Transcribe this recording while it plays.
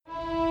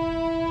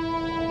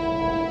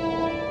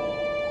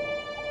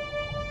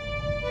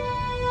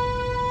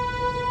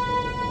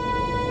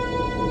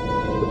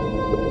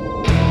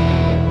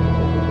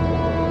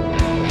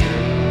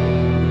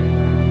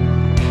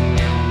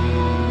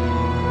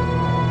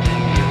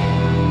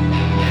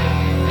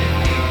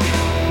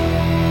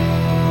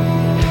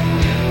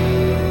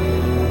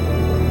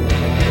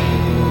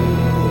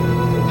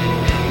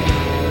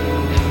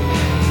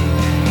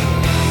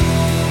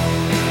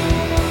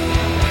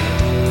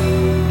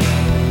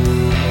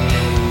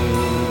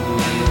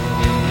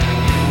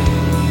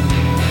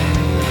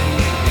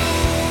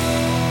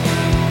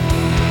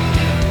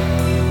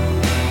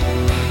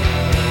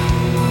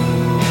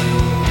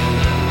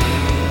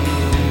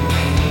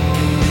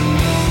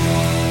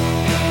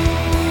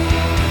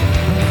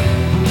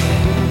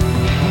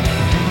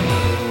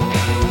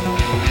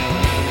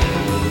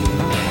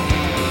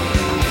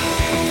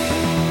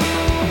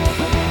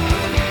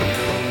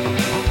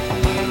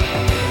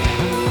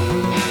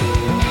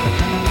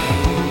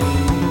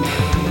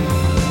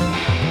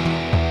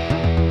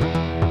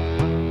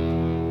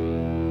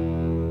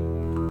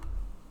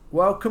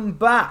welcome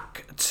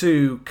back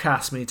to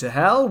Cast Me to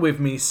Hell with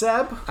me,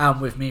 Seb.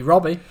 And with me,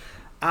 Robbie.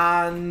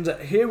 And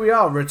here we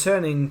are,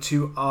 returning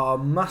to our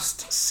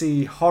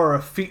must-see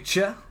horror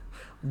feature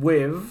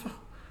with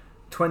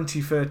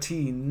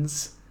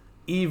 2013's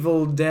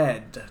Evil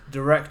Dead,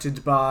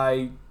 directed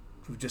by...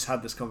 We've just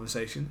had this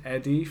conversation.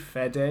 Fede,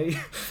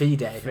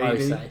 I would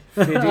say.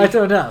 I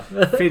don't know.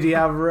 Fede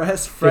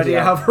Alvarez, Freddy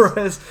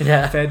Alvarez,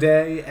 yeah.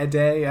 Fede,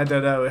 I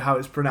don't know how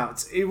it's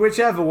pronounced.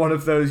 Whichever one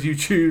of those you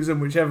choose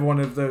and whichever one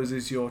of those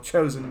is your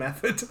chosen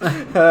method,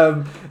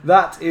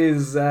 that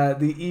is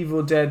the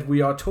Evil Dead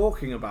we are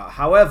talking about.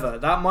 However,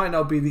 that might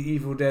not be the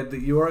Evil Dead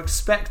that you are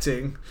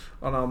expecting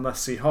on our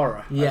must-see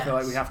horror. Yes. I feel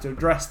like we have to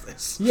address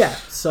this. Yeah,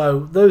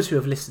 so those who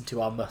have listened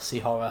to our must-see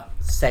horror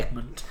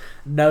segment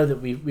know that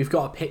we've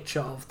got a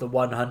picture of the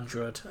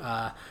 100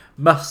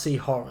 must-see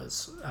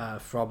horrors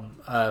from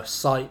a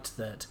site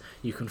that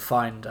you can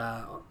find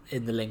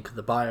in the link of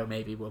the bio.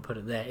 Maybe we'll put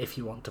it there if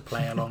you want to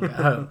play along at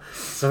home.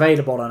 It's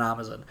available on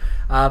Amazon.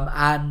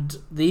 And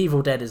The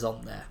Evil Dead is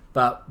on there.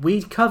 But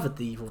we covered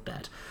The Evil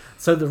Dead.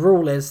 So the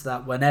rule is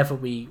that whenever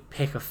we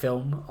pick a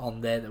film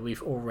on there that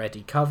we've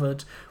already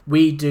covered,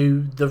 we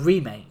do the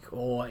remake,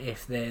 or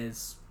if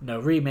there's no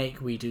remake,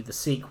 we do the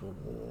sequel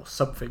or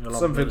something along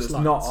those lines. Something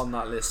that's not on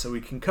that list, so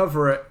we can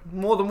cover it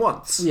more than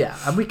once. Yeah,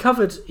 and we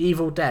covered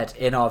Evil Dead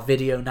in our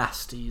Video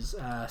Nasties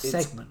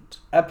segment.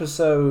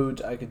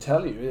 Episode, I can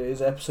tell you, it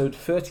is episode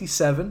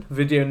 37,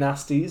 Video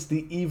Nasties.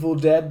 The Evil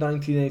Dead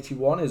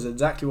 1981 is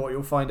exactly what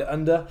you'll find it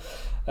under.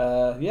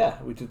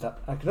 We did that.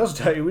 I can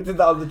also tell you, we did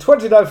that on the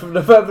 29th of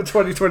November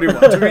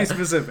 2021, to be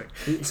specific.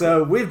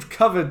 So we've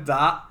covered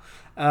that.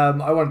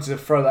 I wanted to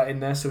throw that in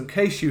there, so in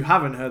case you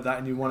haven't heard that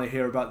and you want to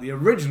hear about the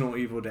original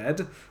Evil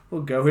Dead,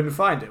 we'll go in and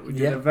find it. We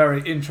did a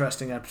very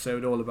interesting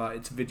episode all about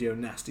its video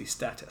nasty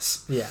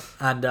status. Yeah,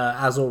 and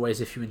as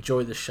always, if you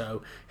enjoy the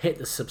show, hit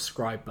the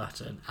subscribe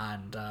button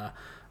and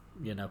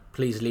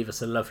please leave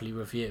us a lovely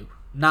review.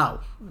 Now,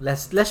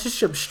 let's just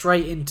jump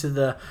straight into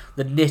the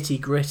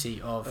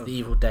nitty-gritty of the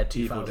Evil Dead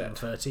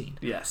 2013. Evil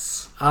Dead.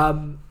 Yes.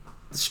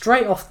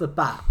 Straight off the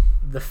bat,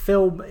 the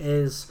film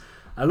is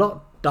a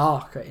lot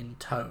darker in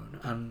tone,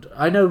 and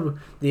I know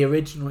the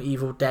original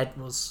Evil Dead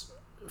was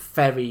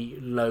very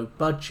low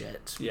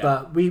budget,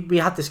 but we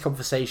had this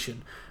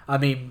conversation. I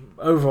mean,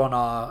 over on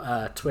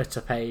our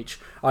Twitter page,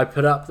 I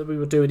put up that we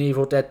were doing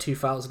Evil Dead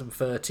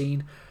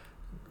 2013.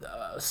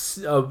 Why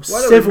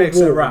don't we mix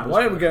it around?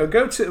 Why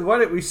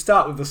don't we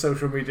start with the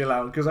social media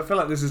lounge, because I feel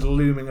like this is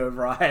looming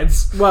over our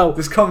heads. Well,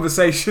 this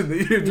conversation that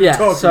you've been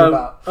talking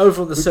about.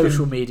 Over on the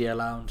social media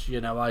lounge,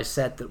 I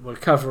said that we're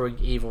covering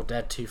Evil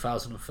Dead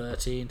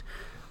 2013.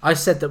 I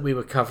said that we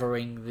were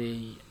covering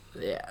the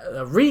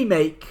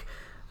remake.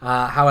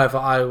 However,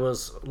 I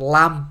was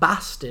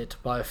lambasted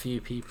by a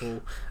few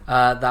people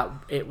that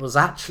it was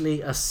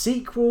actually a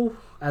sequel.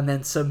 And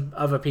then some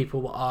other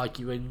people were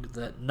arguing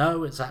that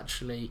no, it's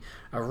actually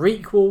a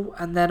requel.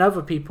 And then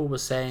other people were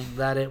saying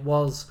that it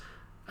was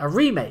a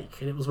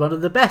remake. And it was one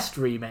of the best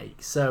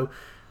remakes. So,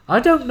 I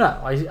don't know.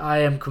 I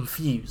am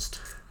confused.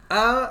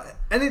 And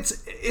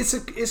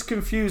it's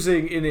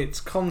confusing in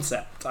its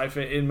concept, I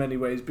think, in many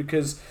ways.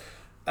 Because,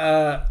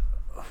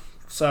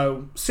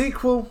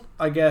 sequel,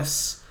 I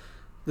guess...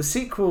 The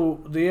sequel,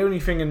 the only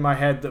thing in my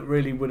head that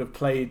really would have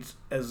played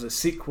as a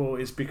sequel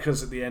is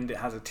because at the end it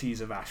has a tease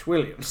of Ash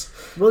Williams.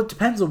 Well, it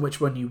depends on which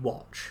one you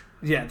watch.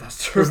 Yeah,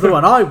 that's true. Because the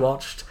one I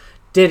watched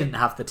didn't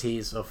have the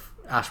tease of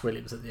Ash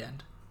Williams at the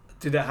end.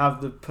 Did it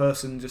have the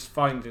person just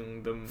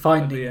finding them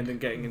at the end and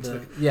getting into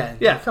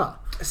the car?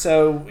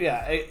 So,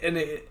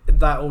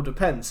 that all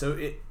depends.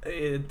 So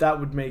that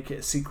would make it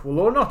a sequel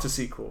or not a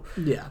sequel.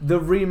 Yeah. The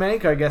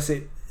remake, I guess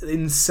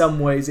in some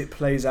ways it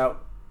plays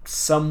out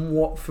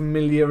somewhat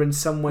familiar in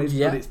some ways,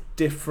 but it's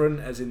different,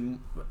 as in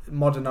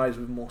modernized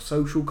with more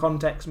social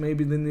context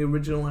maybe than the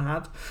original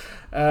had.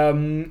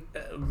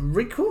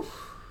 Requel?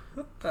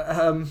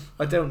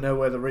 I don't know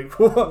whether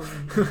requel,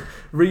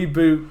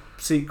 reboot,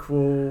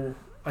 sequel.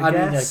 I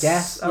guess.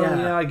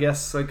 I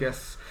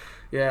guess.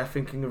 Yeah,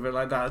 thinking of it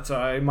like that.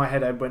 So in my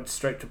head, I went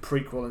straight to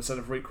prequel instead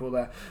of requel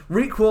there.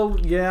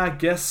 Requel, I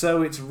guess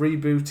so. It's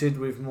rebooted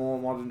with more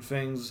modern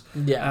things.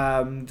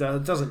 Yeah.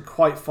 Doesn't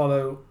quite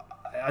follow.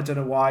 I don't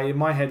know why. In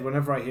my head,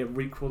 whenever I hear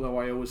requel, though,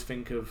 I always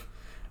think of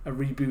a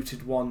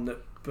rebooted one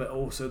but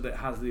also that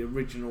has the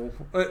original.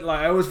 Like,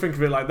 I always think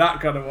of it like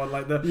that kind of one,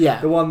 like the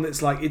one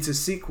that's like it's a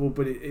sequel,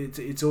 but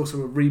it's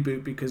also a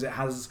reboot because it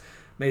has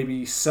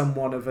maybe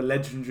someone of a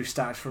legendary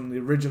status from the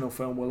original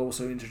film while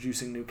also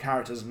introducing new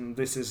characters, and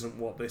this isn't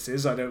what this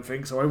is. I don't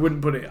think so. I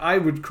wouldn't put it. I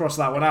would cross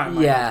that one out.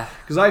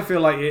 Because I feel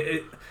like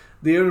it.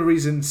 The only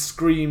reason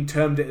Scream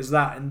termed it as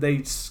that, and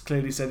they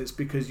clearly said it's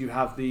because you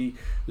have the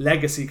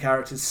legacy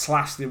characters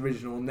 / the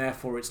original, and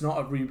therefore it's not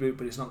a reboot,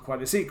 but it's not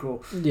quite a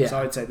sequel. Yeah. So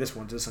I'd say this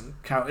one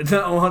doesn't count in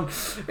that one.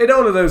 In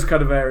all of those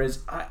kind of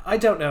areas, I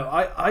don't know.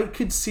 I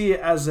could see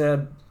it as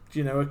a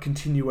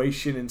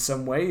continuation in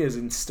some way, as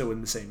in still in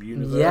the same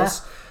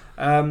universe.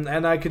 Yeah.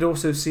 And I could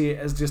also see it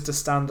as just a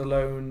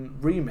standalone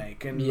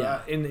remake. And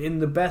in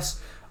the best...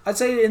 I'd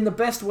say in the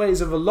best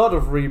ways of a lot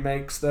of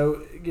remakes,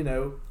 though,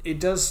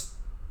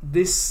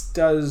 this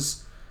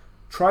does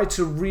try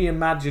to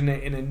reimagine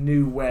it in a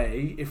new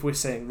way. If we're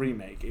saying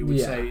remake, it would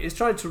say it's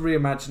tried to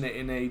reimagine it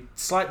in a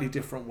slightly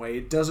different way.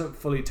 It doesn't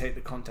fully take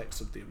the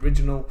context of the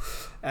original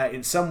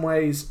in some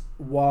ways,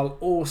 while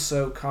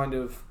also kind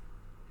of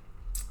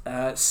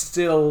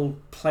still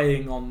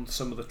playing on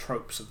some of the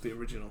tropes of the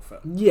original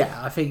film.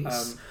 Yeah, I think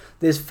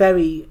there's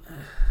very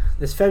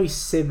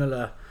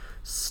similar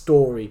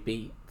story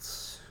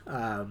beats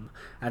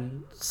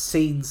and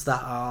scenes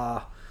that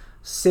are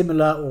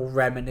similar or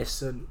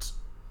reminiscent,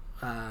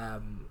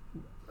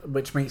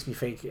 which makes me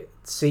think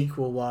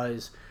sequel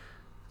wise,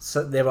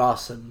 so there are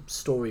some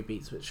story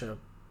beats which are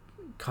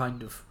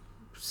kind of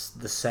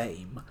the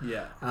same.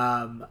 Yeah.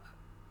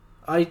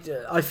 I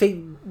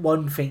think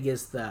one thing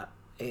is that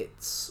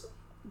it's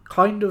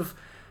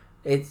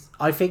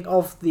I think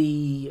of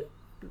the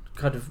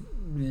kind of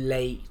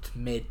late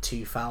mid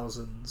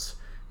 2000s,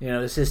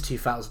 this is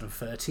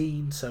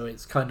 2013, so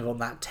it's kind of on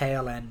that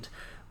tail end.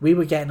 We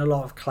were getting a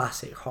lot of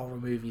classic horror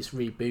movies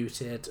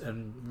rebooted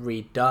and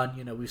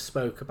redone. We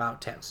spoke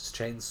about Texas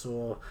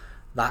Chainsaw,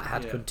 that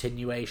had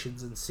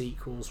continuations and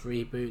sequels,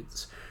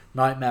 reboots.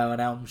 Nightmare on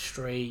Elm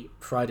Street,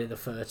 Friday the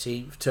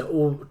 13th,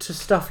 to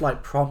stuff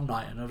like Prom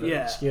Night and other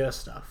obscure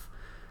stuff.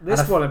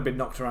 This one had been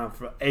knocked around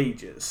for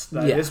ages.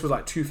 This was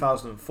like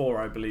 2004,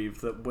 I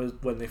believe, that was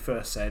when they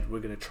first said we're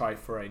going to try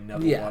for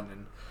another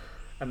one.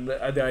 And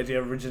the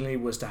idea originally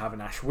was to have an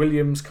Ash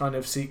Williams kind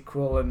of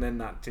sequel, and then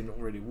that didn't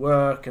really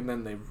work. And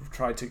then they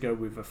tried to go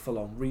with a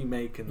full-on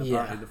remake, and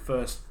apparently the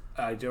first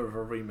idea of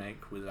a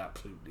remake was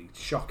absolutely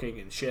shocking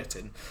and shit,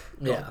 and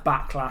got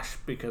backlash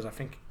because I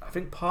think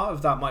part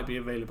of that might be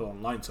available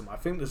online somewhere. I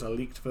think there's a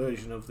leaked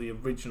version of the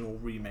original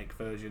remake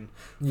version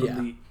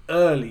from the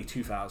early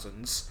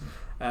 2000s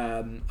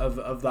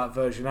of that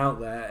version out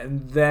there,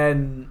 and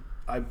then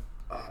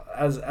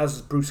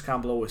as Bruce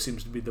Campbell always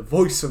seems to be the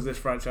voice of this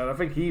franchise, I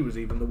think he was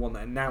even the one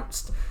that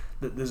announced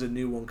that there's a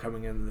new one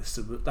coming in.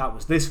 That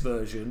was this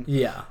version.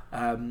 Yeah.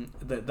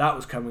 That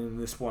was coming in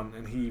this one,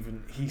 and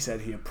he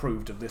said he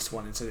approved of this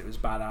one and said it was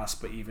badass,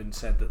 but even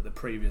said that the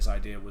previous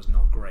idea was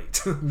not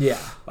great.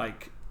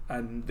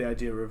 And the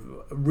idea of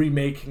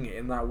remaking it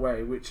in that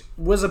way, which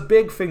was a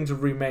big thing to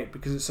remake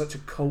because it's such a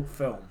cult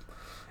film.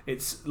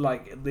 It's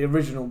like the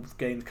original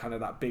gained kind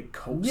of that big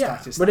cult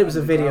status. But it was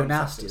a video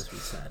nasty, as we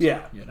said.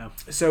 Yeah.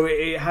 So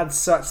it had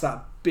such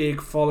that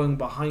big following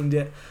behind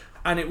it,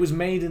 and it was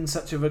made in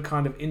such of a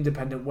kind of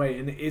independent way.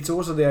 And it's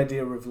also the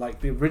idea of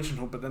like the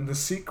original, but then the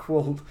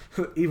sequel,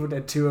 Evil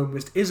Dead 2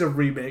 almost is a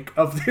remake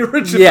of the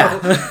original. Yeah.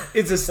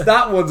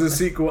 That one's a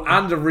sequel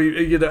and a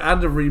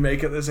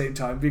remake at the same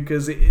time,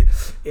 because it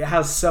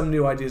has some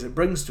new ideas it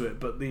brings to it,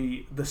 but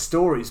the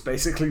story's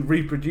basically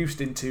reproduced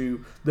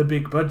into the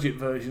big budget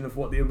version of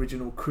what the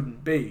original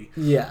couldn't be.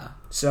 Yeah.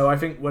 So I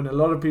think when a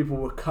lot of people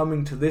were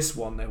coming to this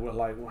one, they were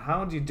like, well,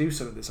 how do you do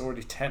something that's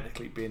already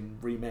technically been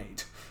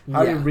remade?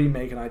 How do you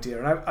remake an idea?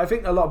 And I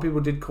think a lot of people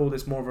did call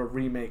this more of a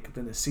remake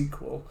than a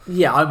sequel.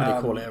 Yeah, I'm going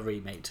to call it a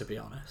remake, to be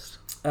honest.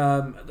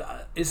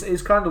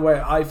 It's kind of the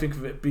way I think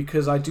of it,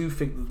 because I do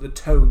think that the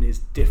tone is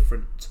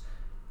different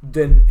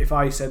than if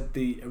I said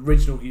the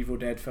original Evil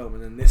Dead film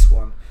and then this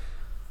one.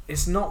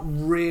 It's not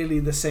really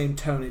the same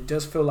tone. It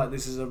does feel like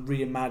this is a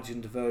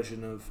reimagined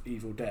version of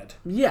Evil Dead.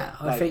 Yeah,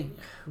 I think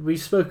we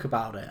spoke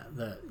about it,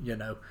 that,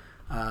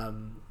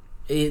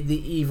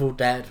 the Evil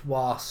Dead,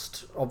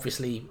 whilst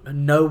obviously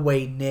no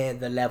way near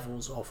the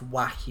levels of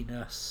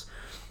wackiness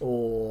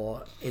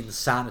or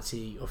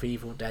insanity of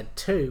Evil Dead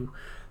 2,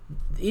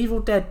 Evil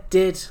Dead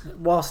did,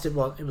 whilst it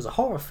was a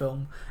horror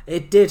film,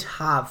 it did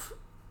have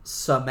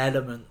some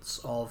elements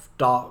of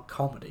dark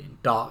comedy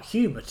and dark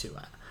humour to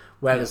it.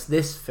 Whereas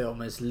this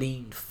film has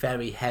leaned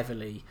very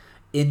heavily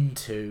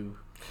into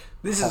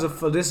this is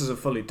a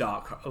fully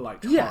dark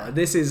horror.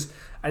 This is,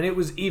 and it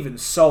was even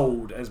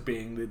sold as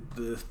being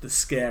the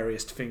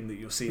scariest thing that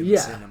you'll see in the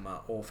cinema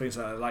or things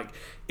like that. Like,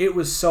 it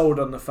was sold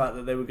on the fact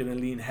that they were going to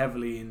lean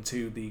heavily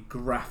into the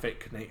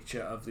graphic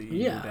nature of the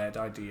Evil Dead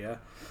idea,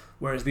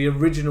 whereas the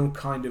original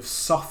kind of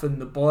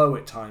softened the blow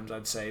at times,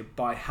 I'd say,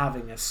 by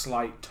having a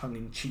slight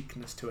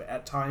tongue-in-cheekness to it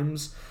at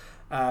times.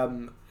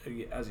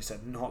 As you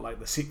said, not like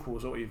the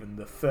sequels or even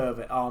the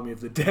further Army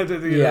of the Dead.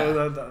 Was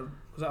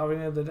it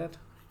Army of the Dead?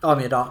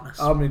 Army of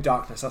Darkness. Army of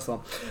Darkness, that's the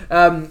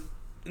one.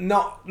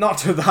 Not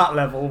to that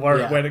level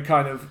where it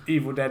kind of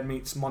Evil Dead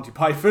meets Monty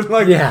Python,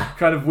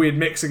 kind of weird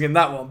mixing in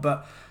that one.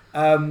 But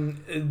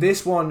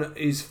this one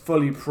is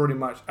fully pretty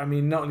much. I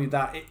mean, not only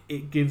that,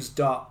 it gives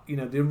dark.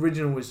 The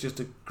original was just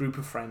a group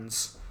of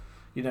friends.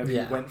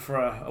 Who went for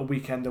a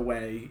weekend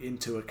away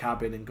into a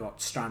cabin and got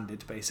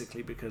stranded,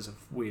 basically, because of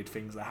weird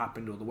things that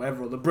happened, or the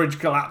weather, or the bridge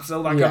collapsed,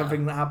 all that kind of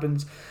thing that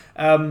happens.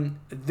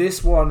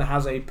 This one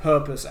has a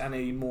purpose and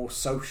a more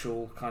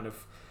social kind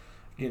of,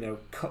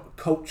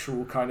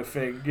 cultural kind of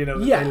thing, that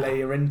they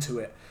layer into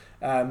it.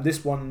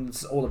 This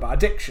one's all about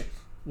addiction,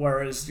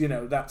 whereas,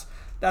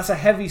 that's a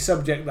heavy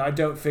subject that I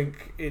don't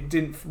think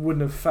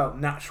wouldn't have felt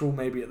natural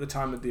maybe at the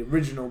time of the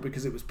original,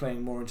 because it was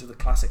playing more into the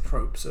classic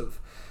tropes of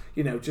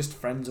just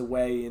friends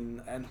away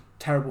and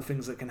terrible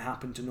things that can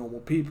happen to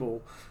normal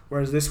people.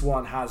 Whereas this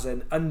one has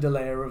an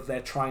underlayer of they're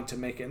trying to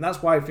make it. And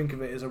that's why I think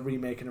of it as a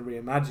remake and a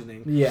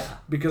reimagining. Yeah.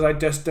 Because I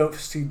just don't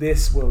see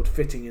this world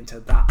fitting into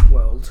that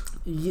world.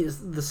 It's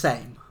the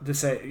same.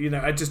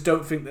 I just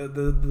don't think that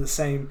the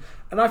same.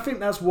 And I think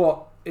that's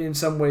what, in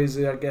some ways,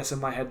 I guess, in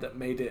my head that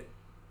made it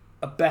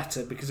a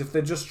better, because if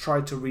they just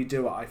tried to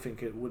redo it, I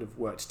think it would have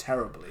worked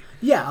terribly.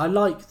 Yeah, I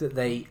like that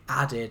they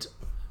added,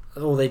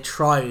 or they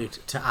tried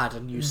to add a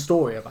new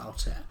story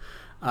about it.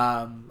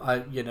 The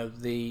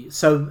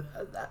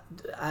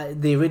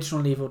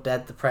original Evil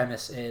Dead, the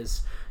premise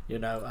is,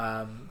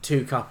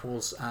 two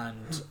couples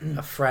and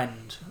a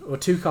friend, or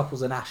two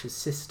couples and Ash's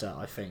sister,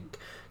 I think,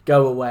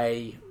 go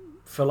away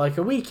for like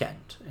a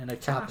weekend in a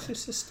cabin. Ash's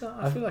sister?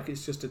 I feel like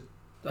it's just an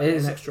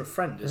extra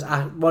friend, isn't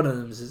it? One of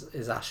them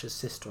is Ash's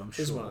sister, I'm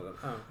sure. Is one of them?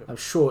 Oh, okay. I'm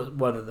sure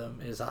one of them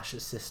is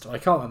Ash's sister. I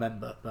can't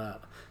remember,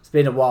 but it's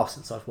been a while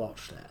since I've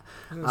watched it.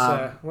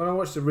 When I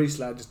watched the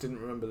Riesler, I just didn't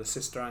remember the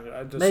sister angle.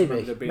 I just maybe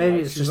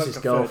it's just like his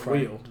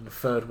girlfriend and the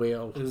third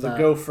wheel. There was the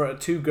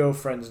girlfriend, two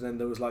girlfriends, and then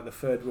there was like the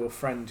third wheel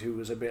friend who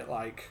was a bit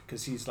like,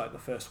 because he's like the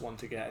first one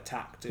to get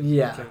attacked and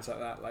things like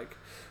that. Like,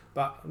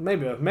 but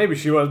maybe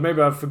she was.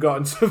 Maybe I've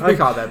forgotten something. I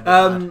can't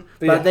remember.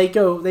 But they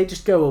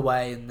just go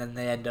away, and then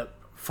they end up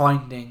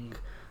finding,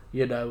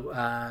 in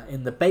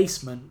the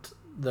basement,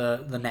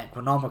 the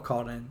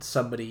Necronomicon, and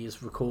somebody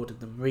has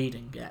recorded them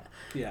reading it.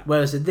 Yeah.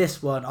 Whereas in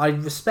this one, I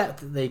respect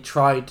that they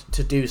tried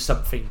to do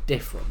something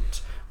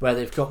different, where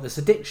they've got this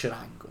addiction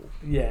angle.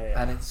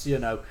 Yeah. And it's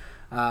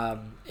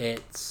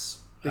it's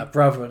a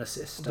brother and a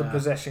sister. The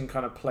possession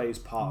kind of plays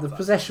part. The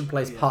possession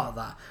plays part of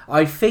that.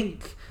 I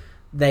think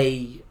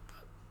I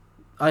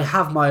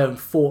have my own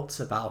thoughts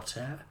about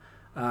it.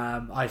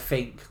 I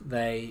think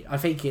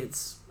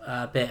it's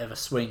a bit of a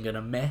swing and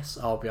a miss.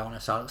 I'll be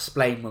honest. I'll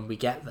explain when we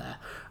get there.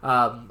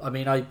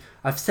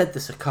 I've said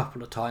this a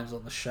couple of times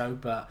on the show,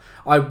 but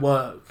I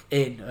work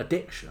in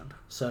addiction,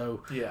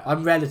 so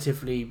I'm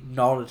relatively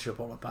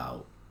knowledgeable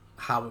about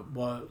how it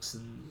works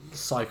and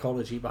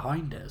psychology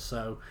behind it.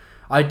 So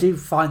I do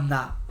find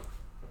that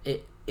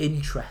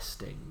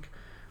interesting,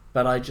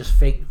 but I just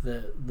think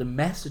that the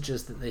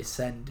messages that they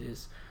send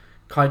is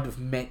kind of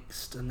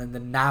mixed, and then the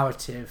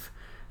narrative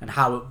and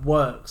how it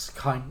works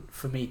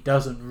for me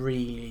doesn't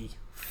really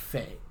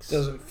fit.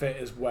 Doesn't fit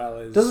as well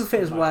as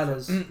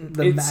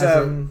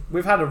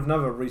we've had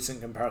another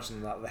recent comparison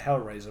to that, the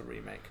Hellraiser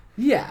remake.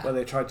 Yeah. Where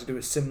they tried to do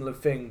a similar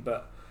thing,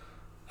 but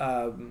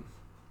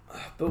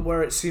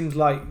where it seems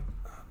like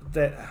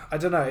that, I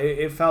don't know,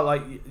 it felt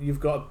like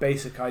you've got a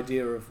basic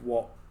idea of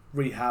what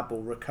rehab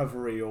or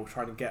recovery or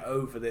trying to get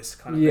over this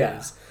kind of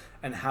is,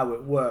 and how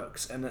it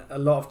works. And a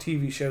lot of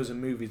TV shows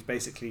and movies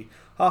basically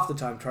half the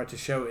time try to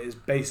show it as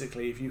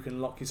basically, if you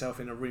can lock yourself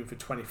in a room for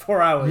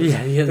 24 hours,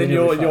 then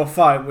you're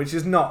fine, which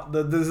is not.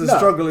 The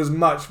struggle is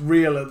much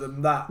realer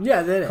than that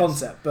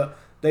concept, but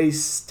they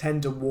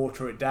tend to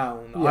water it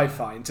down, I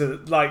find. To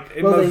like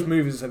in most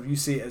movies, you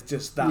see it as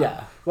just that.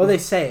 Yeah. Well, they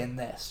say in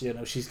this,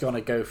 she's going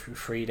to go through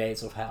 3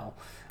 days of hell,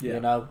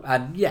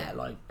 and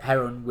like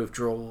heroin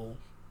withdrawal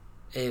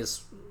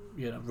is,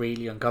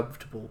 really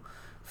uncomfortable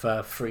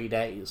for 3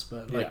 days,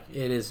 but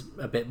it is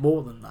a bit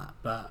more than that.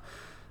 But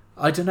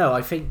I don't know,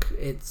 I think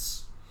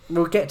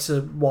we'll get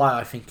to why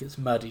I think it's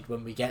muddied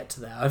when we get to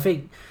there. I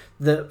think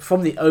that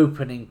from the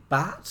opening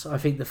bat, I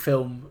think the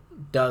film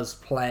does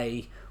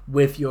play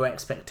with your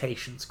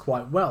expectations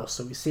quite well.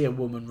 So we see a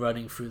woman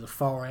running through the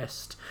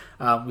forest,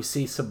 we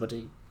see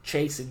somebody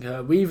chasing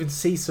her, we even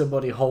see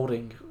somebody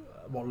holding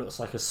what looks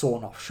like a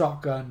sawn-off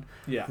shotgun,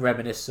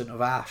 reminiscent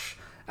of Ash,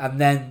 and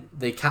then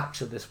they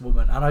capture this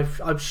woman, and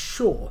I'm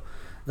sure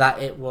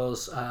that it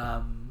was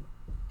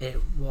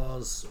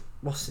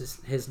what's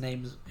his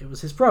name? It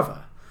was his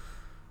brother.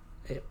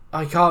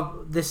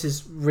 This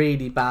is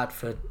really bad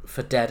for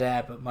dead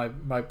air, but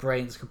my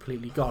brain's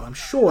completely gone. I'm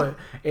sure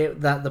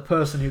that the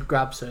person who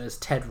grabs her is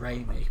Ted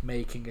Raimi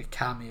making a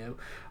cameo.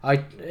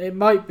 It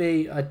might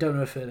be. I don't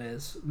know if it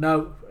is.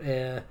 No,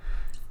 I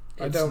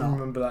don't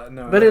remember that.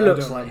 No, but it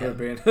looks like him.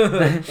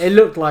 It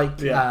looked like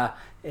Ted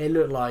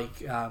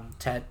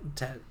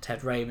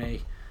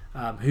Raimi,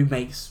 who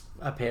makes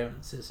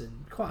appearances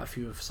in quite a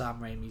few of Sam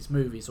Raimi's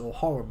movies or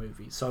horror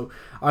movies. So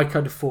I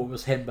kind of thought it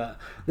was him, but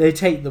they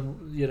take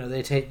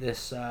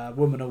this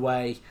woman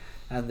away,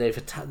 and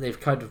they've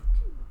kind of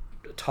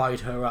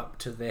tied her up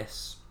to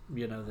this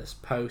this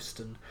post,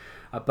 and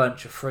a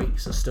bunch of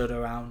freaks are stood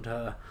around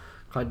her,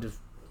 kind of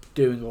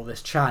doing all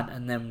this chant,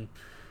 and then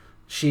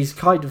she's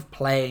kind of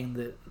playing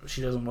that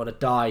she doesn't want to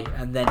die,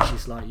 and then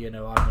she's like, I'm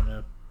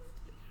gonna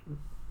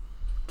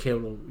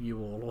kill you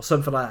all or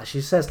something like that.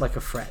 She says like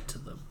a threat to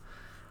them.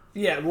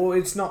 Yeah, well,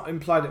 it's not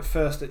implied at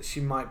first that she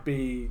might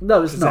be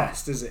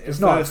possessed, is it? It's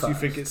at not first you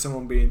think it's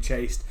someone being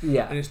chased,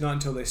 and it's not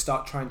until they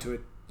start trying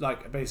to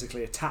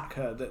basically attack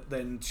her that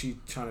then she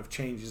kind of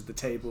changes the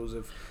tables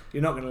of,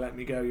 you're not going to let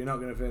me go, you're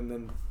not going to, and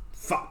then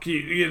fuck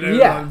you,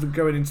 like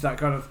going into that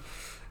kind of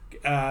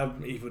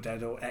Evil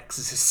Dead or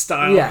Exorcist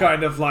style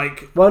kind of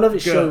like. Well, I love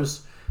it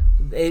shows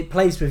it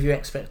plays with your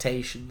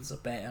expectations a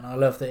bit, and I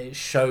love that it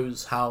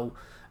shows how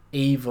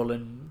evil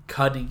and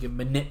cunning and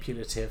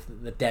manipulative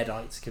that the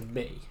Deadites can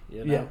be.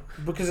 You know? Yeah,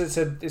 because it's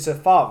a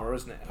father,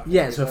 isn't it?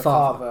 Yeah, it's a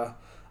father.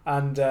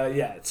 And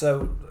it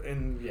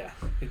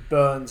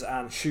burns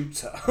and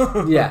shoots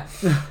her. Yeah,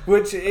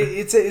 which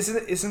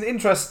it's an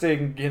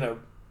interesting,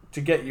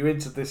 to get you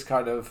into this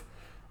kind of,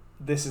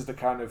 this is the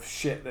kind of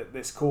shit that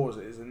this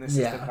causes, and this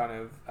is the kind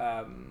of.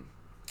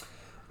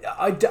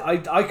 I did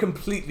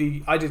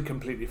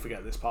completely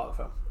forget this part of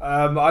the film.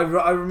 I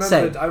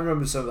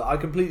remembered some of that. I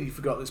completely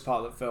forgot this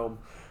part of the film,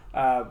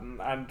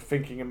 and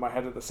thinking in my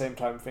head at the same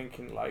time,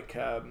 thinking like.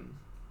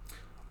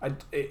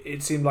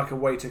 It seemed like a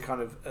way to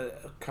kind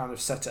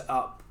of set it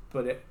up,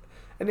 but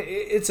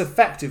it's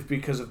effective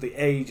because of the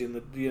age and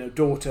the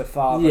daughter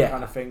father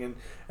kind of thing,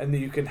 and that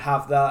you can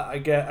have that. I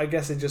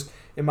guess it just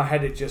in my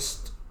head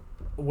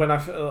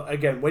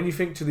when you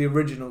think to the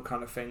original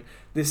kind of thing,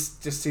 this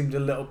just seemed a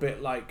little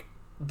bit like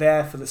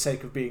there for the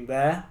sake of being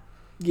there.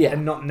 Yeah,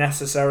 and not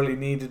necessarily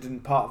needed in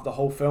part of the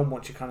whole film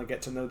once you kind of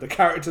get to know the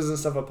characters and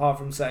stuff, apart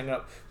from setting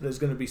up there's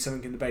going to be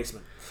something in the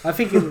basement. I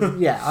think,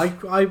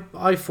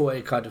 I thought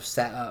it kind of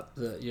set up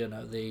that,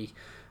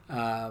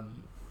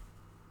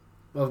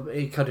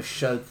 it kind of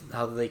showed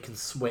how they can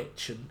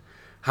switch and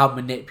how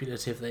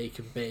manipulative they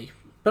can be.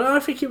 But I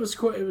think it was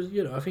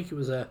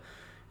a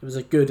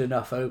good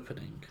enough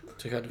opening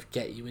to kind of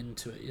get you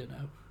into it,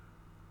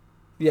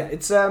 Yeah,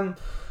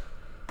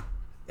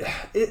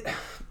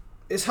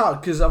 it's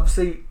hard because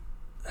obviously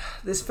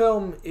this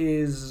film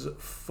is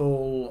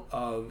full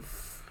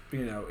of,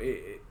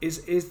 it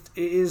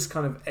is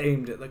kind of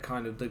aimed at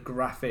the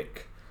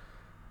graphic,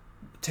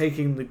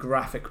 taking the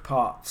graphic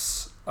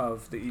parts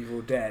of the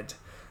Evil Dead,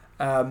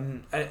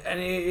 and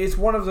it's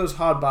one of those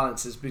hard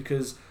balances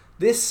because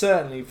this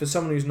certainly, for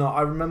someone who's not,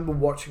 I remember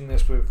watching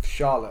this with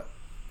Charlotte,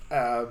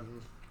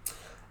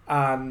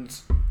 and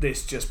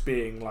this just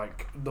being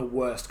like the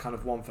worst kind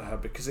of one for her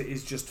because it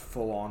is just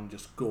full on,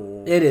 just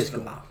gore. It is the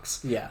gore.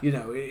 max. Yeah,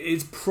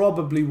 it's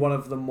probably one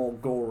of the more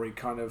gory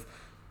kind of.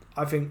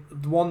 I think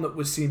the one that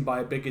was seen by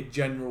a bigger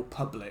general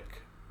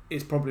public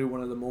is probably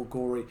one of the more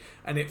gory,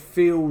 and it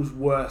feels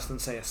worse than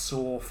say a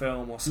Saw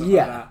film or something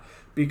like that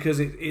because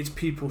it's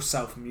people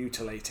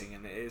self-mutilating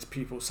and it is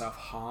people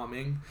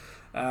self-harming.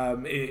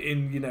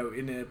 In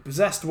a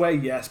possessed way,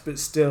 yes, but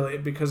still,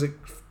 because it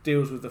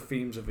deals with the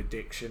themes of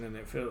addiction, and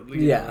it feels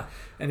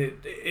and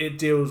it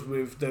deals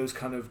with those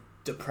kind of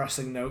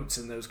depressing notes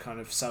and those kind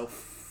of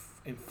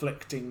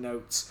self-inflicting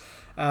notes.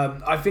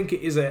 I think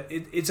it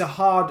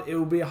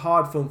will be a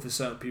hard film for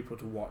certain people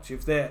to watch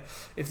if they're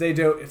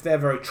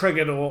very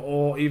triggered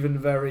or even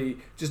very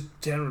just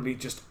generally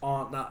just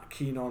aren't that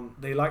keen on.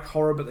 They like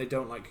horror, but they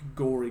don't like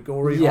gory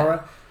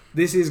horror.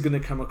 This is going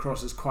to come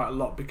across as quite a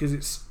lot because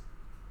it's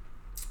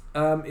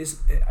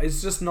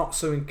just not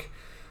something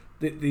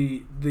that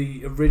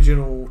the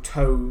original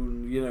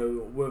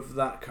tone, with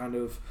that kind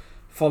of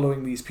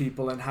following these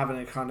people and having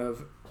a kind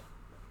of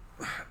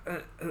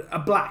a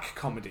black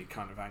comedy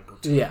kind of angle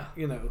to it.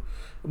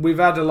 We've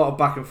had a lot of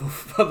back and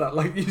forth about that,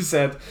 like you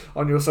said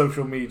on your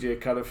social media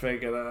kind of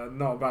thing, and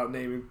not about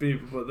naming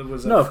people, but there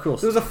was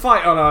a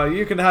fight on our.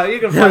 You can find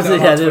it on our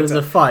Twitter. There was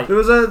a fight. There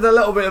was a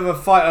little bit of a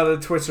fight on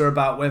Twitter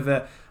about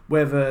whether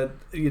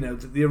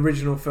the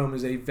original film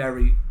is a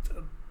very.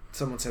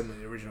 Someone said that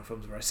the original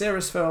film is a very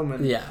serious film,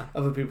 and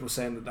other people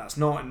saying that that's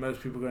not, and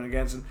most people going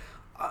against. And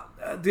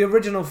the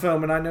original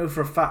film, and I know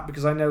for a fact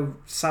because I know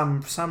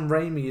Sam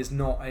Raimi is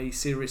not a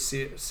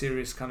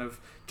serious kind of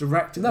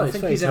director. No, I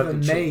think he's ever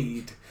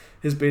made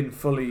has been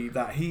fully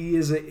that.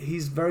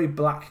 He's very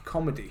black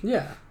comedy.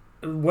 Yeah,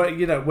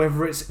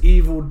 whether it's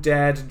Evil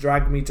Dead,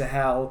 Drag Me to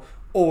Hell,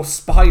 or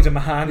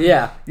Spider-Man.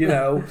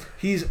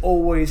 He's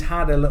always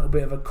had a little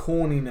bit of a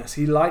corniness.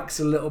 He likes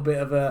a little bit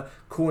of a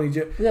corny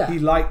joke.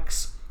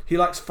 He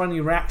likes funny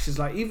reactions.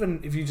 Like even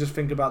if you just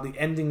think about the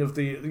ending of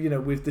the,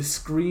 with the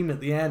scream at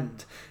the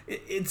end,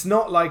 it's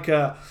not like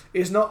a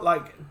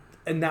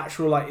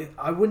natural, like,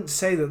 I wouldn't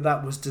say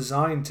that was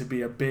designed to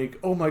be a big,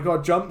 oh my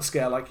god, jump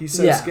scare, like he's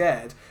so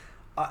scared.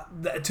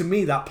 To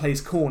me, that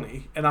plays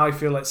corny, and I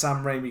feel like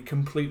Sam Raimi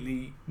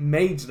completely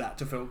made that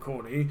to feel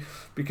corny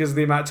because of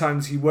the amount of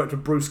times he worked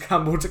with Bruce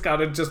Campbell to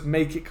kind of just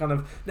make it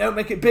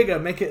make it bigger,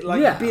 make it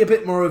be a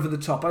bit more over the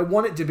top. I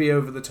want it to be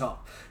over the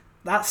top.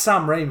 That's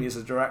Sam Raimi as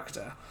a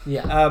director.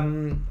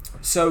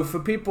 So for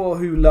people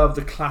who love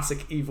the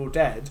classic Evil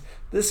Dead,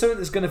 there's something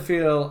that's going to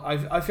feel.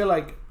 I feel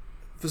like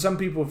for some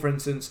people, for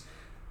instance,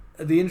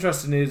 the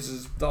interesting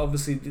is that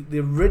obviously the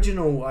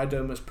original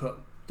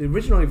the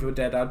original Evil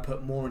Dead I'd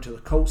put more into the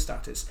cult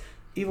status.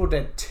 Evil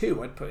Dead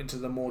 2 I'd put into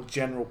the more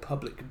general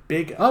public,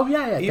 bigger. Oh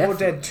yeah, Evil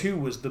definitely. Dead 2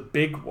 was the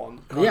big one.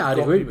 I'd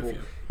agree with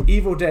you.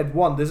 Evil Dead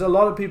 1. There's a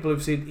lot of people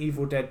who've seen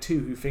Evil Dead 2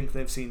 who think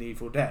they've seen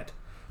Evil Dead.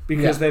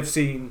 Because they've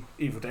seen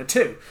Evil Dead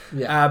 2,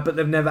 but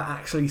they've never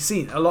actually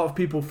seen. A lot of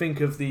people think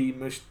of the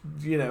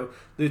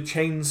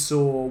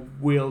chainsaw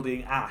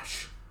wielding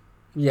Ash.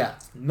 Yeah,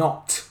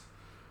 not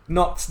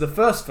the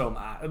first film.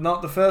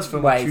 Not the first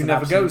film. Where Which you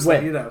never goes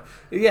there.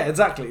 Yeah,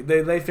 exactly.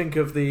 They think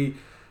of the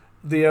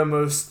the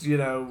almost, you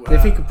know. They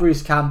think of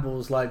Bruce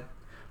Campbell's like.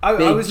 I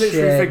was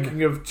literally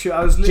thinking of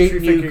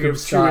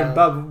chewing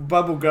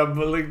bubble gum,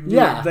 but like,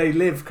 They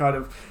Live kind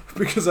of,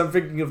 because I'm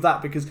thinking of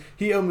that, because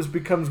he almost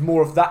becomes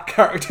more of that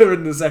character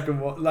in the second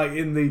one. Like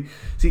in the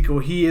sequel,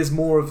 he is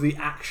more of the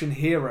action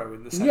hero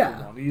in the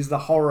second one. He's the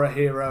horror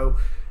hero.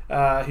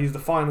 He's the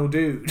final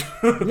dude.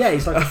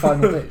 He's like the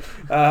final dude.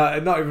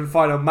 Not even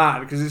final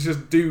man, because it's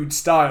just dude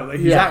style that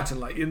he's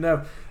acting like, you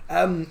know.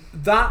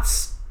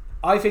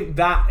 I think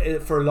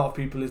that for a lot of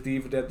people is the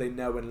Evil Dead they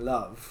know and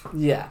love.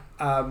 Yeah.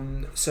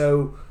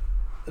 So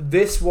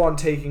this one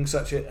taking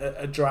such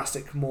a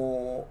drastic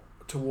more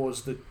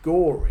towards the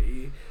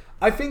gory,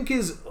 I think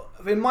is,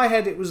 in my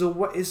head,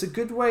 it's a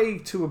good way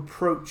to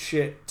approach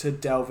it, to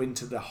delve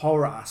into the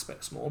horror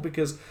aspects more,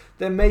 because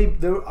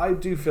I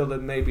do feel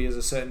that maybe is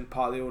a certain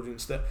part of the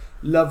audience that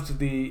loved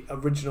the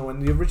original,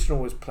 and the original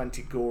was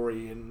plenty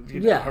gory and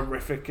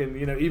horrific, and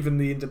even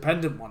the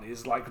independent one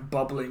is like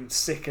bubbling,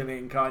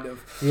 sickening kind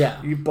of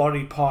your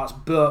body parts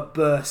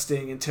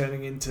bursting and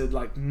turning into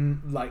like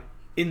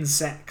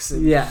insects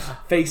and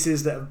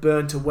faces that have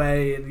burnt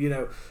away,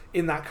 and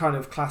in that kind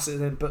of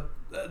classic. But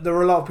there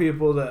are a lot of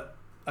people that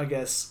I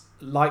guess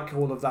like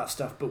all of that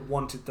stuff, but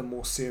wanted the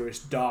more serious,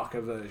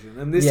 darker version,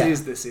 and this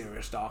is the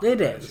serious, darker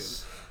version. It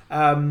is.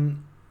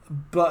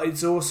 But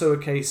it's also a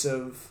case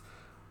of,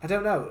 I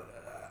don't know,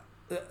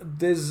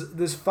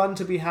 there's fun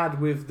to be had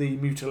with the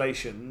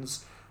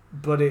mutilations,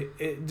 but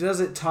it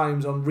does at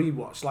times on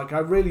rewatch. Like, I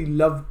really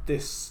loved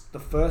this the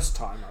first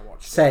time I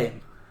watched it.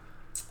 Same.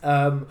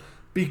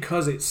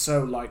 Because it's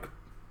so, like,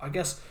 I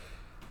guess,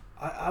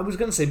 I was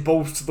going to say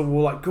balls to the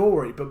wall like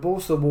gory, but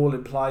balls to the wall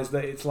implies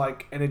that it's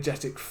like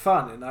energetic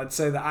fun, and I'd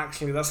say that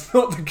actually that's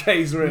not the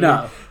case, really.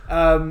 No.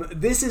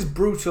 This is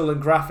brutal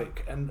and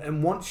graphic,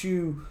 and once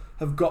you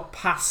have got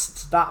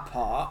past that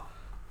part,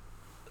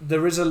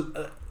 there is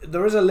a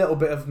little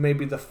bit of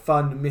maybe the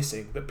fun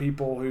missing that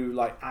people who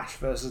like Ash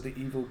versus the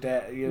Evil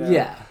Dead,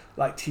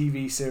 like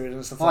TV series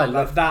and stuff like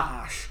that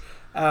Ash.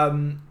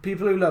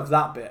 People who love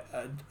that bit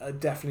are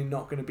definitely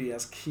not going to be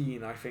as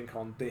keen, I think,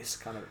 on this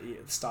kind of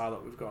style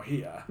that we've got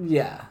here.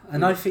 Yeah,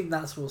 and I think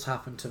that's what's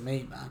happened to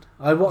me, man.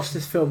 I watched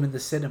this film in the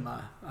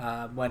cinema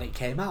when it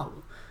came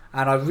out,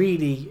 and I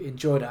really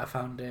enjoyed it. I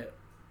found it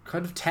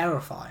kind of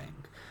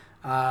terrifying.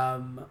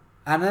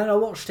 And then I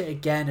watched it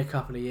again a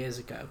couple of years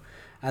ago,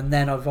 and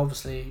then I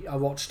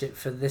watched it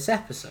for this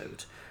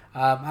episode,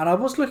 and I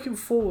was looking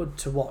forward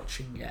to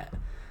watching it.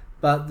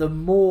 But the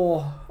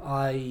more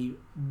I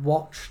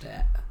watched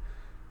it,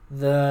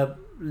 the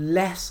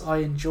less I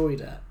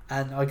enjoyed it.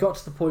 And I got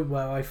to the point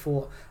where I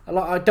thought,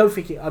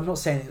 I'm not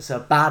saying it's a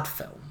bad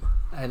film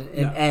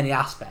in any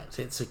aspect.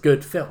 It's a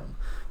good film.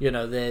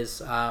 There's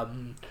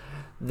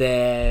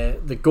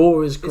the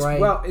gore is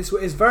great.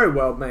 It's very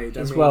well made.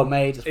 It's well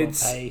made.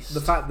 It's well paced. The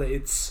fact that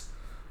it's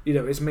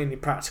mainly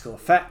practical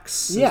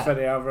effects. Yeah.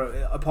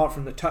 Apart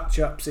from the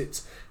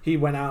touch-ups, he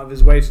went out of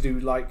his way to do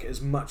like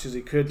as much as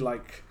he could.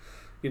 Like,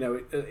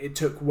 it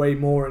took way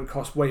more and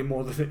cost way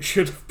more than it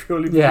should have,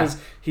 purely because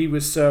he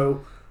was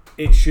so.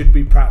 It should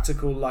be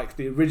practical, like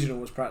the original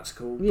was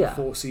practical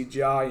before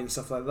CGI and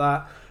stuff like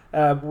that.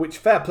 Which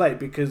fair play,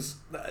 because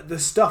the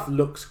stuff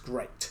looks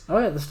great. Oh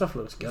yeah, the stuff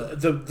looks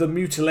good. The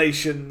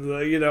mutilation,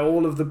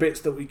 all of the bits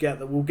that we get,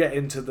 that we'll get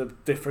into the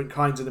different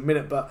kinds in a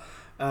minute, but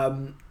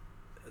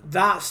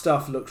that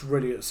stuff looks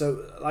really good.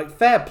 So, like,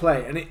 fair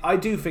play, and I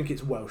do think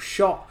it's well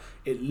shot.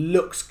 It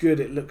looks good.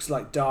 It looks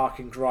like dark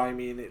and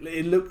grimy, and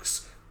it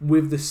looks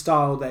with the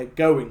style they're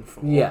going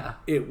for. Yeah,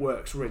 it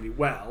works really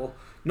well.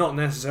 Not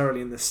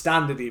necessarily in the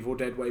standard Evil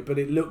Dead way, but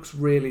it looks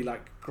really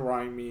like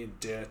grimy and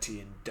dirty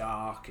and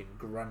dark and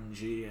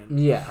grungy, and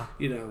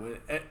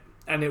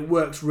and it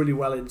works really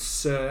well in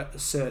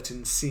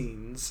certain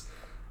scenes.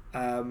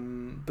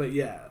 But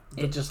yeah,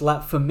 it just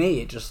lacks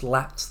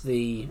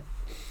the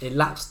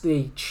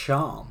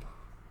charm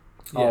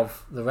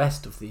of the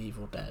rest of the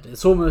Evil Dead.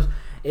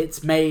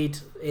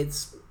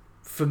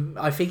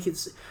 I think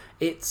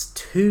it's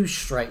too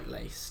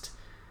straight-laced,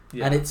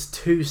 and it's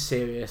too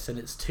serious, and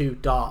it's too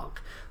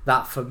dark,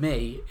 that for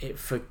me it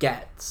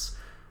forgets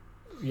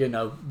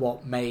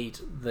what made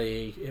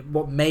the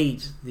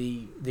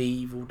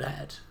Evil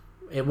Dead.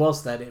 It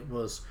was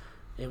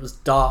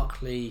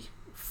darkly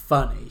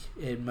funny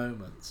in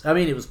moments. I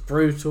mean, it was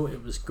brutal,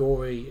 it was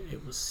gory,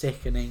 it was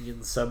sickening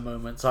in some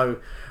moments. I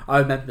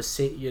remember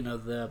seeing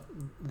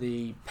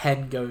the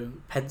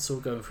pencil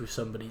going through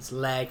somebody's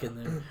leg and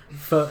then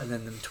foot, and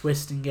then them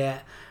twisting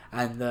it,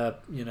 and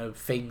the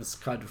things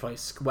kind of like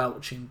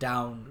squelching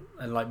down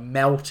and like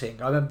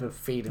melting. I remember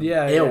feeling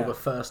ill the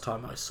first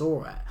time I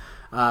saw it,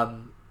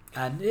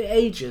 and it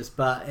ages,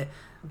 but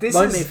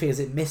my main thing is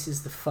it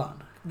misses the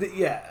fun.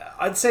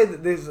 I'd say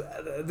that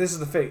this is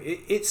the thing.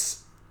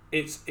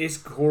 It's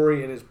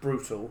gory and it's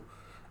brutal,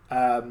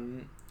 but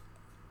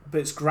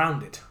it's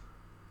grounded,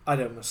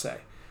 I'd almost say.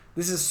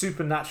 this is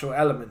supernatural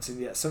elements, and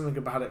yet something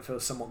about it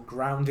feels somewhat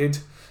grounded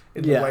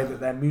in the way that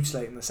they're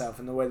mutilating themselves,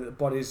 and the way that the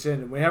body is doing.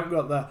 And we haven't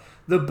got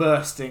the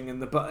bursting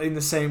and in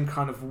the same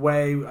kind of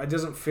way. It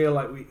doesn't feel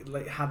like we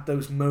had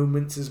those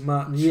moments as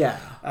much. Yeah.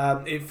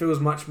 It feels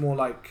much more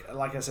like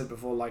I said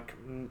before, like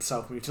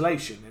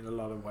self-mutilation in a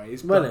lot of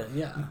ways.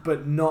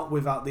 But not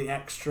without the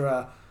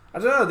extra, I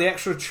don't know, the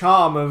extra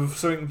charm of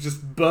something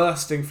just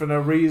bursting for no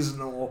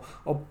reason, or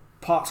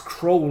parts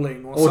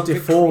crawling, or something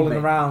deforming, crawling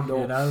around,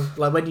 or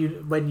like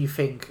when you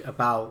think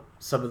about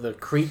some of the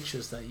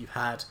creatures that you've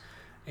had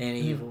in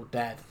Evil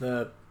Dead,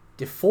 the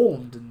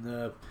deformed and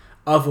the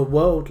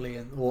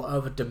otherworldly or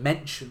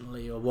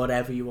other-dimensionally, or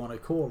whatever you want to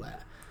call it.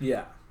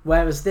 Yeah.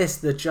 Whereas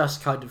they're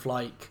just kind of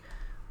like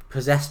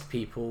possessed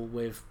people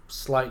with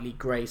slightly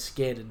grey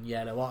skin and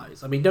yellow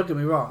eyes. I mean, don't get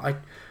me wrong,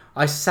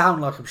 I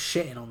sound like I'm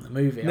shitting on the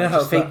movie. I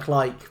just think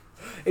like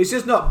it's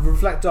just not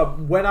reflect up.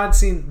 When I'd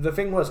seen, the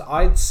thing was,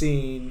 I'd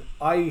seen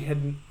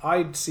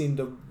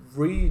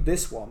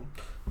this one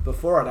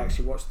before I'd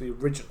actually watched the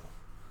original,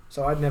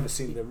 so I'd never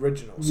seen the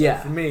original. So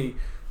for me,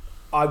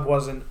 I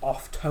wasn't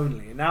off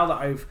tonally. And now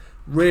that I've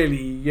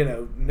really,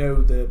 know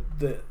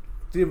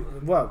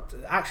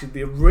actually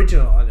the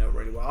original I know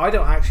really well. I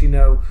don't actually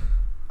know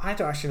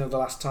the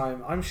last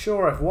time. I'm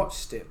sure I've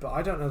watched it, but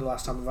I don't know the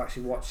last time I've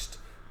actually watched.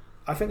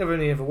 I think I've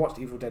only ever watched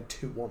Evil Dead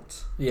 2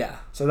 once. Yeah.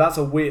 So that's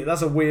a weird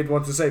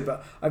one to say,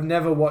 but I've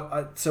never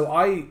watched.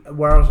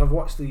 Whereas I've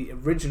watched the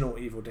original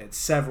Evil Dead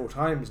several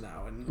times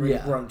now and really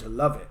grown to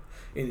love it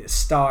in its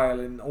style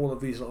and all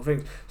of these little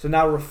things. So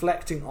now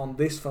reflecting on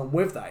this film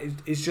with that,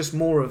 it's just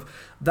more of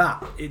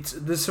that.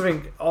 There's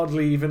something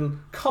oddly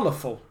even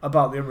colourful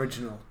about the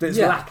original that's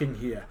lacking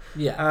here.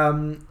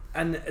 Yeah.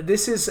 And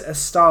this is a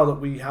style that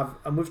we have,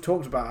 and we've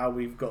talked about how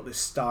we've got this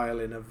style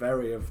in a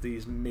very of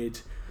these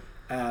late,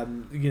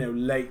 around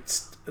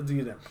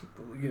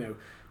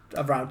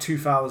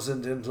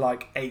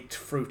 2008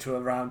 through to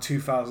around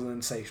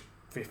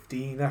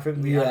 2015. I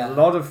think we had a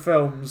lot of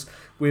films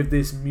with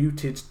this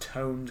muted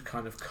toned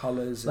kind of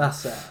colours.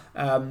 That's it.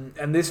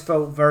 And this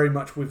felt very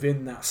much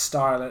within that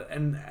style,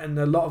 and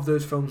a lot of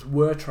those films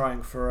were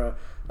trying for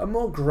a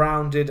more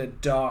grounded, a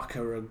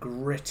darker, a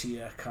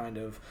grittier kind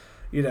of,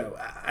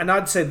 and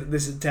I'd say that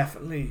this is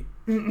definitely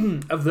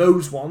of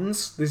those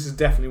ones, this is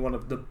definitely one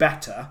of the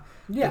better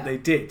that they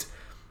did.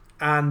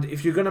 And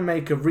if you're going to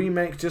make a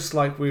remake, just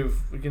like we've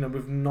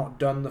not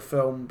done the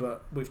film,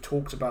 but we've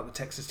talked about the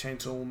Texas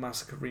Chainsaw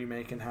Massacre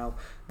remake and how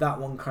that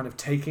one kind of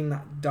taking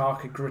that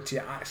darker,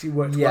 grittier actually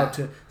worked well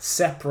to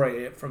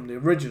separate it from the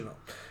original.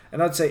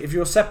 And I'd say if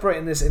you're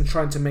separating this and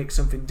trying to make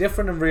something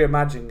different and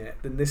reimagining it,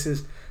 then this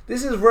is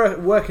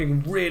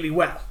working really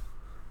well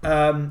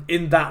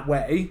in that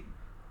way.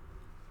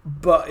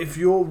 But if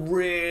you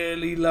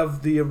really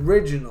love the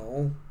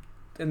original,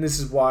 and this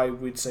is why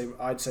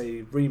I'd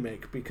say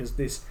remake, because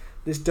this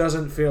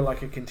doesn't feel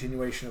like a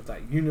continuation of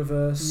that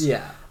universe.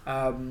 Yeah.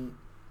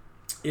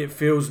 It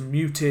feels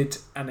muted,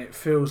 and it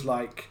feels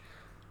like,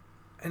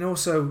 and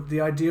also the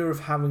idea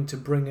of having to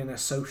bring in a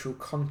social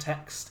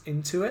context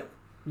into it.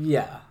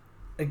 Yeah.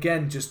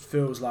 Again, just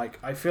feels like,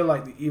 I feel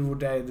like the Evil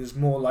Dead is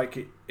more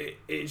like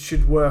it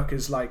should work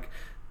as like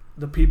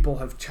the people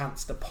have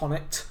chanced upon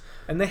it,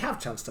 and they have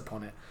chanced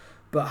upon it,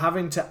 but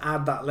having to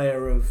add that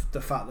layer of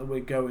the fact that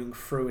we're going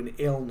through an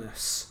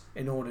illness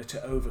in order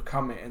to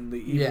overcome it, and the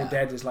Evil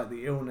Dead is like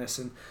the illness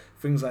and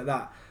things like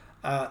that,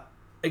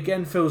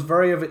 again feels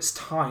very of its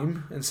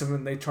time, and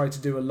something they try to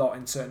do a lot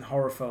in certain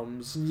horror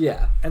films.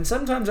 Yeah. And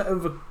sometimes it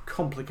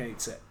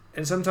overcomplicates it,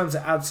 and sometimes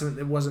it adds something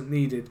that wasn't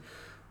needed.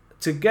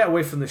 To get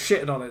away from the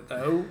shit on it,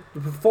 though,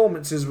 the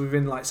performances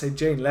within, like, say,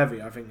 Jane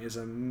Levy, I think,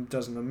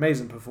 does an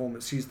amazing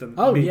performance. She's the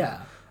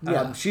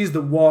she's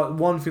the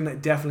one thing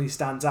that definitely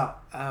stands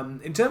out.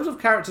 In terms of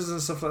characters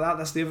and stuff like that,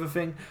 that's the other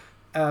thing.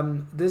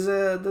 There's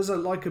a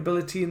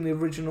likability in the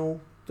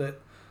original that,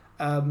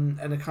 and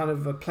a kind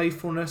of a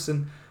playfulness,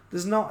 and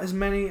there's not as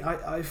many.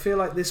 I feel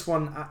like this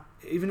one,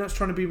 even though it's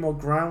trying to be more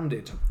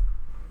grounded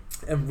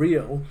and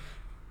real,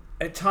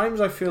 at times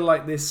I feel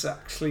like this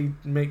actually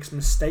makes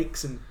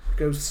mistakes and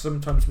goes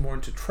sometimes more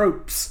into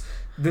tropes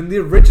than the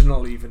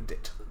original even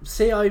did.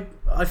 See, I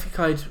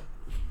think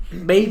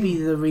maybe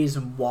the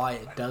reason why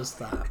it does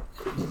that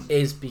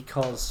is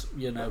because,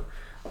 the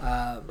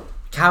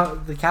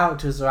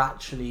characters are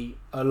actually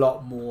a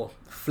lot more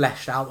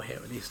fleshed out here,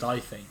 at least I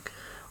think.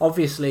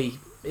 Obviously,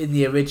 in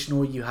the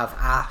original you have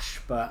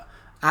Ash, but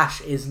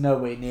Ash is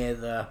nowhere near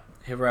the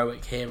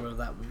heroic hero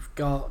that we've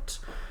got.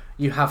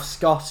 You have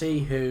Scotty,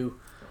 who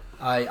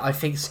I'm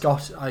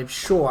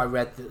sure I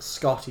read that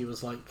Scotty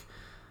was like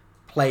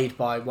played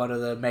by one of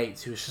the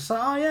mates who was just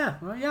like, I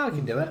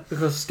can do it,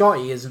 because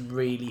Scotty isn't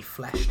really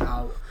fleshed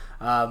out.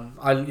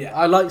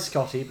 I like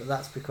Scotty, but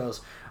that's because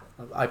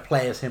I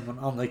play as him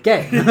on the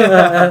game. In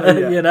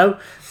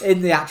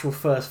the actual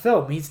first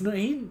film, he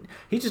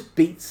just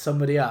beats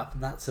somebody up,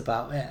 and that's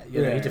about it.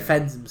 He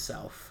defends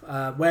himself.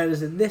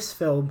 Whereas in this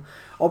film,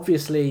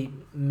 obviously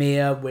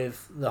Mia,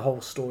 with the whole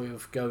story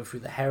of going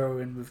through the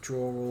heroin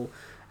withdrawal,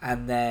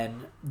 and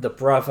then the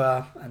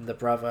brother and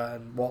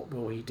what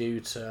will he do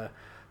to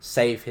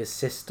save his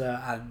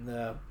sister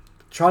and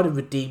try to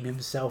redeem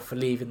himself for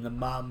leaving the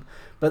mum.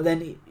 But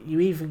then you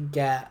even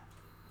get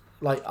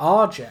like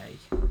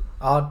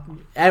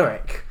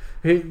Eric,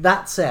 who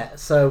that's it.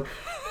 So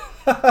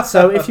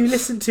if you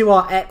listen to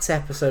our X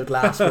episode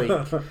last week,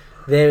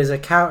 there is a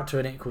character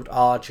in it called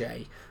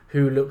RJ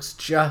who looks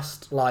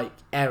just like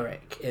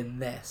Eric in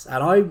this,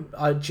 and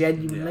I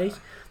genuinely,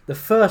 the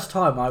first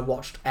time I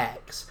watched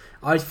X,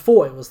 I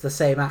thought it was the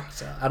same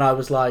actor, and I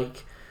was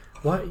like,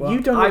 "What? Well, you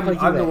don't look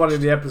like you I'm the one aged."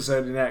 in the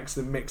episode in X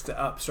that mixed it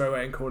up straight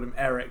away and called him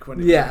Eric when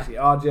it was actually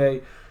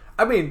RJ.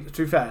 I mean,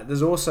 to be fair,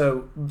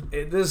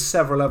 there's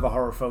several other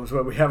horror films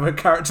where we have a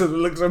character that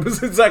looks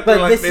almost exactly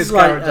But like this is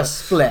character. like a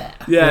split.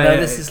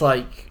 This is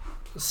like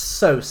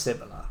so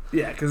similar.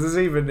 Yeah, because there's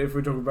even, if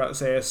we're talking about,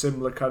 say, a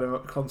similar kind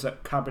of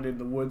concept, Cabin in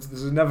the Woods,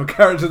 there's another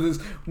character that's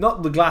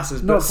not the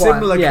glasses, but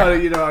similar kind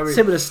of, you know what I mean?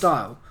 Similar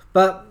style.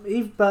 But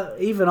even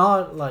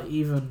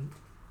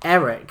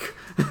Eric,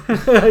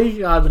 I'm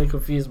going to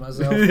confuse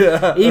myself.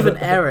 Yeah. Even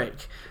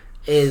Eric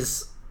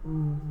is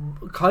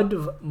kind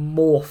of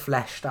more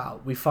fleshed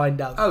out. We find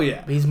out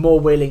he's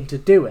more willing to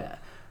do it.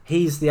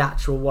 He's the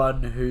actual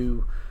one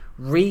who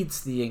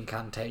reads the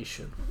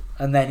incantation,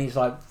 and then he's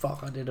like,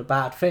 fuck, I did a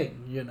bad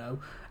thing, you know?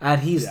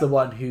 And he's the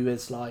one who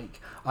is like,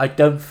 I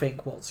don't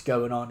think what's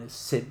going on is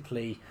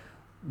simply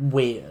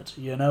weird,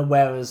 you know?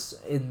 Whereas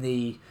in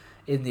the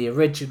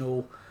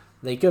original,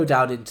 they go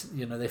down into,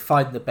 you know, they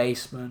find the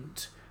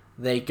basement,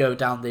 they go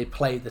down, they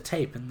play the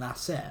tape, and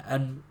that's it.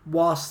 And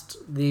whilst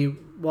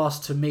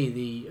to me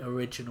the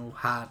original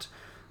had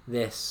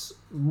this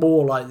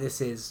more like,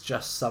 this is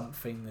just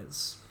something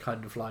that's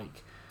kind of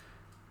like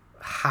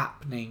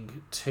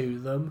happening to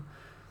them,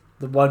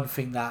 the one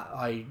thing that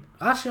I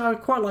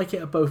quite like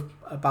it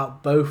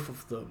about both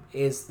of them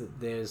is that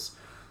there's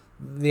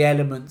the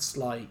elements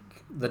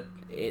like that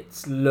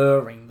it's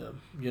luring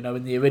them. You know,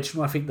 in the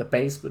original, I think the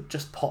basement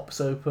just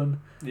pops open,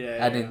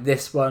 and in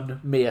this one,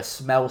 Mia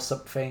smells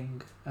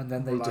something, and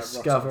then they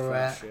discover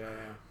it.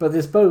 But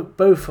there's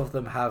both of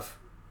them have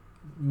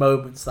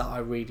moments that I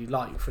really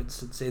like. For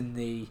instance, in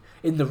the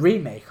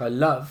remake, I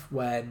love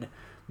when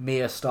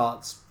Mia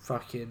starts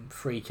fucking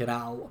freaking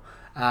out,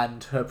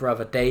 and her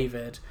brother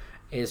David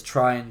is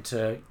trying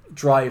to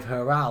drive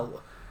her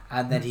out,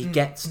 and then he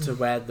gets to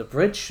where the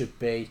bridge should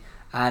be,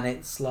 and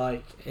it's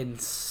like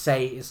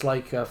insane. It's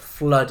like a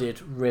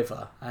flooded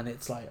river, and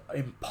it's like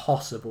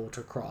impossible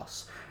to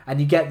cross.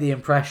 And you get the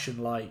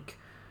impression like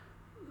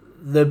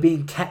they're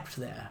being kept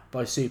there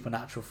by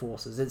supernatural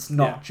forces. It's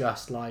not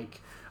just like,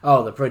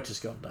 oh, the bridge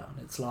has gone down.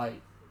 It's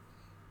like,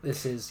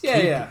 this is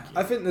I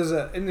think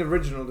in the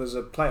original there's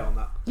a play on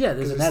that. Yeah,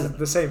 there's an element.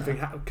 The same thing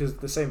because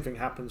the same thing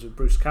happens with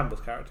Bruce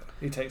Campbell's character.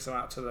 He takes them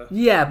out to the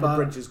but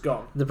bridge is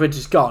gone. The bridge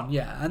is gone,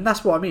 and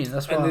that's what I mean.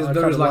 That's what I kind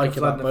of like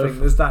about both.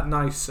 There's that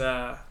nice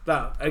that's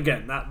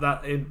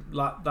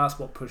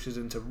what pushes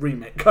into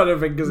remake kind of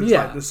thing, because it's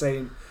like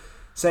the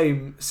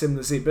same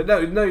similar scene. But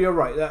no, you're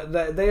right.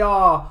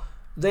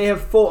 They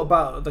have thought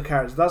about the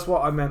characters. That's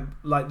what I meant.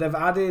 Like they've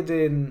added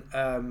in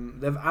a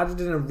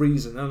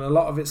reason, and a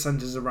lot of it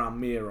centers around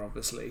Mia,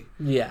 obviously.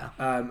 Yeah.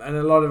 And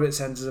a lot of it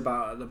centers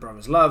about the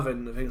brothers' love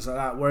and things like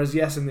that. Whereas,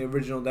 yes, in the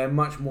original, they're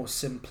much more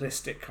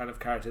simplistic kind of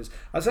characters.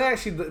 I'd say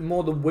actually that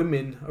more the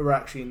women are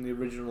actually in the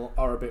original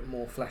are a bit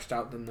more fleshed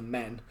out than the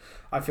men.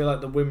 I feel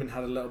like the women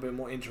had a little bit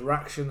more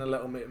interaction, a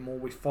little bit more.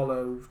 We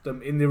follow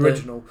them in the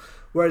original.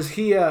 Whereas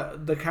here,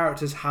 the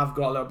characters have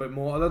got a little bit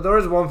more. Although there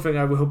is one thing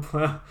I will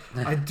point out.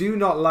 I do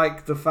not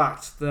like the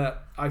fact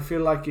that I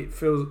feel like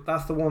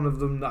that's the one of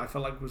them that I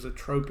felt like was a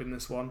trope in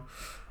this one.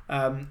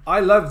 I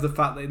love the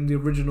fact that in the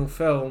original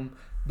film,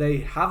 they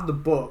have the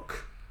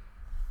book,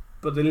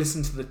 but they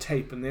listen to the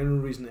tape, and the only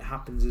reason it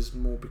happens is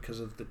more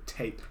because of the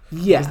tape.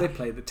 Yeah. Because they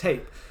play the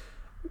tape.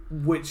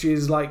 Which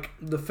is like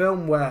the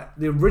film where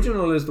the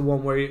original is the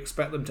one where you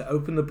expect them to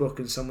open the book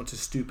and someone to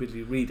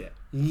stupidly read it.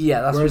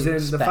 Yeah, that's whereas what you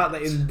expect. The fact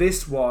that in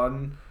this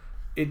one,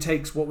 it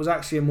takes what was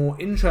actually a more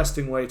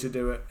interesting way to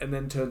do it, and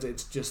then turns it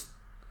into just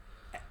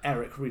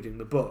Eric reading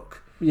the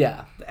book.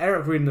 Yeah,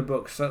 Eric reading the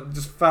book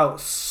just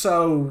felt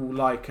so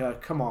like,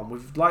 come on,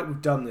 we've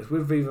done this.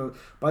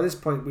 By this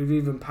point we've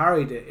even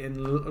parodied it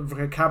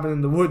in Cabin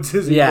in the Woods.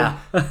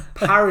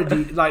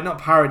 Parodied, like not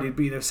parodied,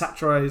 but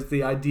satirized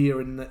the idea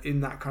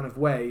in that kind of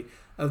way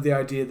of the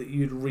idea that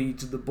you'd read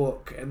the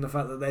book, and the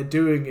fact that they're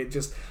doing it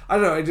just, I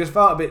don't know, it just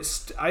felt a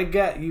bit. I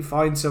get you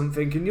find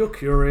something and you're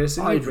curious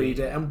and you read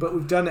it, but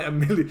we've done it a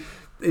million.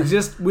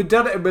 We've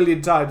done it a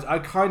million times. I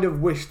kind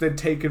of wish they'd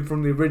taken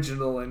from the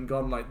original and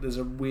gone like, there's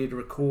a weird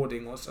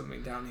recording or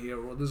something down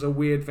here, or there's a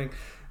weird thing.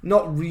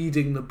 Not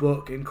reading the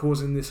book and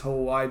causing this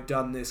whole I've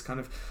done this kind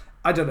of.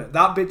 I don't know.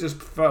 That bit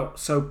just felt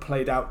so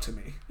played out to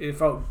me. It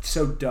felt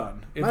so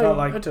done. It felt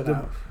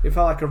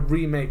like a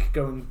remake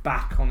going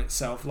back on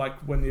itself, like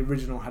when the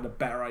original had a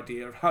better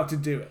idea of how to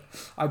do it.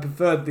 I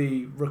preferred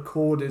the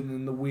recording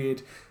and the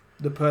weird.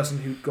 The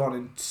person who'd gone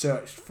and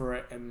searched for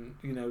it, and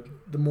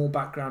the more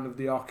background of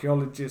the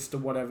archaeologist or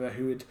whatever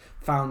who had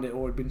found it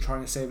or had been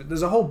trying to save it.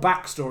 There's a whole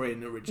backstory in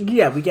the original.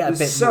 Yeah, we get a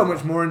bit so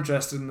much more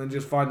interesting than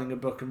just finding a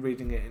book and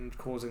reading it and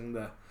causing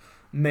the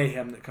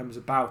mayhem that comes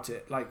about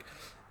it. Like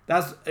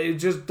that's it.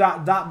 Just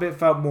that bit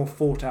felt more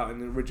thought out in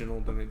the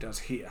original than it does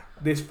here.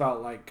 This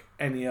felt like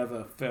any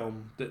other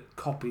film that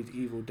copied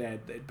Evil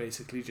Dead. They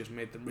basically just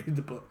made them read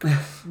the book.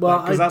 Well,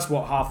 because that's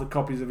what half the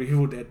copies of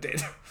Evil Dead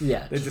did.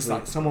 Yeah, They're just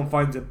like someone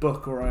finds a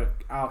book or an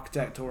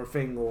architect or a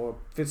thing, or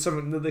if it's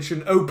something that they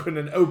shouldn't open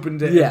and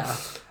opened it. Yeah,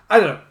 I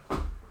don't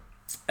know.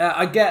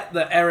 I get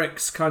that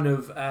Eric's kind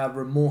of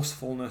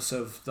remorsefulness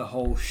of the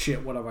whole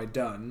shit. What have I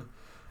done?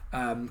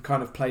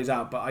 Kind of plays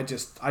out, but I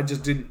just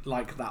didn't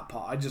like that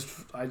part. I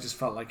just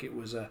felt like it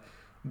was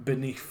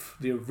beneath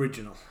the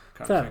original.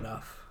 Fair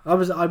enough.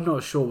 I'm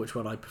not sure which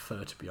one I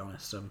prefer, to be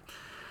honest.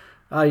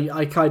 It's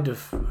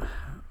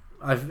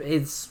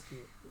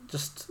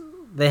just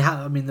they have.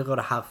 I mean,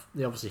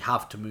 they obviously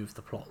have to move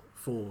the plot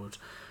forward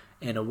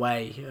in a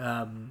way,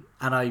 and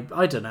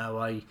I don't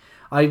know.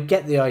 I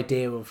get the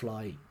idea of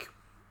like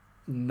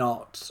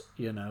not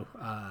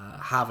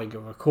having a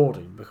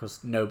recording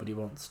because nobody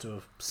wants to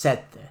have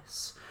said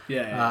this.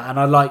 Yeah. And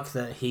I like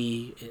that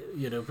he,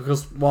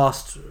 because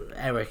whilst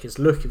Eric is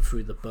looking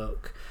through the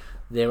book,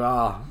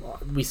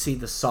 we see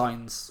the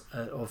signs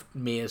of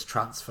Mia's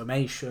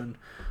transformation,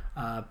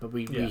 but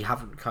we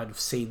haven't kind of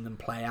seen them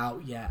play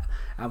out yet.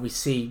 And we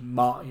see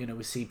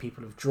we see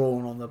people have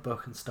drawn on the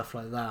book and stuff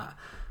like that.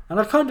 And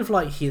I kind of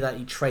like that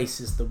he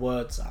traces the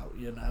words out.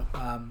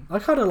 I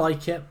kind of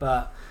like it,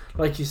 but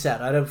like you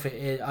said, I don't think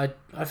it. I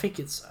think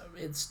it's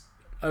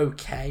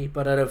okay,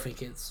 but I don't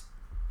think it's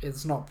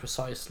not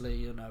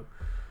precisely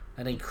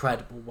an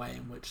incredible way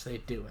in which they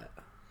do it.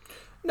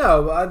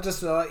 No, I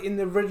just in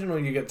the original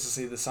you get to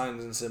see the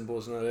signs and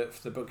symbols and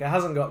the book. It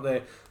hasn't got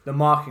the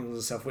markings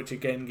and stuff, which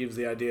again gives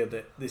the idea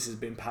that this has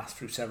been passed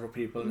through several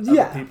people and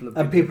other people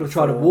have been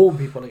trying to warn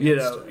people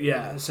against it.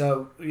 Yeah.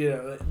 So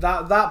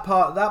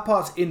that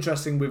part's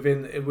interesting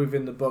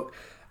within the book.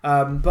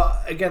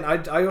 But again,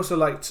 I also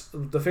liked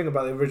the thing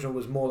about the original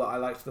was more that I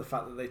liked the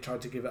fact that they tried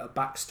to give it a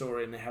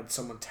backstory and they had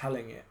someone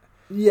telling it.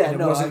 Yeah,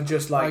 and it wasn't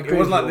just like it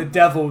wasn't like the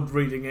devil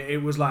reading it.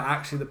 It was like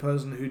actually the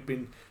person who'd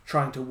been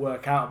trying to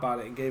work out about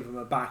it and gave him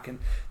a back. And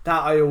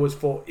that I always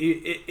thought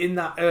in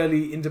that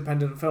early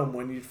independent film,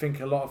 when you'd think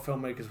a lot of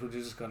filmmakers would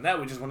just go, no,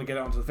 we just want to get it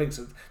onto the thing,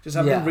 so just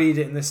have them read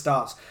it and this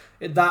starts.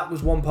 That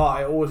was one part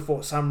I always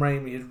thought Sam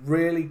Raimi had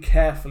really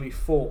carefully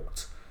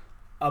thought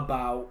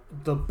about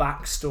the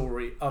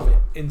backstory of it,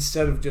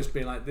 instead of just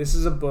being like, this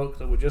is a book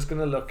that we're just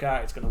going to look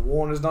at, it's going to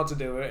warn us not to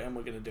do it, and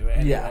we're going to do it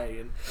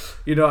anyway. And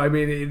you know what I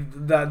mean?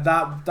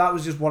 That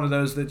was just one of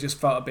those that just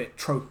felt a bit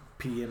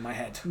tropey in my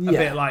head. A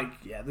bit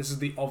like, this is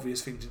the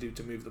obvious thing to do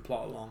to move the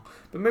plot along.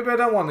 But maybe I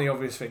don't want the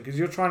obvious thing, because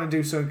you're trying to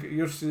do something,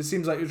 it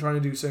seems like you're trying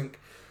to do something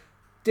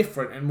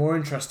different and more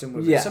interesting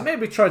with it. So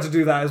maybe try to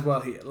do that as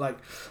well here.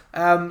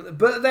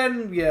 But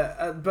then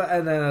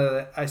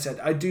I said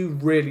I do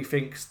really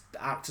think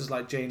actors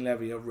like Jane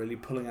Levy are really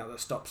pulling out the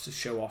stops to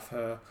show off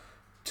her,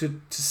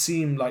 to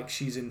seem like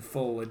she's in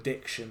full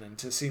addiction and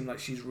to seem like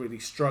she's really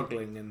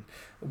struggling and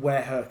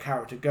where her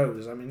character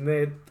goes. I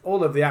mean,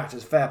 all of the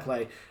actors, fair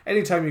play.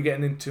 Anytime you're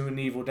getting into an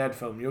Evil Dead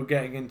film, you're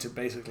getting into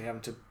basically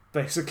having to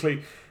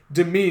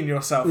demean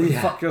yourself and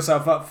fuck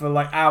yourself up for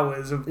like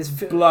hours of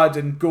blood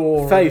and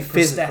gore very and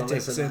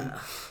prosthetics,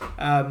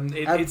 and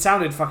it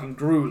sounded fucking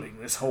grueling,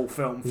 this whole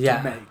film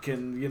to make.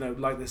 And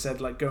like they said,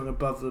 like going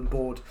above the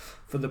board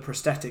for the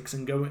prosthetics,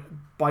 and going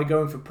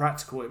for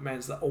practical, it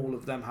means that all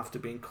of them have to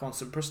be in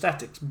constant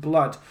prosthetics,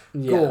 blood,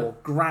 gore,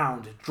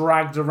 ground,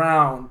 dragged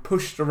around,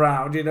 pushed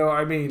around, you know what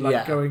I mean,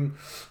 going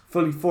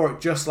fully for it,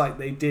 just like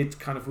they did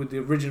kind of with the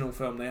original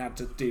film. They had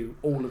to do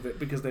all of it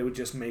because they were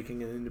just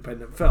making an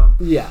independent film.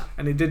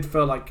 And it did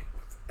feel like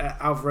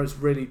Alvarez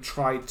really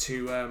tried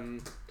to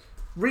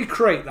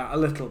recreate that a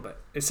little bit,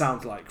 it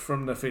sounds like,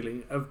 from the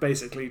feeling of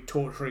basically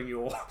torturing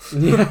your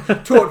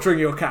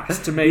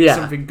cast to make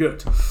something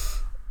good.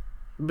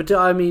 But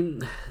I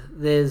mean,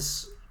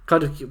 there's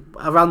kind of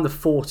around the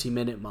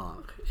 40-minute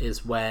mark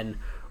is when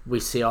we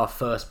see our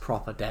first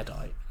proper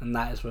Deadite, and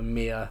that is when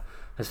Mia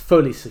has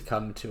fully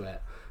succumbed to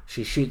it.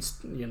 She shoots,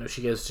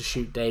 she goes to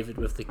shoot David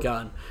with the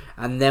gun,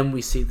 and then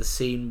we see the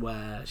scene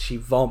where she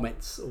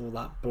vomits all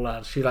that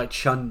blood. She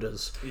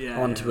chunders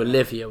onto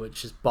Olivia,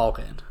 which is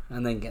bogging,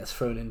 and then gets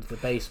thrown into the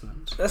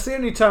basement. That's the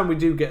only time we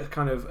do get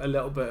kind of a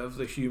little bit of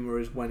the humour,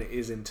 is when it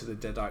is into the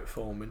Deadite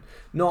form, and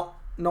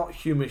not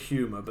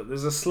humour, but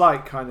there's a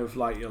slight kind of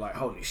like, you're like,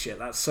 holy shit,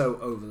 that's so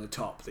over the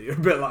top that you're a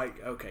bit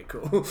like, okay,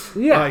 cool.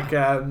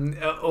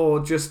 Or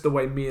just the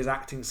way Mia's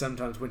acting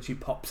sometimes when she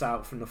pops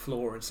out from the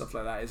floor and stuff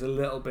like that is a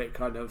little bit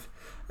of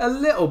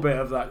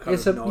that kind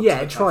of nod.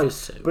 It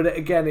tries to. But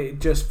again,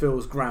 it just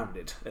feels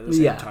grounded at the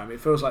same time.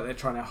 It feels like they're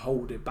trying to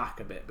hold it back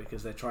a bit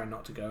because they're trying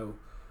not to go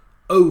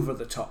over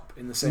the top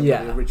in the same way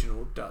the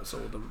original does,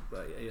 or the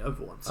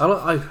other ones.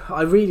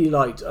 I really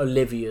liked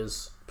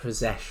Olivia's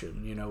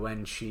possession,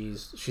 when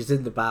she's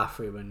in the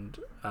bathroom and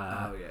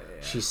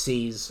she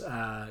sees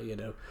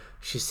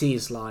she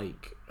sees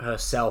like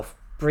herself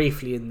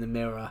briefly in the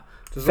mirror.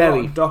 There's a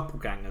lot of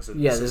doppelgangers.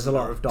 There's a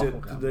lot of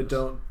doppelgangers.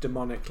 The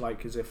demonic,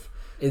 like as if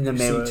in the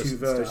mirror, see two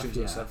versions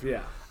and stuff.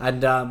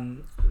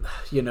 And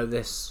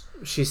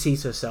she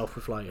sees herself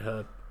with like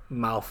her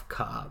mouth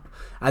cut up,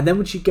 and then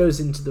when she goes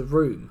into the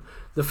room,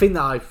 the thing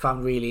that I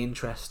found really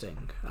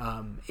interesting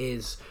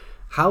is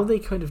how they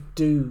kind of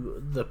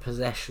do the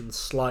possession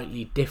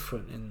slightly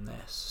different in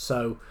this.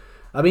 So,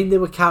 I mean, there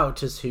were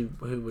characters who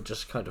would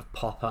just kind of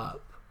pop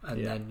up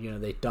and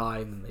then they die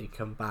and then they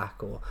come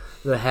back, or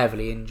they're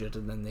heavily injured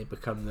and then they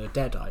become the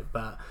Deadite.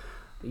 But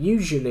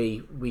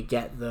usually we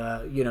get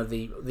the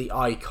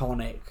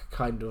iconic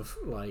kind of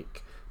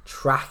like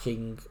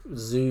tracking,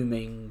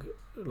 zooming,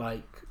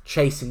 like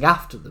chasing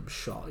after them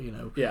shot,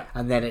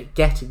 and then it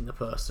getting the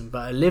person.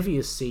 But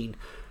Olivia's scene,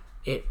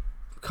 it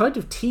kind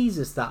of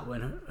teases that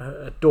when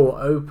a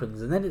door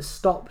opens and then it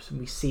stops and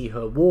we see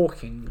her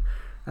walking,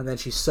 and then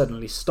she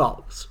suddenly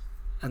stops,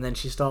 and then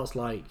she starts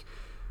like,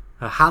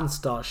 her hand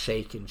starts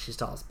shaking, she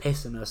starts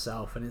pissing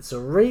herself, and it's a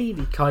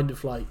really kind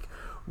of like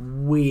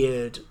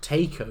weird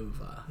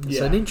takeover. It's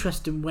an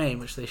interesting way in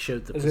which they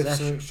showed the possession. As if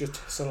something's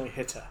just suddenly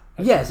hit her.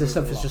 As if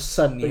something's just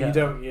suddenly hit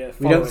her.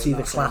 We don't see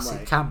the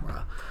classic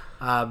camera.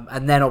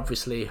 And then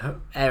obviously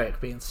Eric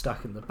being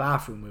stuck in the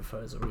bathroom with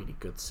her is a really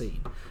good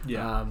scene.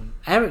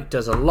 Eric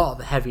does a lot of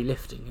the heavy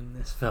lifting in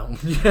this film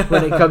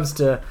when it comes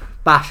to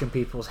bashing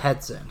people's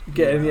heads in.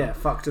 Getting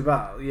fucked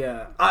about.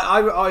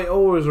 I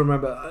always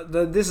remember,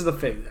 this is the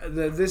thing,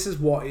 this is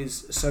what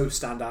is so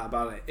stand out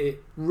about it.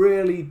 It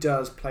really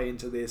does play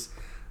into this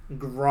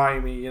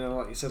grimy,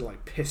 like you said,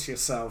 like piss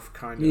yourself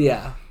kind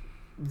of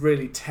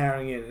really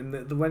tearing in,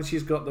 and when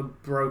she's got the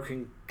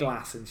broken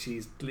glass and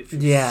she's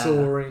literally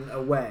soaring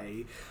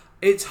away,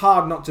 it's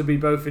hard not to be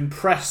both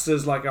impressed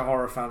as like a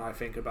horror fan, I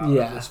think, about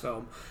this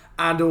film,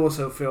 and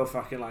also feel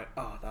fucking like,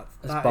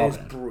 that is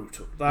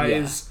brutal.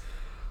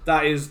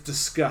 That is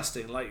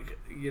disgusting. Like,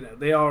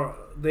 they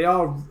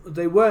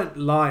weren't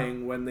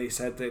lying when they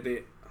said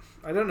that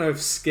I don't know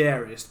if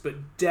scariest, but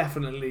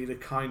definitely the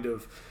kind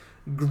of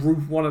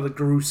one of the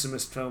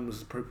gruesomest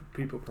films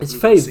people probably it's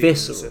very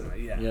visceral.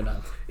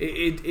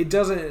 It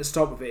doesn't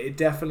stop with it. It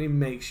definitely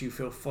makes you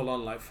feel full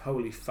on like,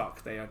 holy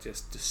fuck, they are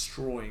just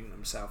destroying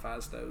themselves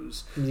as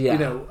those.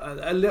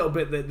 A little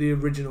bit that the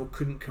original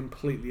couldn't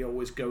completely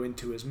always go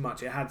into as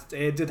much.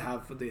 It did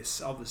have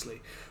this,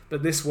 obviously,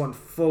 but this one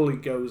fully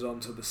goes on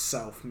to the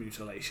self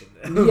mutilation.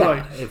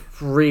 It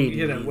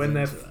really when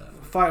they're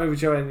fighting with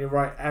each other, and you're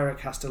right,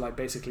 Eric has to like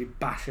basically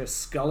bash her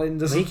skull in.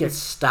 He gets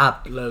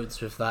stabbed loads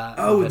with that.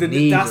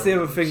 That's the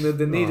other thing, that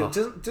the needle.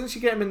 Doesn't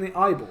she get him in the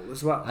eyeball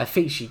as well? I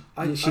think she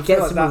gets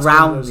him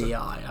around the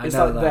eye. I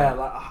know that. There,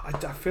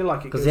 like I feel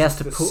like it goes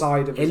to the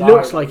side of his eye. It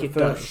looks like it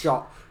does.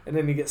 Shot, and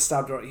then he gets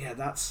stabbed right. Yeah,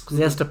 that's because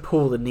he has to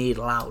pull the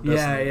needle out.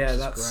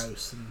 That's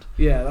gross.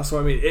 That's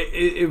what I mean.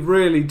 It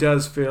really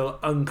does feel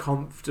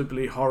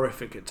uncomfortably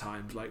horrific at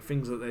times, like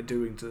things that they're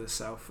doing to the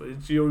self.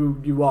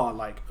 You are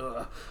like,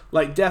 ugh.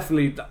 Like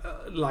definitely,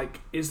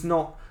 like it's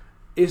not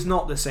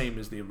the same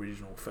as the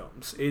original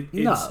films.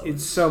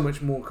 It's so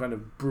much more kind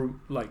of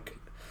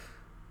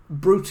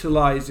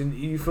brutalized, and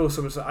you feel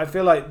so much. I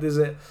feel like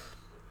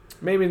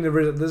maybe in the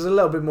original there's a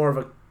little bit more of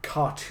a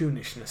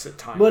cartoonishness at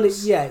times. Well,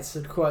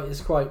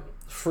 it's quite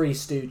Three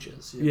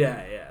Stooges.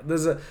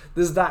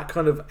 There's that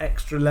kind of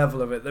extra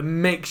level of it that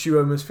makes you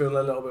almost feel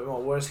a little bit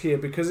more. Whereas here,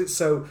 because it's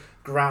so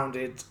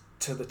grounded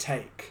to the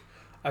take,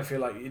 I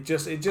feel like it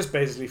just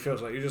basically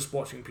feels like you're just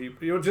watching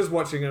people. You're just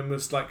watching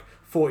almost like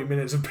 40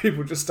 minutes of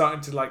people just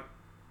starting to like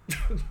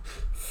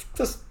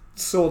just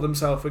saw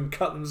themselves and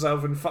cut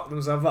themselves and fuck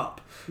themselves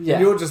up. And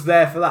you're just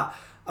there for that.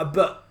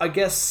 But I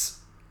guess.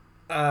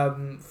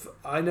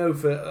 I know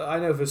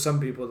for some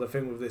people the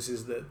thing with this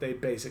is that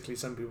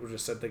some people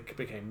just said they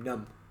became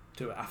numb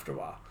to it after a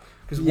while,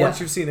 because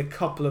once you've seen a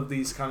couple of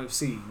these kind of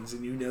scenes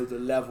and you know the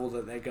level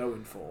that they're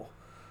going for,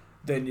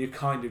 then you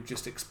kind of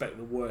just expect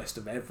the worst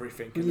of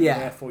everything, and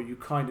therefore you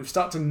kind of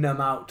start to numb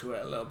out to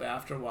it a little bit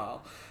after a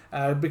while,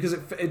 because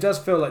it does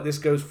feel like this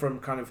goes from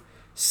kind of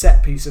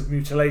set piece of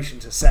mutilation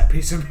to set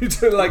piece of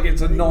mutilation, like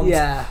it's a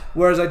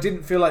whereas I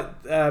didn't feel like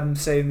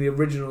say in the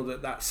original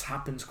that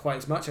happens quite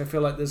as much. I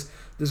feel like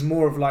there's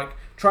more of like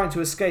trying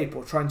to escape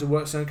or trying to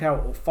work something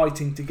out or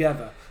fighting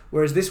together,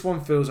 whereas this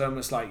one feels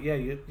almost like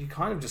you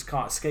kind of just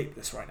can't escape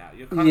this right now.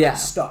 You're kind of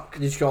stuck.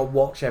 You just gotta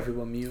watch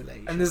everyone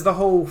mutilate. And there's the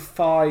whole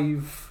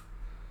 5,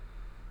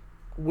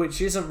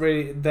 which isn't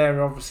really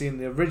there obviously in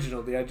the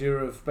original, the idea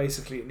of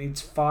basically it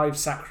needs 5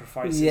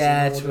 sacrifices in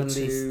order to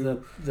release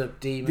the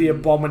demon, the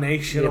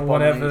abomination, or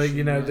whatever,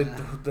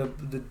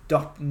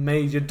 the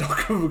major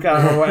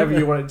doppelganger or whatever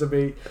you want it to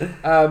be.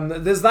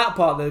 There's that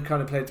part that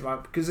kind of played to my,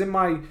 because in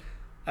my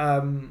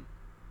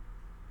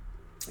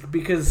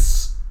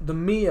because the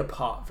Mia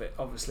part of it,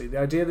 obviously the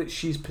idea that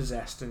she's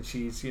possessed and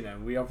she's,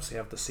 we obviously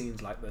have the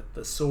scenes like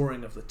the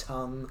sawing of the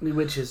tongue,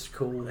 which is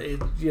cool.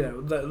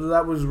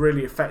 That was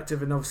really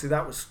effective, and obviously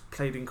that was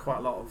played in quite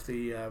a lot of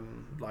the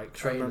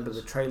trailers. I remember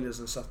the trailers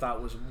and stuff.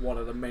 That was one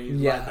of the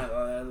main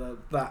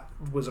that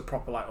was a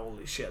proper like,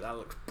 holy shit, that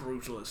looks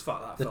brutal as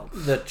fuck, that film.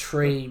 The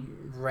tree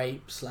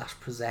rape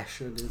 /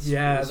 possession is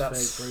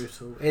that's very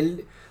brutal.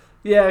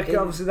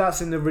 Obviously that's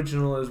in the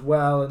original as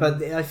well,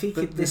 but I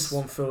think this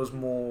one feels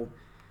more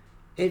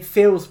it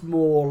feels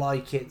more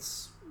like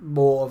it's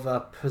more of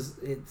a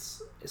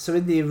it's so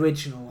in the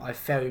original I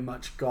very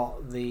much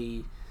got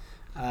the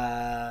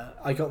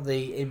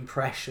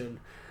impression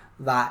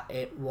that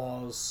it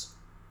was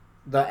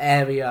the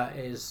area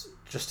is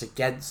just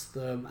against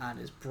them and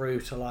is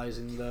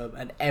brutalizing them,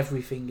 and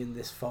everything in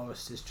this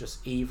forest is just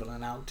evil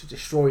and out to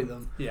destroy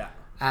them. Yeah.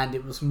 And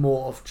it was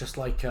more of just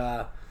like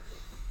a,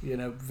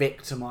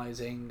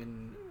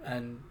 victimizing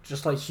and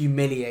just like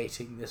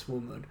humiliating this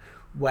woman.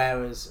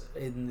 Whereas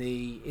in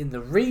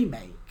the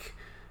remake,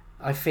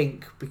 I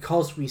think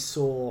because we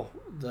saw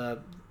the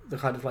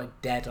kind of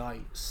like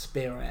deadite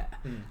spirit,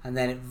 and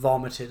then it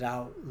vomited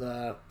out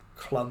the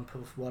clump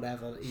of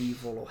whatever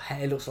evil or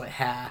hair, it looks like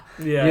hair,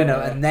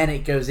 and then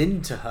it goes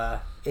into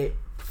her, it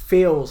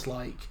feels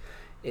like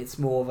it's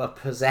more of a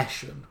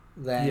possession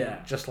than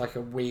just like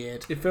a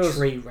weird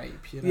tree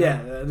rape.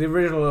 Yeah, the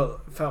original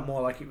felt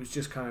more like it was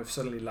just kind of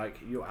suddenly like,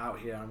 you're out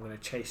here, I'm going to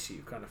chase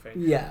you kind of thing.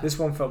 Yeah. This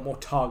one felt more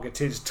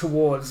targeted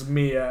towards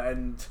Mia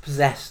and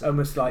possessed,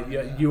 almost like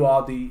you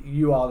are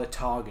the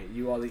target,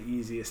 you are the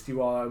easiest,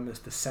 you are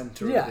almost the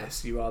center of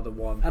this, you are the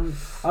one. And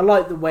I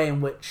like the way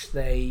in which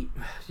they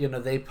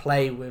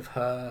play with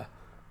her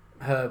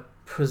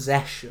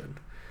possession.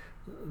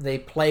 They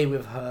play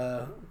with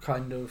her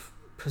kind of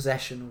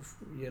possession of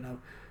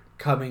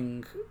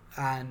coming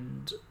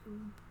and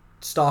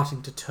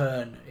starting to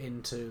turn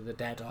into the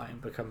Deadite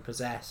and become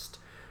possessed,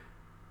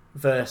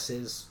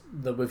 versus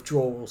the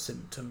withdrawal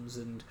symptoms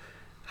and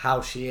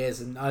how she is.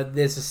 And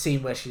there's a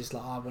scene where she's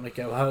like, I want to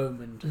go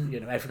home, and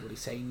everybody's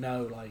saying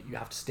no, like, you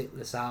have to stick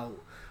this out,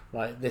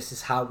 like, this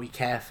is how we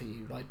care for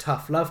you, like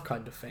tough love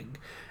kind of thing.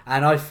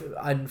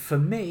 And for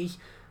me,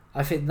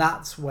 I think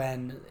that's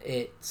when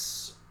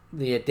it's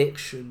the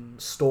addiction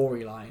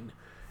storyline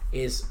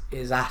is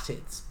at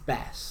its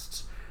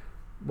best,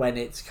 when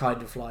it's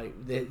kind of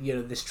like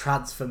this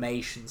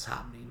transformation's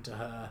happening to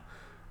her,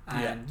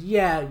 and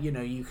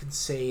you can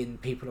see,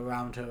 and people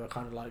around her are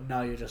kind of like,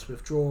 no, you're just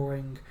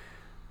withdrawing,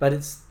 but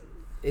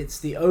it's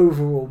the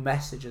overall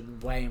message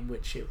and the way in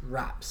which it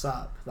wraps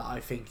up that I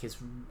think is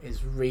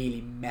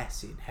really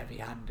messy and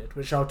heavy-handed,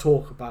 which I'll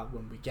talk about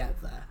when we get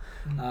there,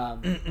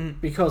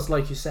 because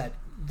like you said,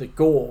 the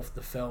gore of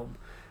the film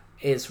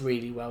is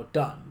really well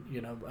done.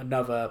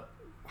 Another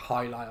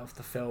highlight of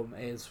the film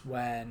is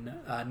when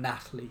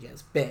Natalie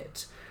gets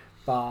bit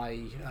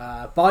by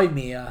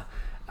Mia,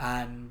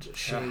 and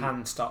her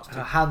hand starts to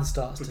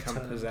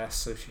become possessed,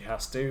 so she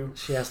has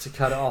to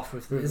cut it off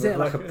with is it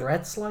like a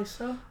bread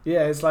slicer?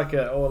 Yeah, it's like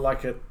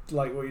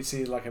what you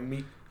see, like a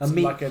meat,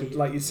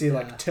 like you see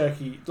like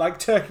turkey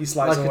slice,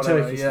 like or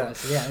whatever. Turkey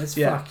slice. Yeah, it's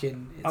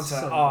fucking. It's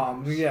so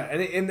arm,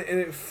 and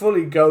it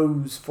fully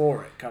goes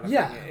for it, kind of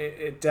thing.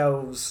 It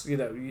delves,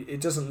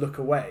 it doesn't look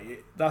away.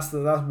 That's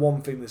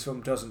one thing this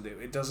film doesn't do.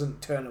 It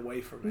doesn't turn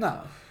away from it.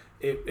 No.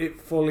 It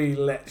fully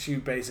lets you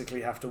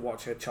basically have to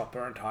watch her chop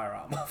her entire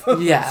arm off.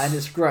 Yeah, and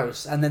it's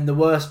gross. And then the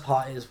worst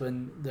part is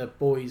when the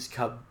boys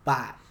come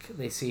back,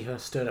 they see her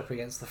stood up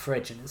against the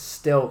fridge, and it's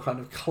still kind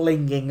of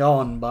clinging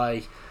on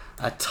by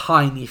a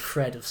tiny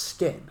thread of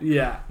skin.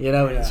 Yeah.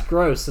 And it's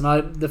gross.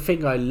 And the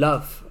thing I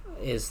love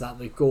is that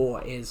the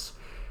gore is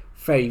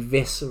very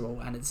visceral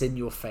and it's in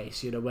your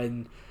face.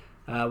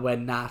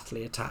 When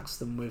Natalie attacks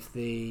them with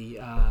the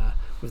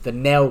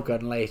nail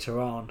gun later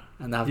on,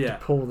 and they have to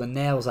pull the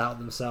nails out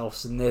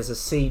themselves, and there's a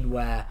scene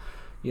where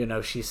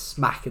she's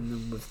smacking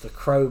them with the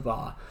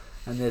crowbar,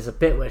 and there's a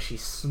bit where she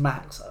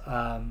smacks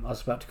I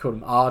was about to call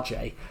him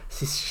RJ,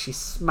 she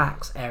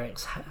smacks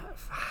Eric's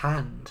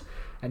hand,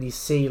 and you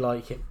see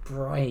like it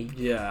break.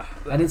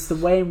 And it's the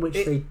way in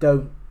which they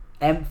don't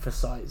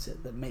emphasize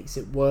it that makes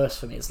it worse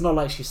for me. It's not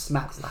like she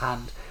smacks the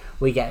hand,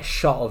 we get a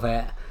shot of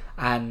it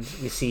and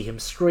we see him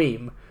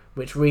scream,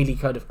 which really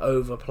kind of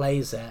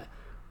overplays it.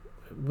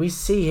 We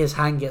see his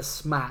hand get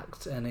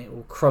smacked and it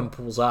all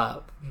crumples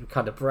up and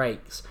kind of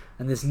breaks,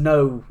 and there's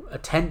no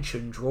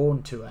attention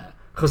drawn to it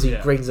because he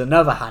brings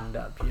another hand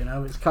up.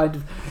 It's kind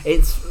of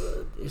it's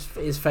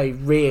very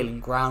real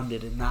and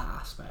grounded in that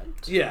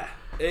aspect. Yeah,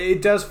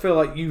 it does feel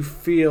like you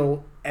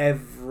feel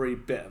every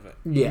bit of it.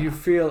 You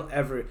feel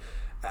every.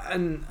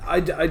 And I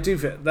do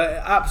feel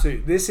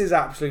that this is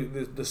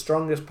absolutely the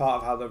strongest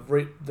part of how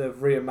they've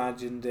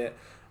reimagined it,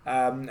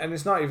 and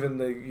it's not even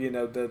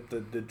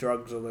the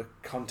drugs or the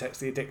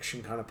context, the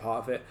addiction kind of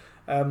part of it.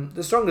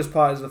 The strongest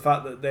part is the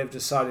fact that they've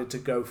decided to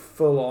go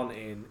full on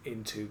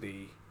into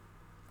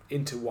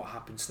what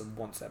happens to them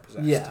once they're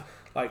possessed. Yeah,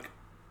 like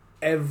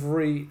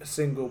every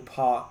single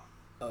part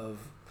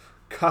of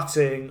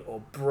cutting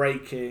or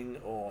breaking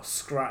or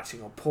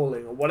scratching or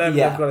pulling or whatever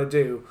they've got to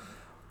do.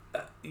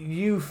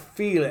 You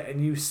feel it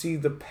and you see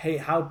the pain,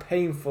 how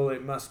painful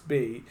it must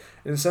be.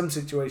 In some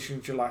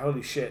situations you're like,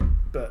 holy shit,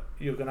 but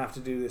you're going to have to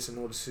do this in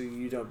order so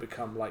you don't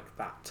become like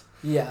that.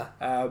 Yeah.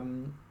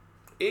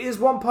 It is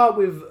one part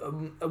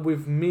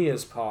with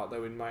Mia's part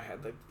though in my head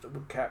that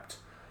were kept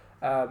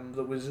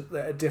that was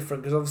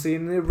different, because obviously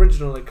in the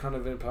original it kind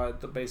of implied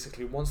that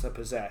basically once they're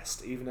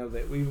possessed, even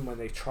when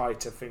they try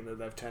to think that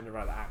they've turned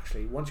around,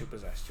 actually once you're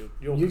possessed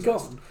you're possessed.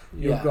 Gone.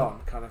 You're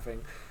gone kind of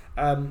thing.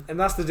 And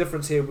that's the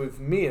difference here with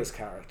Mia's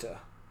character.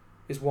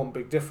 Is one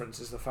big difference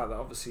is the fact that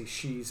obviously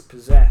she's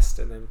possessed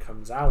and then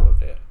comes out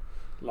of it,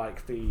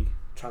 like the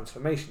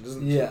transformation,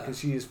 doesn't she? Because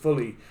she is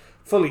fully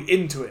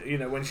into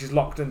it, when she's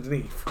locked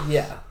underneath.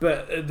 Yeah.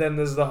 But then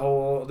there's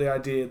the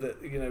idea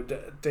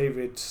that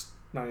David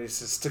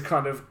manages to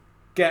kind of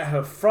get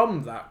her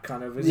from that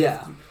kind of,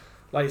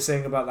 like you're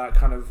saying about that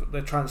kind of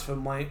the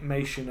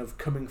transformation of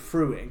coming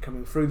through it and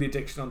coming through the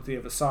addiction onto the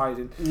other side,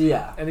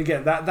 and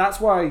again that's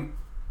why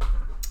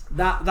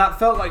that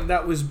felt like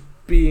that was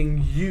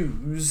being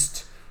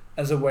used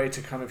as a way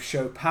to kind of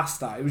show past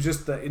that. It was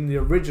just that in the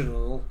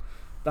original,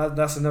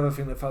 that's another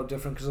thing that felt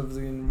different, because of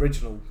the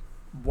original,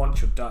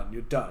 once you're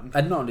done.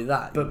 And not only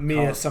that, but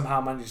Mia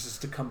somehow manages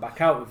to come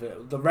back out of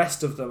it. The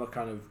rest of them are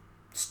kind of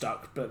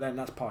stuck, but then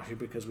that's partially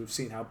because we've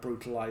seen how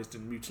brutalized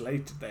and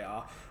mutilated they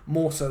are,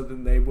 more so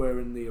than they were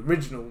in the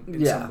original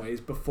in some ways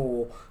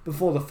before the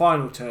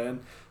final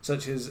turn,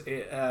 such as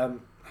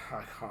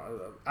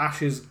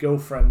Ash's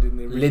girlfriend in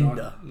the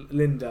original,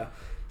 Linda.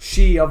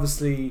 She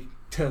obviously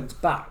turns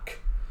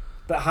back,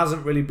 but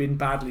hasn't really been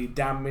badly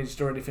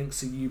damaged or anything,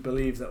 so you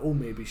believe that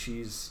maybe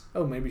she's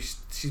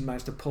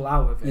managed to pull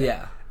out of it.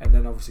 Yeah. And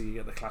then obviously you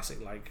get the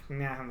classic like,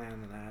 no,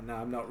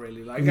 I'm not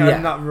really, like,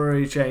 I'm not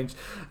really changed.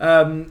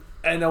 And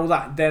all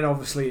that. Then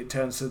obviously it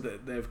turns to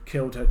that they've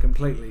killed her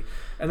completely.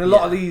 And a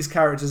lot of these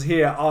characters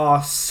here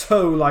are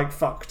so like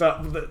fucked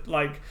up that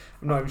like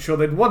I'm not even sure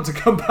they'd want to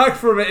come back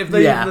from it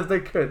even if they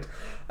could.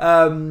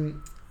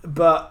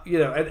 But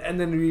and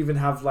then you even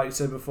have, like you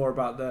said before,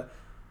 about the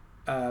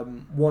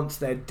once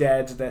they're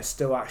dead, they're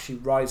still actually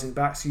rising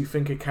back. So you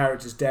think a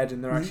character's dead,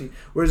 and they're actually,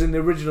 whereas in the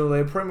original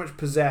they're pretty much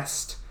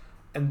possessed,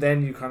 and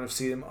then you kind of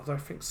see them. Although I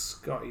think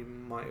Scotty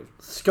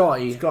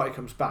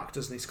comes back,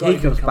 doesn't he? Scotty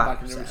comes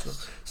back in the original.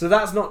 So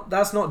that's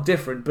not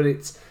different, but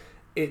it's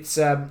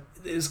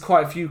there's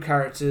quite a few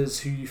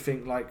characters who you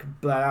think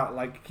like bled out.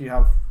 Like you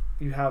have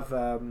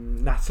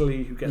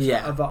Natalie, who gets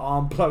her other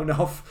arm blown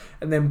off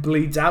and then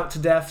bleeds out to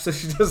death. So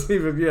she doesn't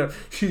even,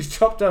 she's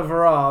chopped off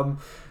her arm.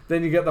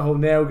 Then you get the whole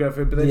nail go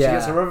through, but then she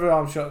gets her other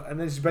arm shot, and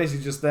then she's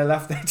basically just there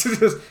left there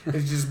to she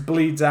just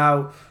bleeds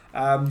out.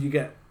 You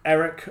get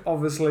Eric,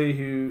 obviously,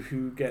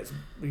 who gets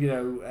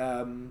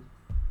who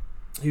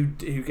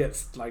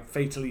gets like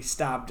fatally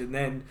stabbed and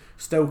then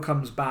still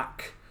comes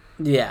back.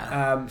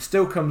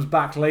 Still comes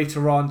back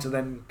later on to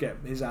then get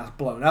his ass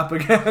blown up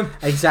again.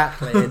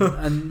 Exactly,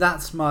 and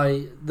that's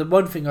the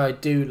one thing I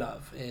do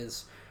love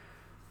is,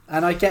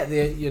 and I get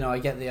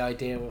the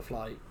idea of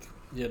like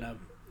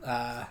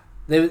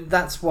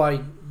that's why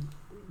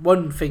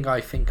one thing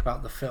I think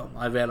about the film,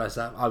 I realised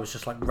that I was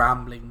just like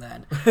rambling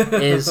then,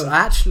 is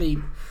actually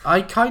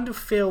I kind of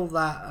feel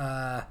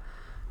that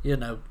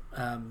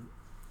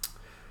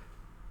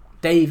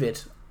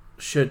David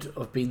should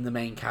have been the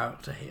main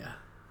character here.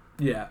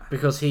 Yeah,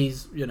 because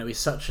he's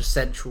such a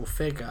central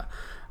figure,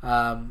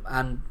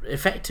 and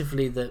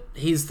effectively that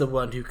he's the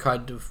one who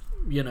kind of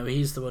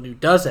he's the one who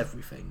does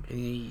everything.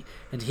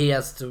 He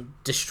has to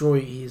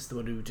destroy. He's the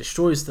one who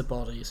destroys the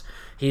bodies.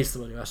 He's the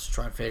one who has to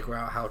try and figure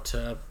out how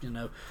to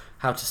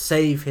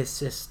save his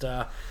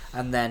sister,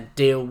 and then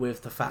deal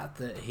with the fact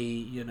that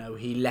he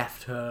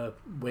left her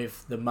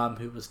with the mum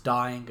who was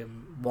dying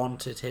and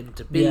wanted him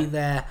to be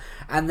there,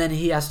 and then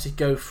he has to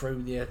go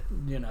through the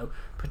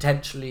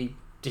potentially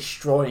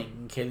destroying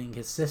and killing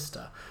his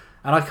sister.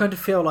 And I kind of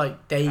feel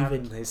like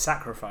David and his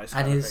sacrifice,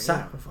 I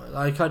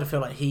kind of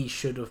feel like he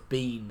should have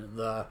been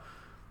the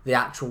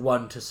actual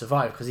one to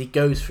survive, because he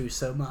goes through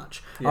so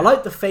much. I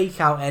like the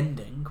fake out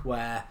ending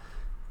where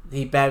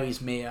he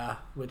buries Mia,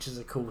 which is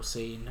a cool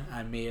scene,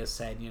 and Mia's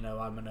saying,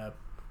 I'm gonna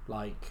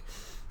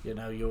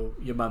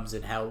your mum's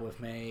in hell with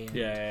me,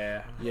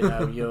 and,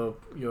 you're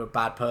a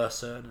bad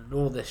person and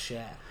all this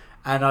shit.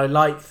 And I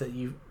like that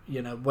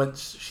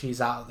once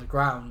she's out of the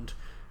ground,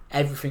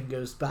 everything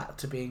goes back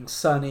to being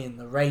sunny and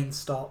the rain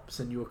stops,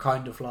 and you're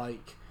kind of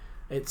like,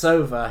 it's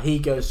over. He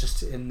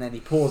goes and then he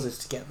pauses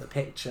to get the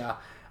picture,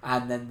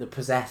 and then the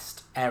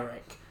possessed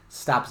Eric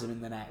stabs him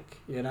in the neck.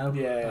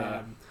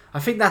 I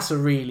think that's a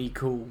really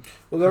cool.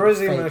 Well, there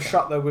is even a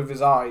shot there with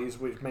his eyes,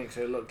 which makes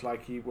it look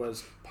like he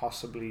was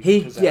possibly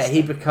possessed.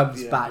 He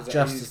becomes back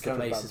just as the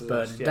place is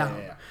burning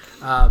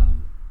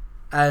down.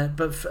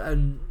 But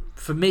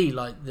for me,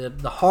 like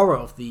the horror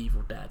of the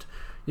Evil Dead,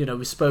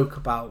 we spoke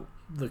about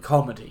the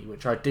comedy,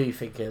 which I do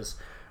think is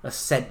a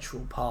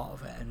central part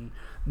of it, and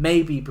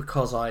maybe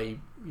because I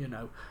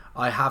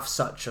have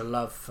such a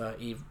love for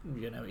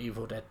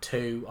Evil Dead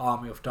 2,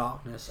 Army of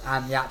Darkness,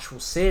 and the actual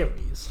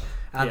series,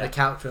 and the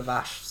character of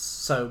Ash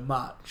so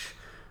much,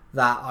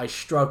 that I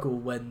struggle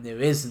when there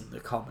isn't the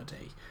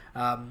comedy.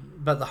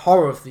 But the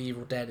horror of the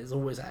Evil Dead is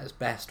always at its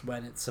best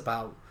when it's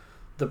about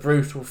the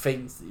brutal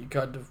things that you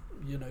kind of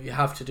you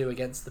have to do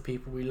against the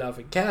people we love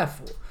and care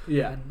for.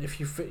 And if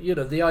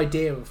the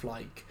idea of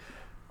like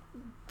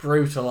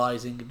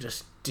brutalizing and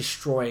just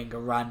destroying a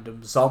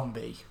random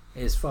zombie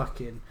is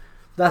fucking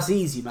that's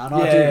easy, man. I'll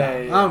do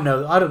that. Yeah.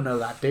 I don't know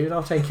that dude.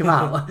 I'll take him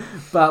out.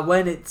 But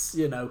when it's,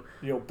 you know,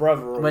 your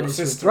brother or when your it's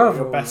sister your brother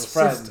or your best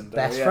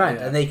friend,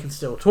 and they can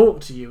still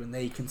talk to you, and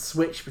they can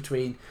switch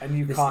between and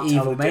you this can't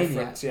evil tell the maniac.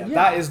 difference.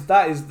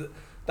 Yeah,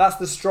 that's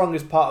the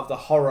strongest part of the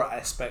horror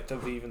aspect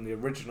of even the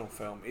original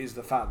film, is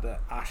the fact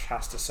that Ash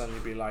has to suddenly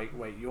be like,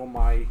 wait, you're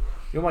my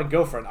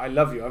girlfriend. I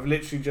love you. I've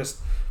literally just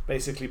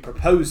basically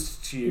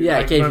proposed to you. Yeah,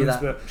 like, I gave you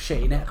moments that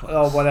shitty necklace.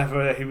 or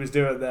whatever he was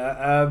doing there.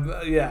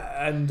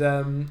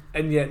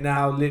 And yet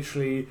now,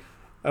 literally,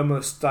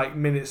 almost like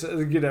minutes,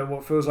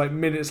 what feels like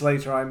minutes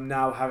later, I'm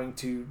now having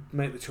to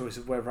make the choice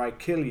of whether I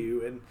kill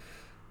you and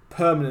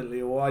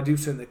permanently, or I do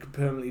something that could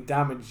permanently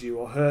damage you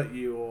or hurt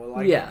you, or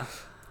like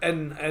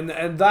And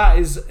that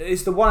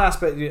is the one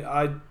aspect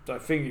I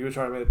think you were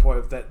trying to make the point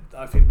of, that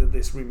I think that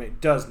this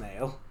remake does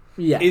nail.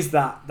 Yeah, is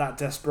that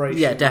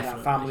desperation, and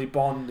that family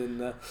bond,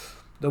 and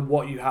the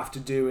what you have to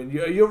do. And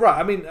you're right.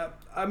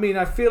 I mean,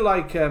 I feel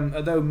like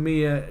although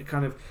Mia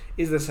kind of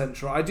is the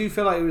central, I do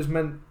feel like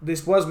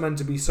this was meant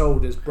to be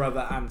sold as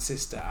brother and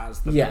sister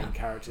as the main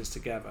characters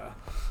together.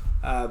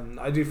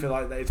 I do feel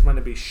like that it's meant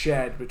to be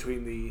shared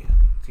between the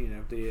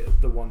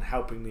one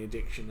helping the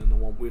addiction and the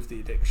one with the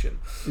addiction.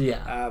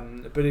 Yeah.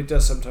 But it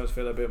does sometimes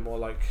feel a bit more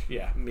like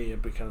Mia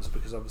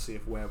because obviously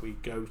of where we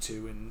go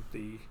to in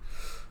the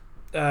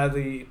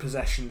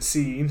possession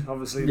scene,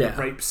 obviously the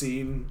rape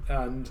scene,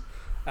 and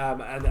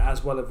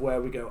as well of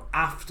where we go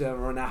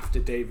after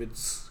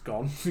David's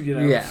gone.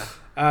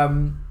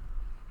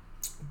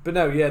 But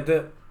no,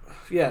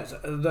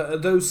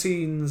 those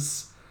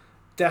scenes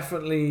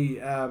definitely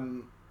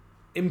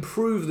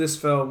improve this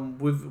film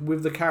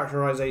with the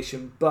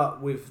characterization,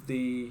 but with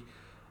the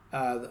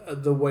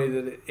way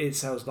that it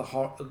sells the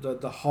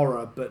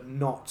horror, but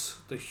not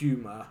the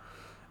humor.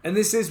 And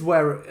this is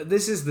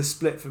the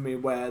split for me,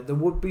 where there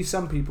would be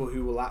some people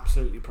who will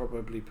absolutely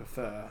probably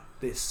prefer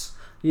this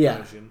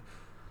version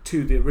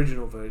to the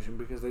original version,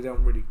 because they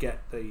don't really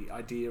get the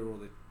idea or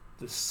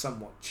the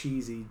somewhat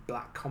cheesy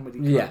black comedy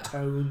kind of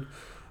tone.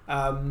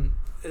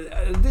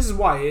 This is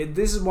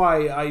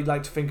why I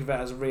like to think of it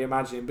as a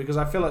reimagining, because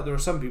I feel like there are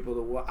some people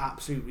that will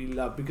absolutely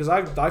love, because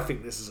I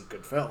think this is a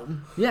good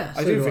film. Yeah,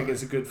 I do think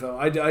it's a good film.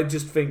 I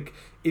just think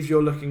if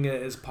you're looking at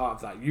it as part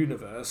of that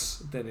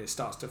universe, then it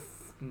starts to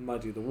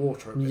muddy the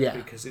water a bit,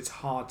 because it's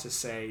hard to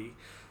say,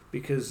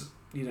 because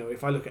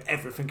if I look at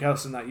everything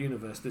else in that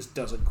universe, this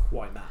doesn't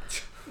quite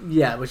match.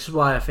 Yeah, which is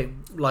why I think,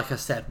 like I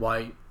said,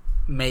 why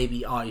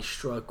maybe I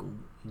struggle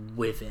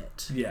with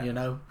it. Yeah.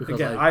 Because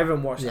again, I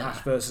haven't watched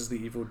Ash versus the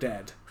Evil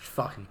Dead. Which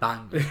fucking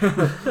banged.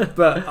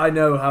 But I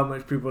know how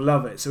much people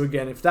love it. So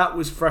again, if that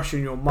was fresh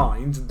in your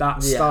mind,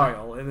 that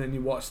style, and then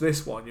you watch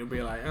this one, you'll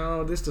be like,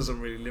 oh, this doesn't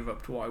really live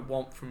up to what I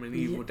want from an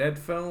Evil Dead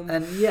film.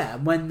 And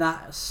when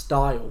that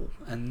style,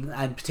 and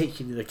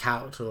particularly the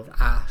character of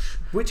Ash,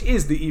 which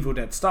is the Evil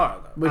Dead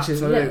style, though. Which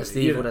is it's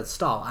the Evil Dead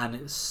style, and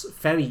it's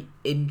very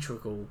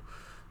integral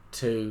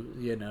to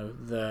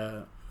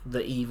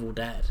the Evil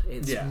Dead.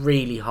 It's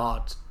really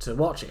hard to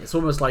watch it. It's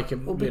almost like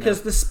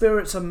because the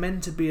spirits are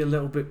meant to be a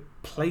little bit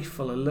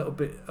playful, a little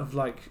bit of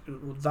like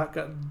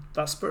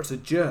that spirit's a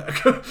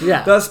jerk.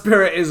 That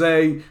spirit is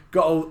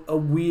got a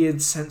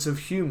weird sense of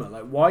humor.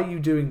 Like, why are you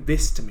doing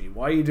this to me?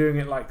 Why are you doing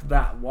it like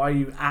that? Why are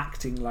you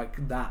acting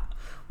like that?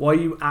 Why are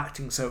you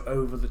acting so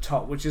over the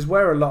top? Which is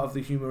where a lot of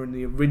the humor in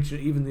the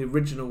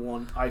original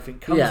one, I think,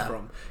 comes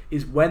from.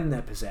 Is when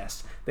they're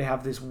possessed, they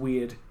have this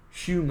weird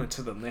humour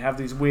to them. They have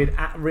these weird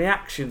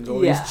reactions, or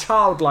these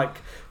childlike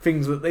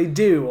things that they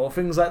do, or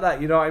things like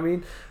that. You know what I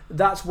mean?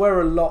 That's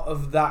where a lot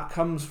of that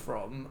comes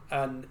from,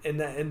 and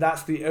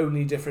that's the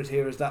only difference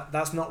here, is that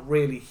that's not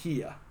really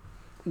here.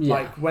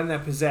 Like, when they're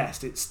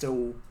possessed, it's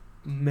still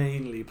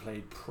mainly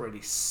played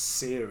pretty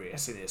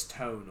serious in its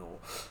tone,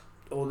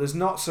 or there's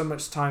not so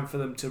much time for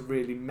them to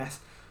really mess.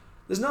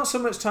 There's not so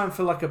much time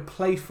for like a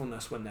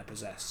playfulness when they're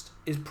possessed.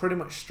 It's pretty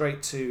much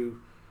straight to,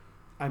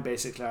 I'm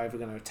basically either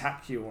going to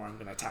attack you or I'm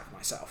going to attack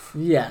myself.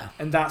 Yeah.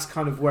 And that's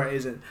kind of where it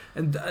is.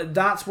 And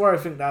that's where I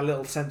think that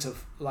little sense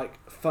of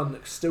like fun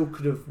that still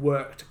could have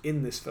worked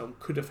in this film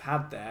could have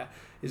had there,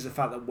 is the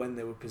fact that when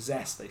they were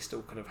possessed, they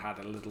still could have had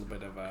a little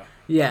bit of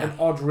an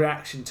odd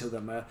reaction to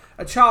them,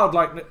 a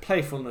childlike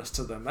playfulness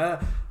to them,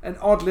 an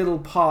odd little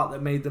part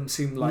that made them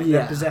seem like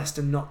they're possessed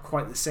and not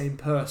quite the same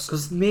person.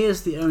 Because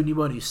Mia's the only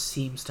one who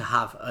seems to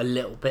have a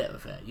little bit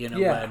of it,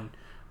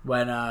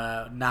 when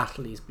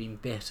Natalie's been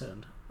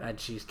bitten and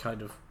she's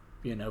kind of,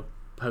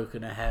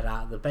 poking her head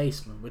out of the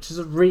basement, which is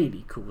a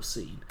really cool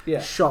scene.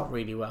 Yeah. Shot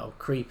really well,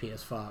 creepy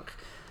as fuck.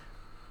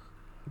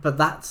 But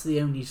that's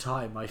the only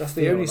time That's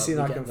the only scene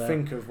I can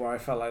think of where I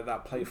felt like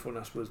that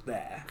playfulness was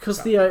there.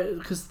 Because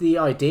the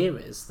idea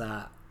is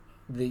that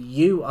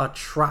you are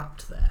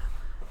trapped there.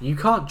 You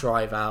can't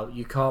drive out.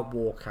 You can't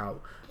walk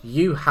out.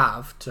 You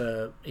have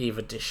to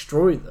either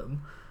destroy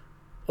them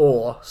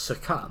or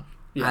succumb.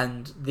 Yeah.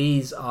 And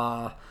these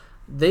are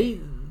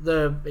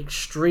they're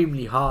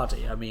extremely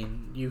hardy. I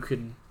mean, you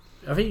can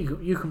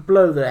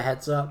blow their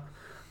heads up,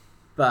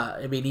 But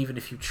I mean, even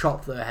if you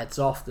chop their heads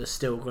off, they're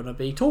still going to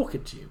be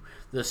talking to you.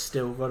 They're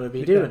still going to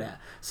be doing it.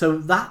 So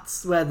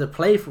that's where the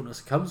playfulness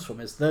comes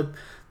from. Is the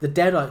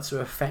Deadites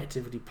are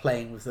effectively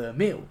playing with their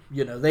meal.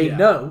 You know, they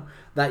know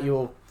that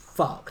you're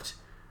fucked,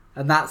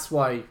 and that's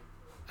why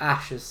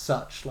Ash is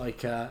such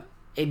like a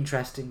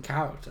interesting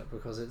character,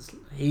 because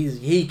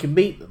he can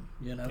beat them.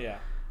 You know. Yeah.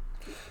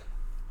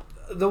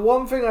 The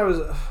one thing I was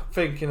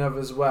thinking of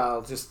as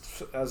well,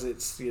 just as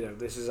it's, you know,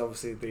 this is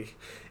obviously the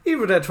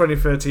Evil Dead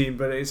 2013,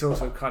 but it's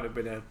also kind of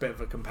been a bit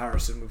of a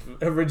comparison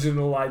with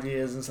original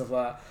ideas and stuff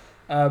like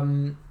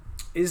that,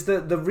 is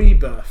that the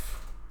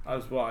rebirth,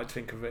 as what I'd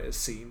think of it as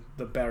scene,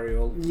 the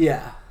burial.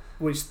 Yeah.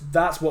 Which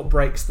that's what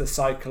breaks the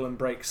cycle and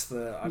breaks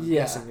the, I'm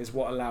guessing, is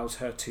what allows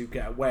her to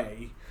get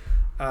away.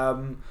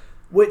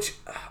 Which,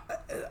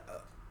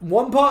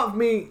 one part of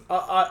me,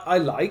 I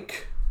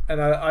like... And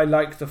I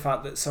like the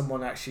fact that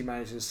someone actually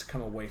manages to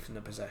come away from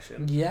the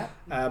possession. Yeah.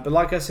 But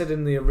like I said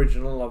in the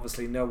original,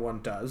 obviously no one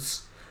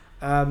does.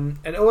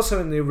 And also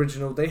in the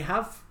original, they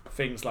have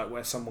things like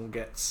where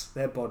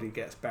their body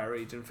gets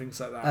buried and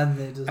things like that.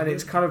 And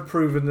it's kind of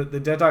proven that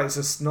the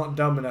Deadites are not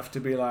dumb enough to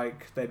be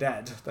like, they're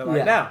dead. They're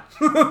like, no,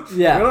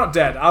 you're not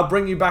dead. I'll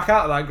bring you back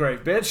out of that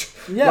grave, bitch.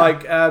 Yeah.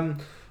 Like,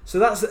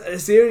 so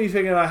it's the only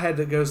thing in my head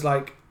that goes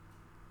like,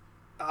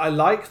 I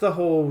like the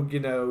whole, you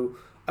know...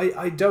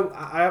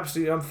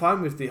 I'm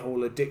fine with the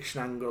whole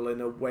addiction angle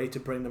in a way to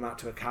bring them out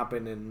to a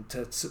cabin and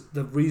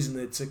the reason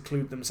they'd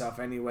seclude themselves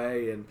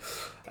anyway, and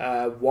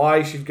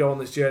why she'd go on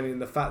this journey, and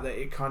the fact that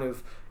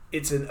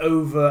it's an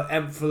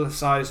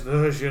over-emphasized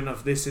version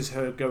of this is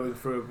her going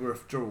through a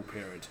withdrawal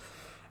period.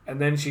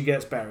 And then she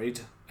gets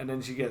buried, and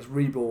then she gets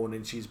reborn,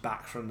 and she's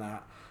back from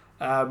that.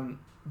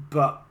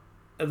 But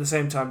at the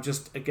same time,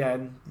 just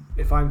again,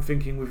 if I'm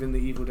thinking within the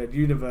Evil Dead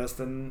universe,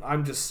 then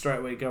I'm just straight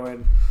away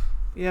going,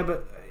 yeah,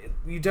 but...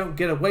 you don't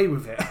get away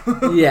with it.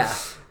 Yeah.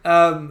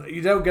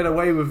 You don't get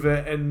away with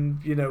it,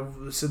 and, you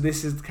know, so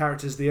this is the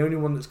character's the only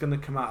one that's going to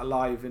come out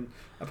alive, and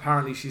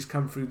apparently she's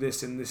come through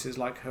this, and this is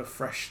like her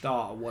fresh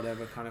start or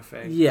whatever kind of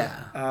thing.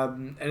 Yeah.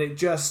 And it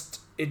just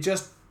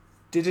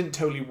didn't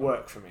totally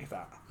work for me,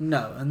 that.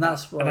 No, and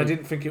that's why... And I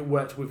didn't think it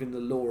worked within the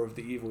lore of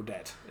the Evil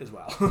Dead as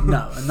well.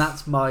 No, and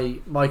that's my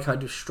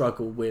kind of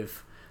struggle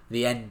with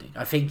the ending.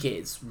 I think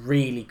it's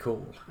really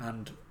cool,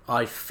 and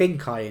I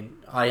think I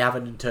have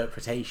an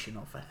interpretation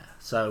of it.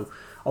 So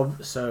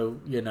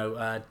you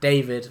know,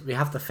 David, we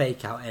have the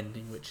fake out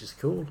ending, which is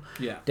cool.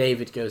 Yeah.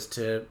 David goes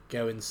to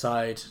go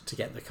inside to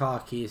get the car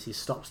keys. He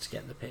stops to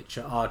get the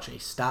picture.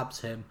 RJ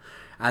stabs him,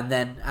 and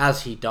then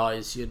as he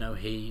dies, you know,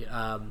 he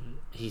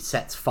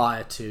sets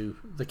fire to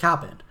the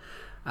cabin,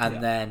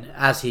 and then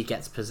as he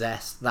gets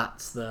possessed,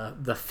 that's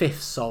the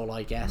fifth soul,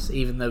 I guess.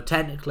 Even though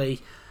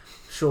technically,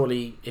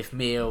 surely, if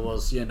Mia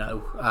was, you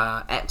know,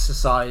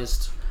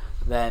 exorcised,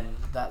 then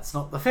that's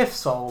not the fifth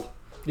soul.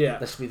 Yeah.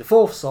 This should be the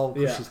fourth soul,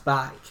 because she's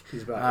back.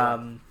 She's back.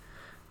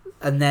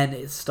 And then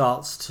it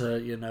starts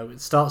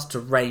to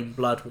rain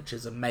blood, which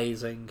is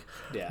amazing.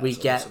 Yeah. We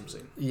get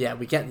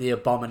the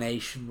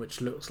abomination,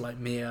 which looks like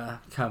Mia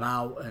come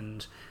out,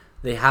 and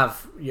they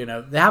have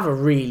a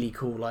really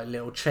cool like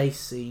little chase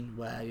scene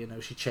where, you know,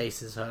 she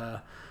chases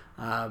her.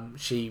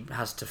 She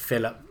has to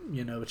fill up,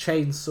 you know, a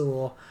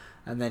chainsaw.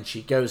 And then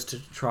she goes to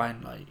try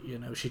and, like, you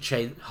know, she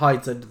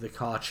hides under the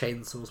car,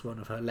 chainsaws one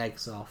of her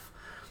legs off.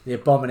 The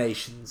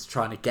abomination's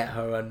trying to get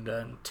her under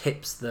and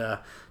tips the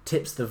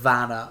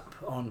van up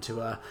onto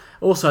her.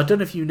 Also, I don't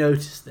know if you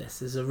noticed this.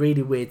 There's a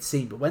really weird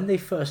scene, but when they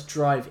first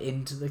drive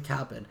into the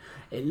cabin,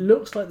 it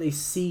looks like they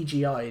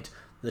CGI'd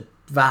the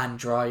van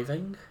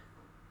driving.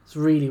 It's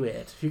really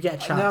weird. If you get a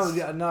chance.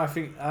 No, I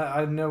think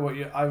I know what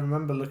you. I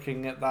remember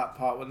looking at that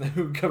part when they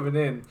were coming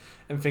in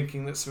and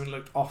thinking that something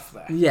looked off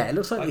there. Yeah, it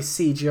looks like they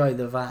CGI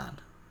the van.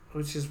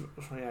 Which is,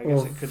 I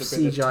guess it could have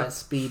been CGI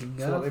speeding up.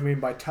 That's what they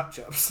mean by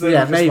touch-ups.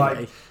 Yeah,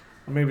 maybe.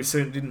 Maybe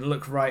something didn't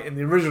look right in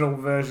the original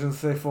version,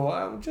 so they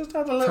thought, we'll just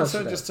add a little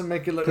something just to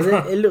make it look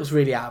right. It looks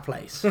really out of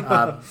place.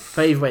 But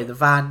either way, the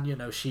van, you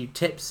know, she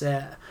tips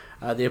it,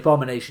 the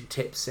abomination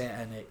tips it,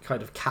 and it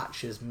kind of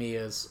catches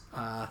Mia's,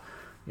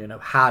 you know,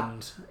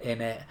 hand in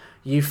it.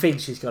 You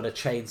think she's got a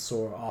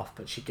chainsaw off,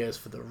 but she goes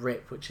for the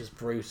rip, which is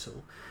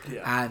brutal.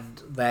 Yeah.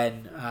 And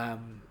then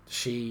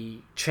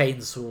she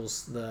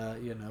chainsaws the,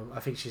 you know, I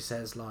think she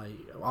says, like,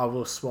 I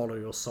will swallow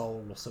your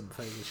soul or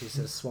something. And she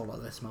says, swallow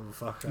this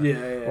motherfucker.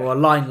 Yeah. Or a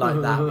line like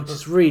that, which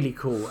is really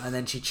cool. And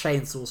then she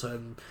chainsaws her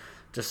and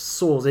just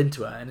saws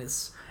into her. And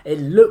it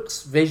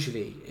looks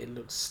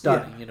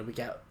stunning. You know, we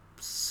get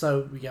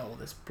all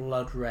this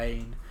blood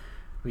rain.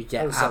 We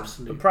get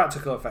absolute... The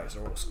practical effects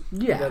are awesome.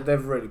 Yeah.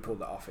 They've really pulled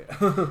that off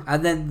here.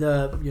 And then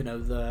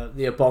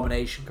the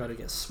abomination kind of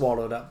gets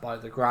swallowed up by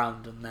the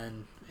ground, and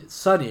then it's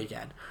sunny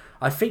again.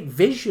 I think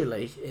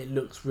visually it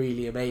looks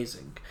really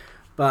amazing,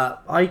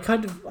 but I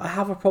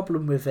have a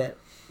problem with it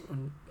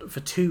for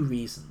two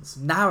reasons.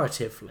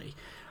 Narratively,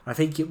 I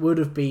think it would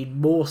have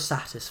been more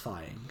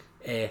satisfying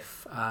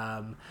if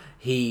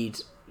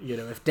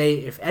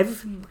if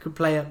everything could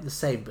play up the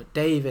same, but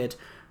David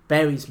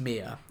buries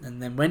Mia,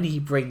 and then when he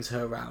brings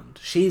her around,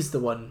 she's the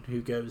one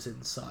who goes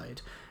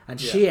inside,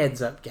 and she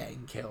ends up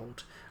getting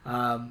killed.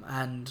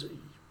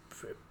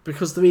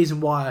 Because the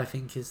reason why I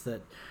think is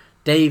that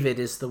David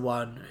is the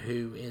one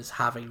who is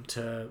having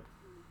to,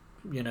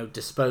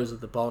 dispose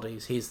of the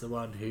bodies. He's the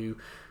one who,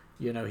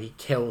 he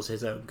kills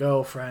his own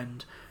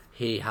girlfriend.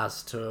 He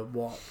has to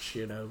watch,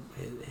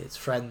 his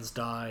friends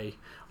die,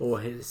 or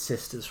his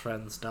sister's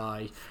friends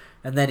die.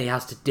 And then he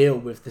has to deal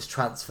with this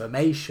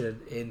transformation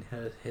in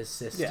his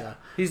sister. Yeah.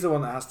 He's the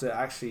one that has to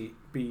actually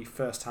be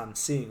first-hand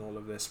seeing all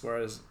of this,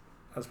 whereas,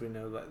 as we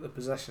know, like the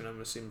possession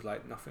almost seems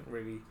like nothing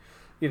really...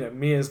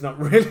 Mia's not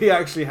really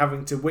actually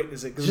having to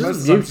witness it, because most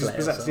of the time she's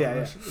possessed.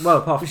 Yeah. Well,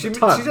 apart from she the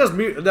does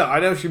mutilate... No, I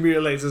know she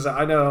mutilates us,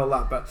 I know all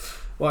that, but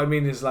what I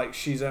mean is, like,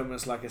 she's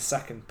almost like a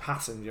second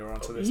passenger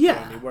onto this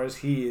journey, whereas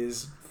he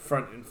is...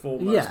 front and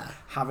foremost,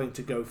 having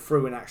to go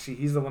through, and actually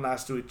he's the one that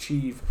has to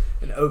achieve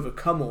and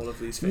overcome all of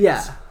these things.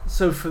 Yeah.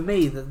 So for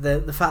me,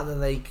 the fact that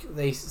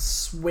they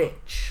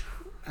switch,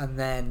 and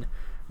then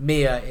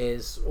Mia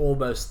is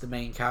almost the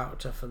main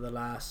character for the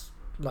last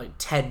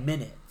 10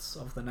 minutes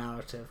of the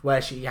narrative,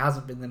 where she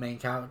hasn't been the main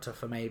character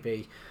for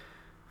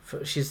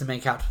she's the main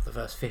character for the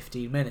first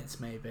 15 minutes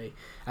maybe,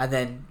 and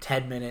then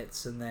 10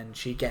 minutes, and then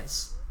she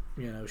gets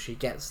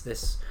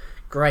this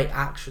great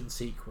action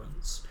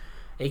sequence.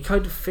 It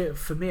kind of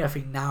for me, I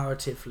think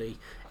narratively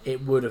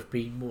it would have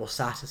been more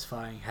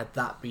satisfying had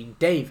that been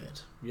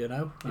David,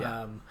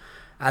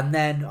 and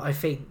then I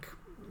think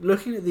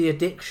looking at the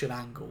addiction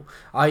angle,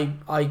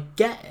 I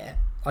get it.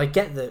 I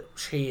get that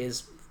she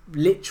is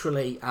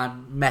literally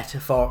and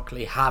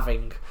metaphorically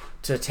having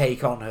to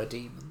take on her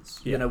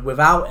demons,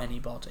 without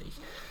anybody,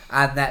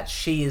 and that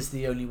she is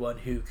the only one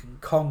who can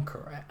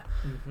conquer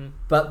it. Mm-hmm.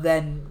 But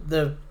then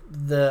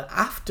the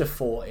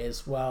afterthought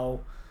is,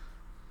 well,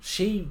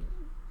 she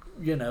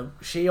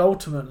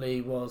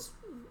ultimately was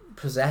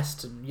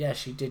possessed, and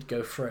she did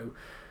go through,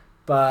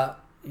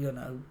 but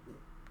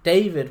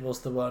David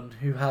was the one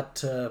who had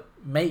to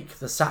make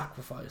the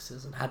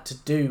sacrifices and had to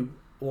do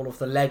all of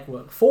the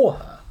legwork for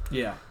her.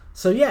 Yeah.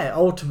 So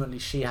ultimately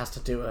she has to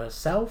do it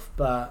herself,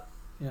 but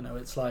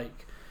it's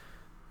like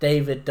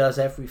David does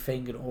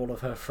everything and all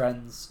of her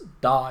friends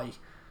die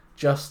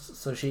just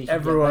so she can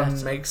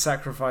everyone makes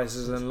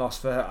sacrifices and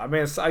lost for her. I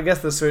mean, I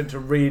guess there's something to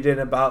read in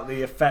about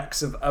the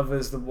effects of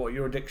others, than what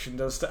your addiction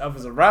does to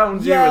others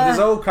around you, and there's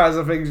all kinds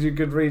of things you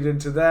could read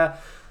into there.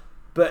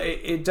 But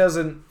it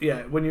doesn't,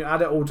 when you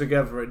add it all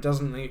together, it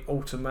doesn't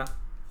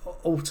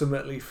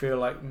ultimately feel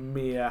like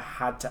Mia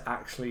had to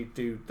actually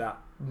do that,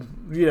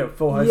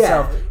 for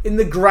herself, in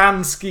the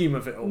grand scheme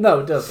of it all.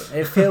 No, it doesn't.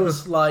 It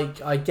feels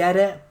like, I get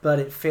it, but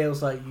it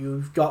feels like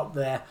you've got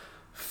there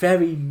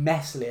very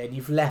messily, and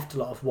you've left a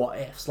lot of what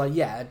ifs.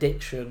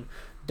 Addiction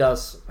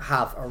does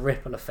have a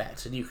ripple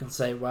effect, and you can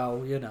say,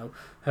 well,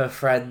 her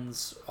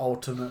friends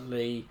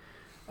ultimately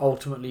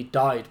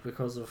died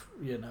because of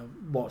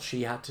what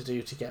she had to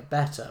do to get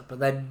better. But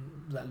then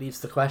that leaves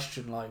the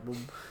question, well,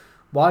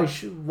 why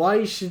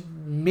should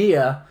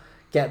Mia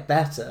get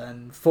better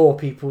and 4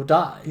 people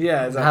die?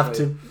 Yeah, exactly. Have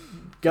to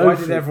go. Why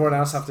did everyone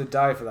else have to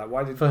die for that?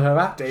 Why did for her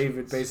actions?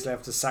 David basically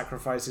have to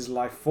sacrifice his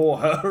life for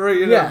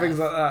her? Things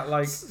like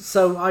that.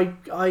 So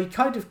I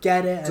kind of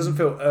get it. It doesn't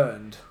feel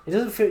earned. It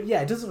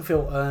doesn't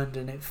feel earned,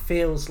 and it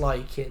feels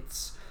like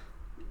it's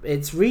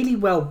really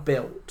well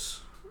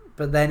built.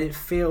 But then it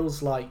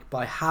feels like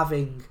by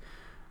having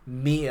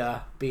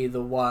Mia be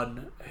the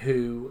one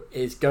who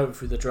is going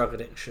through the drug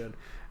addiction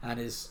and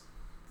is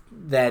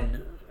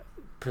then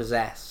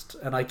possessed,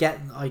 and I get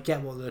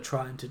what they're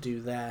trying to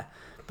do there,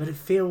 but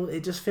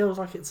it just feels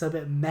like it's a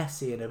bit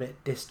messy and a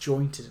bit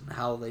disjointed in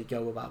how they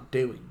go about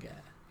doing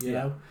it. You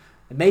know,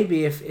 and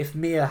maybe if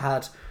Mia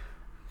had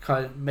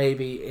kind of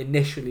maybe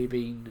initially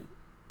been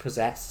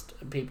possessed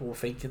and people were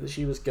thinking that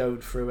she was going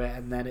through it,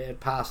 and then it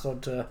had passed on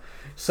to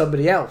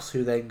somebody else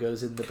who then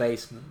goes in the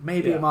basement,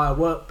 maybe it might have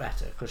worked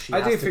better, because she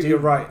has to do. I do think you're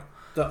right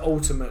that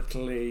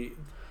ultimately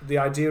the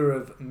idea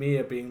of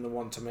Mia being the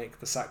one to make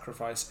the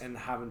sacrifice and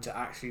having to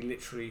actually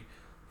literally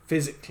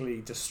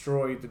physically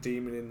destroy the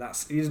demon in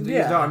that, you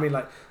know what I mean,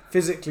 like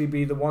physically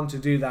be the one to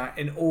do that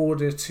in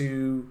order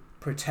to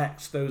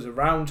protect those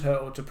around her,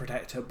 or to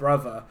protect her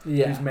brother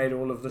who's made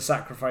all of the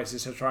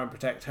sacrifices to try and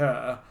protect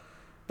her.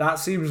 That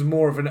seems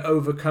more of an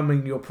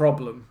overcoming your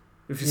problem,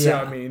 if you see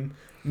what I mean,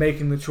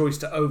 making the choice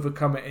to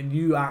overcome it, and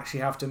you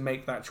actually have to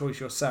make that choice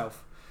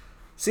yourself.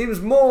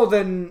 Seems more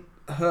than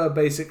her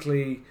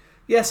basically,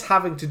 yes,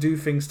 having to do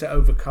things to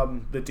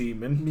overcome the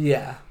demon,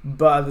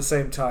 but at the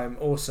same time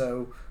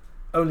also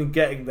only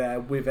getting there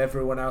with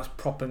everyone else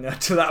propping her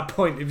to that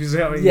point, if you see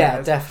what I mean.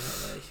 Yeah,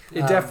 definitely.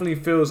 It definitely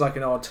feels like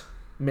an odd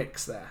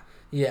mix there.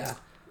 Yeah.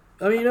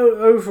 I mean,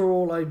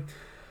 overall,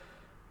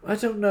 I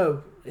don't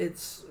know.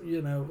 It's,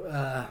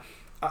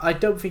 I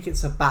don't think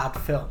it's a bad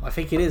film. I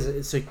think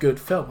it's a good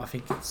film. I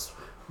think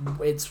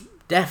it's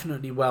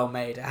definitely well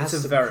made. It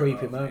has some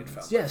creepy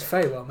moments. Yeah, it's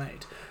very well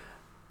made.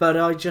 But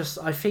I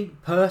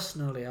think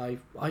personally,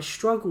 I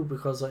struggle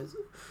because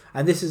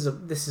and this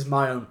is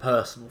my own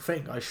personal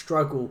thing. I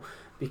struggle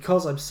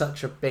because I'm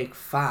such a big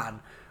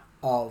fan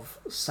of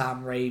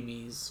Sam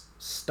Raimi's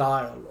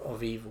style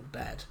of Evil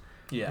Dead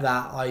Yeah.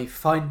 that I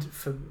find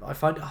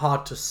it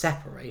hard to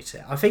separate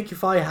it. I think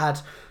if I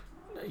had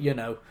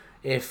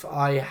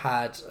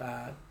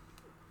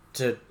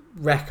to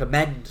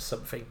recommend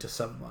something to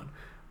someone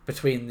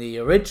between the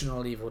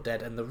original Evil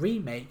Dead and the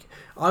remake,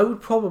 I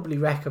would probably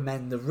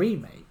recommend the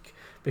remake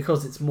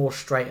because it's more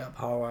straight up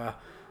horror.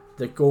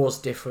 The gore's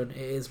different, it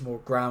is more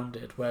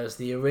grounded, whereas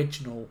the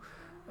original,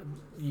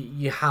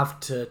 you have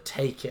to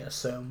take it a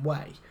certain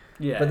way.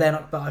 Yeah.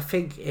 But I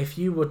think if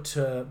you were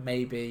to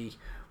maybe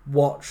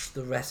watch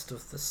the rest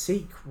of the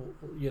sequel,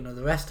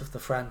 the rest of the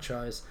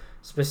franchise,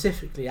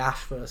 specifically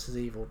Ash vs.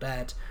 Evil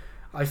Dead,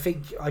 I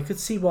think I could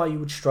see why you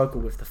would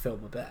struggle with the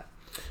film a bit.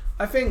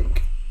 I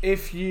think it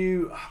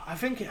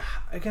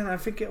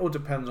all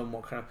depends on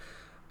what kind of.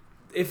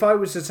 If I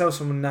was to tell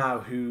someone now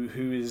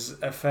who is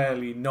a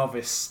fairly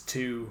novice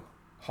to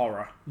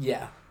horror,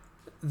 yeah,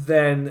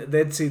 then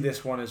they'd see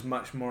this one as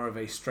much more of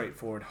a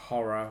straightforward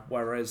horror,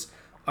 whereas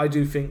I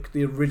do think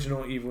the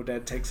original Evil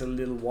Dead takes a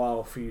little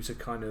while for you to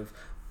kind of.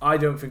 I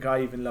don't think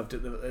I even loved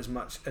it as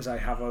much as I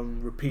have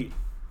on repeat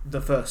the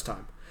first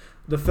time.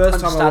 The first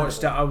time I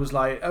watched it, I was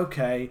like,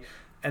 okay,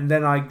 and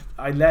then I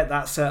let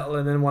that settle,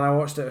 and then when I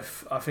watched it,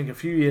 I think a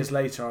few years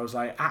later, I was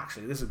like,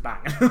 actually, this is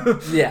banging.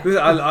 Yeah.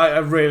 I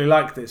really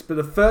like this. But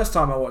the first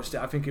time I watched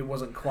it, I think it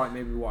wasn't quite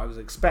maybe what I was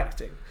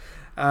expecting.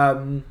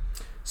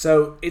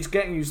 So it's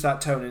getting used to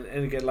that tone,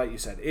 and again, like you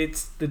said,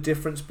 it's the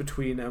difference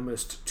between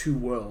almost two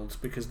worlds,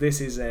 because this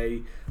is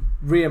a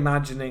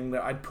reimagining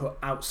that I'd put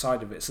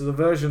outside of it. So the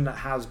version that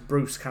has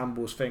Bruce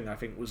Campbell's thing, I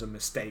think, was a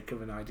mistake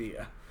of an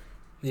idea.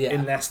 Yeah.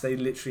 Unless they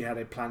literally had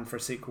a plan for a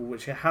sequel,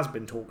 which it has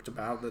been talked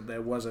about, that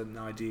there was an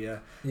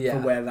idea Yeah.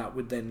 for where that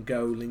would then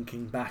go,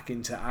 linking back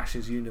into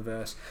Ash's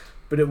universe.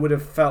 But it would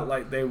have felt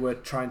like they were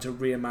trying to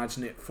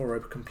reimagine it for a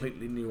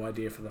completely new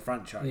idea for the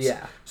franchise.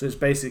 Yeah. So it's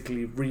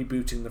basically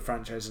rebooting the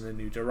franchise in a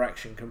new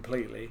direction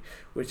completely,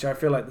 which I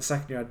feel like the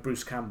second you had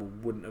Bruce Campbell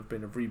wouldn't have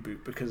been a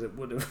reboot, because he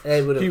would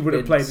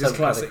have played his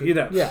classic,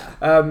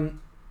 Yeah.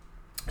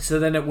 So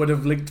then it would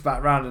have linked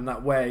back round in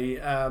that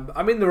way.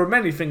 I mean, there are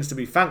many things to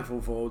be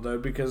thankful for, though,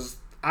 because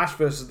Ash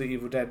vs. the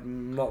Evil Dead, a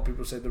lot of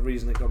people say the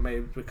reason it got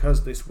made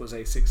because this was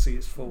a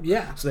successful.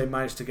 Yeah. So they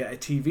managed to get a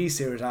TV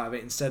series out of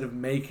it instead of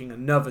making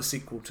another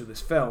sequel to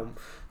this film.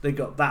 They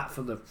got that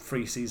for the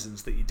 3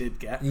 seasons that you did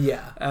get.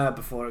 Yeah.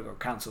 Before it got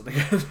cancelled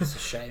again. It's a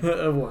shame.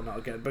 Well, not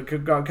again, but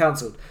got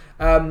cancelled.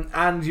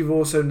 And you've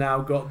also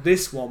now got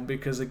this one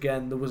because,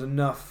 again, there was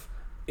enough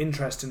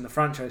interest in the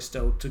franchise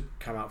still to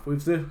come up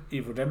with the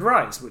Evil Dead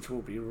Rise, which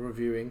we'll be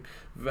reviewing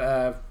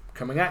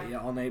coming at you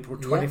on April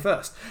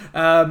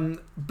 21st.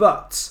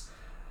 But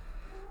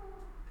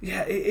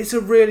yeah, it's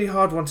a really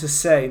hard one to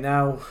say.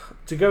 Now,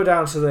 to go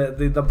down to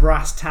the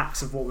brass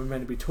tacks of what we're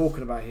meant to be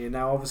talking about here.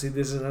 Now, obviously,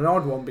 this is an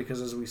odd one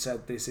because, as we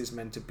said, this is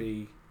meant to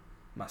be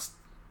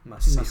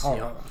must-see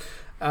horror.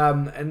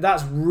 And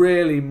that's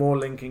really more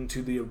linking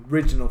to the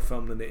original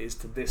film than it is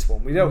to this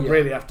one. We don't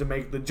really have to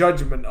make the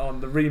judgment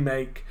on the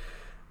remake.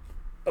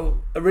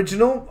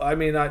 Original? I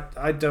mean,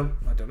 I don't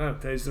know.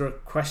 Is there a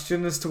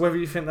question as to whether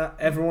you think that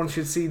everyone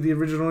should see the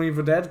original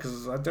Evil Dead?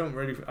 Because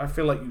I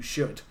feel like you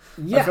should.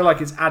 Yeah. I feel like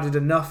it's added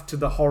enough to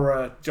the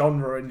horror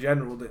genre in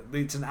general that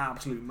it's an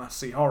absolute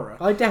must-see horror.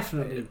 I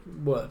definitely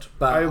would.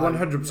 But I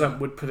 100%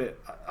 would put it.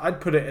 I'd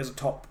put it as a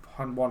top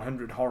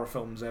 100 horror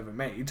films ever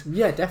made.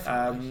 Yeah,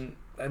 definitely.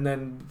 And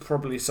then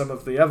probably some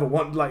of the other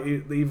ones, like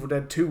the Evil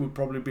Dead 2 would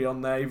probably be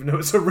on there, even though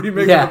it's a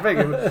remake of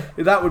the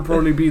thing. That would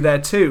probably be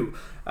there too.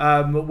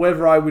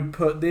 Whether I would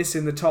put this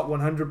in the top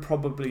 100,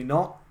 probably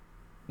not.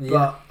 Yeah.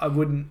 But I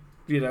wouldn't,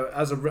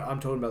 I'm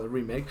talking about the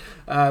remake.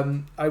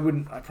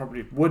 I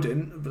probably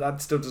wouldn't, but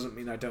that still doesn't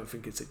mean I don't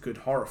think it's a good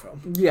horror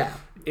film. Yeah.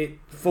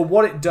 For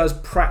what it does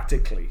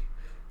practically,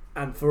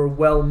 and for a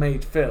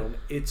well-made film,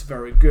 it's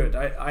very good.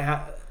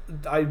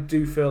 I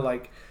do feel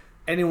like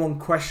anyone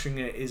questioning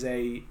it is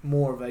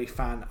more of a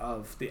fan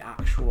of the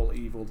actual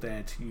Evil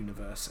Dead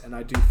universe, and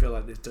I do feel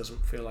like this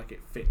doesn't feel like it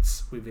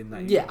fits within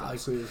that universe. Yeah, I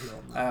agree with you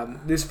on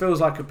that. This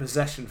feels like a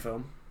possession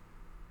film,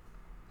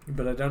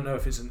 but I don't know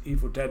if it's an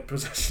Evil Dead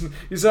possession.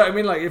 You see what I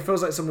mean? Like, it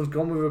feels like someone's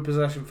gone with a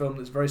possession film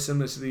that's very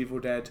similar to the Evil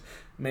Dead,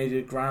 made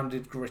a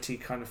grounded, gritty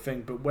kind of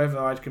thing. But whether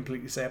I'd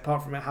completely say,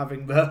 apart from it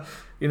having the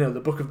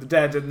Book of the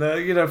Dead and the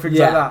things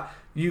like that,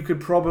 you could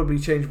probably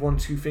change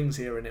 1-2 things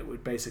here, and it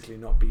would basically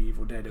not be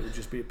Evil Dead. It would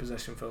just be a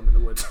possession film in the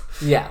woods.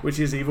 Yeah, which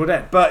is Evil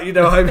Dead. But you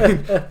know what I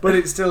mean. But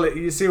it's still,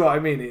 you see what I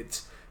mean.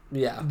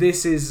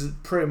 This is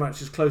pretty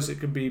much as close as it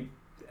could be.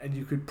 And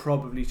you could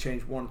probably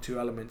change 1-2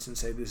 elements and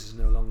say this is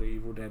no longer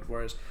Evil Dead,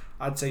 whereas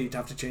I'd say you'd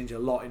have to change a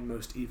lot in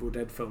most Evil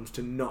Dead films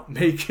to not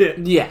make it.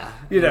 Yeah,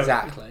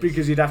 exactly.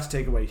 Because you'd have to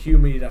take away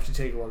humour, you'd have to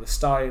take away the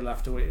style, you'd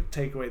have to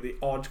take away the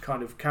odd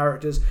kind of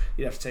characters,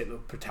 you'd have to take the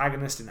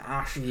protagonist in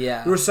Ash.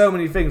 Yeah. There are so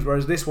many things,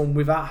 whereas this one,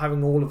 without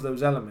having all of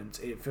those elements,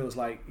 it feels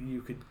like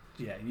you could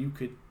you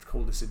could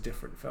call this a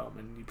different film,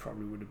 and you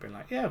probably would have been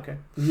like, yeah, okay.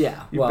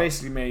 Yeah, You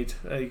basically made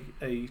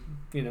a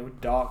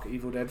dark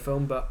Evil Dead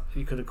film, but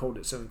you could have called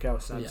it something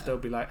else, and I'd still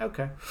be like,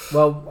 okay.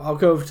 Well, I'll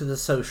go over to the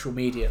social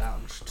media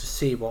lounge to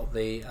see what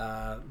the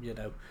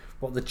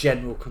what the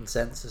general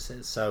consensus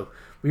is. So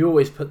we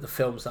always put the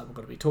films that we're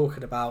going to be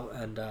talking about,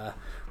 and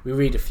we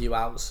read a few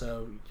out.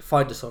 So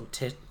find us on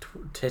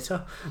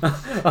Twitter,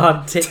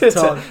 on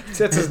TikTok.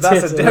 That's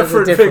a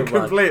different thing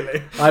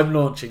completely. I'm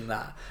launching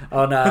that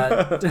on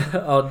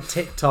on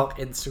TikTok,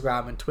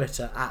 Instagram, and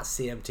Twitter at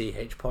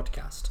CMTH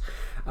Podcast.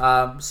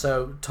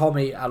 So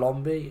Tommy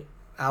Allenby,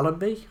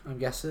 I'm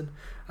guessing,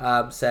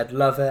 said,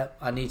 love it.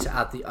 I need to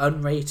add the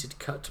unrated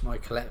cut to my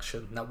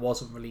collection that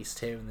wasn't released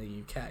here in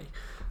the UK.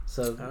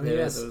 So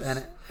there's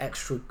an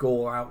extra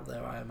gore out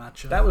there, I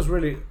imagine. That was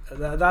really...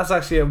 That's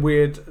actually a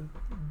weird...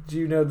 Do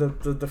you know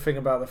the thing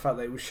about the fact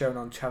that it was shown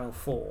on Channel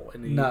 4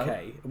 in the UK?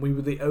 And we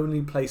were the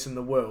only place in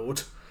the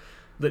world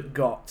that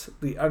got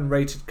the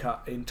unrated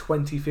cut in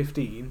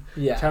 2015.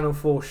 Yeah. Channel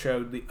 4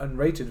 showed the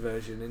unrated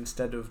version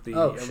instead of the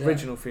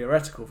original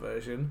theoretical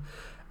version.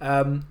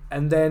 And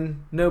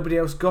then nobody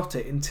else got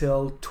it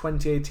until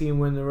 2018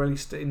 when they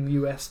released it in the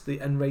US, the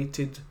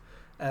unrated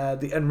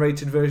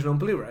version on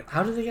Blu-ray.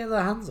 How did they get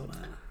their hands on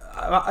it?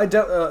 I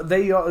don't.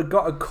 They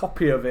got a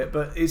copy of it,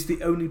 but it's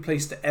the only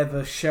place to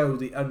ever show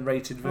the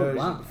unrated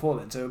version before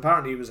then. So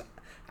apparently it was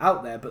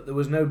out there, but there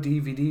was no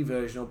DVD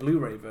version or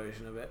Blu-ray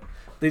version of it.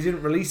 They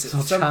didn't release it.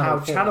 So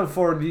somehow Channel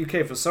 4 in the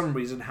UK for some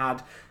reason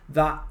had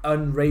that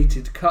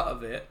unrated cut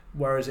of it,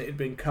 whereas it had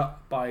been cut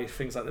by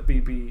things like the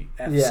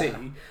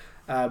BBFC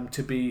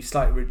to be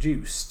slightly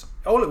reduced.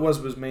 All it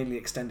was mainly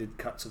extended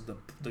cuts of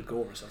the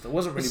gore and stuff. There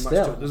wasn't really much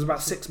to it. There was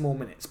about 6 more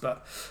minutes,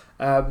 but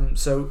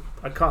so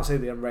I can't say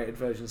the unrated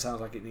version sounds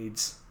like it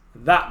needs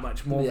that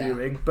much more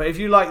viewing. But if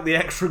you like the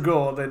extra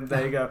gore, then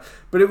there you go.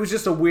 But it was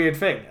just a weird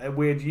thing, a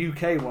weird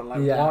UK one.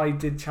 Like, why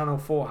did Channel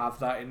 4 have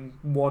that in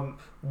one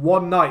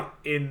night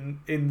in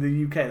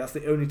the UK? That's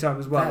the only time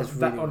as well.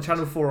 That on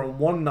Channel 4 on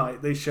one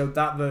night they showed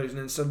that version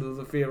instead of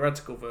the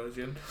theoretical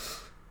version.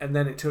 And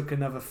then it took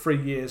another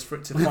 3 years for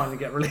it to finally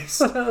get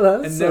released,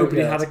 and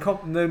nobody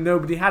had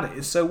nobody had it.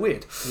 It's so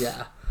weird.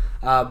 Yeah,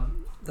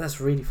 that's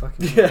really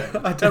fucking weird.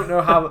 I don't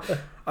know how.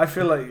 I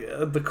feel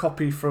like the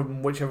copy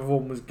from whichever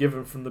one was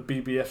given from the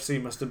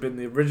BBFC must have been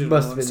the original.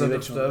 Must have been the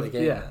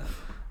original.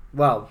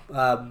 Well,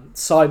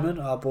 Simon,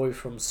 our boy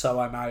from So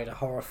I Married a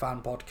Horror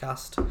Fan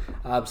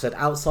podcast, said,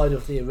 outside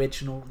of the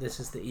original, this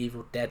is the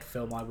Evil Dead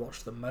film I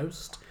watched the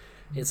most.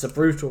 It's a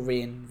brutal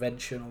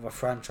reinvention of a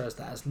franchise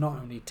that has not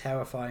only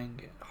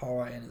terrifying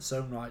horror in its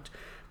own right,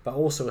 but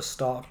also a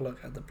stark look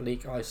at the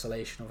bleak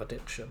isolation of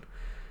addiction.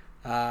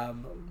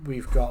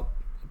 We've got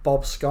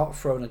Bob Scott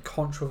throwing a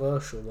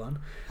controversial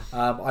one.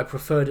 I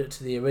preferred it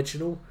to the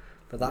original,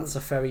 but that's a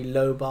very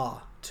low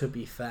bar, to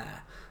be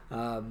fair.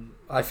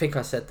 I think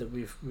I said that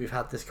we've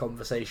had this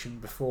conversation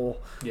before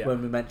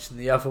when we mentioned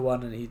the other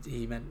one, and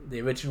he meant the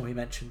original. He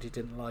mentioned he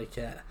didn't like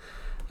it.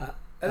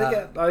 And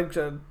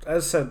again,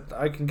 as I said,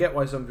 I can get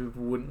why some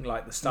people wouldn't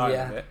like the style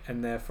of it,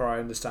 and therefore I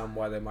understand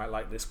why they might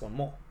like this one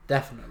more.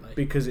 Definitely.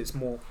 Because it's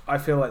more... I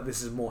feel like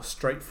this is more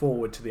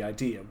straightforward to the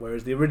idea,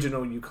 whereas the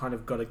original, you kind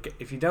of got to get...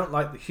 If you don't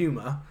like the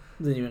humour,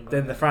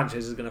 then the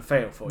franchise is going to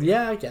fail for you.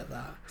 Yeah, I get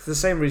that. It's the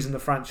same reason the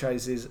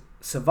franchise is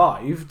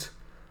survived,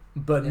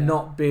 but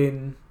not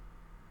been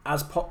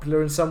as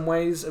popular in some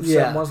ways of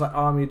certain ones like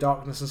Army of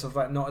Darkness and stuff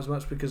like that, not as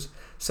much because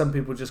some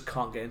people just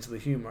can't get into the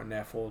humour and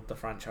therefore the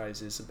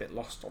franchise is a bit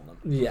lost on them.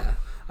 Yeah.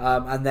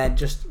 And then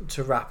just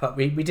to wrap up,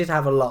 we did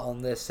have a lot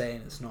on this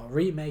saying it's not a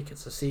remake,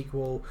 it's a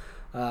sequel.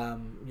 We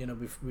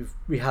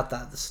had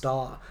that at the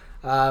start.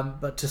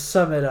 But to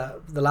sum it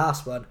up, the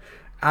last one,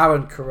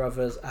 Aaron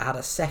Carruthers had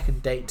a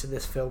second date to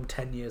this film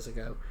 10 years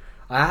ago.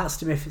 I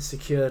asked him if it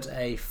secured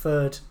a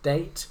third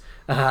date.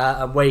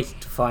 I'm waiting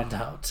to find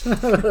out.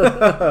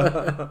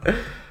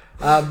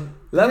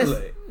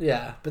 Lovely.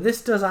 But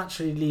this does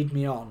actually lead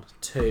me on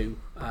to...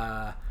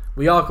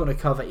 we are going to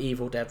cover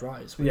Evil Dead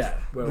Rise, which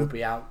will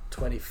be out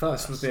 21st.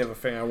 This was the other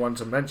thing I wanted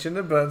to mention,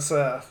 but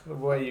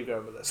where are you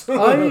going with this?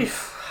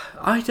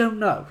 I don't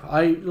know.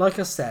 Like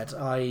I said,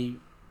 I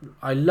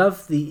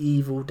love the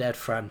Evil Dead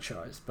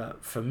franchise,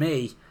 but for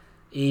me,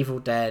 Evil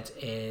Dead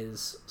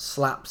is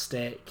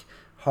slapstick,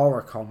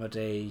 horror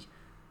comedy,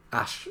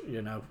 Ash,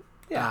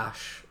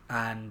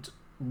 and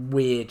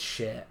weird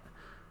shit.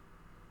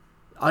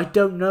 I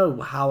don't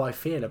know how I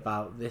feel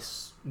about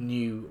this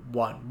new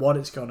one, what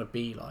it's going to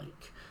be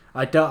like.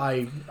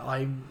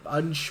 I'm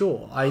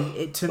unsure.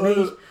 To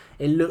me,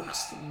 it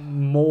looks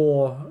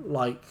more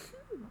like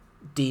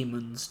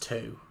Demons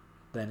 2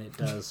 than it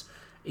does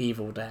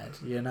Evil Dead,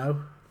 you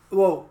know?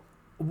 Well,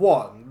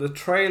 the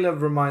trailer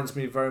reminds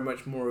me very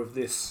much more of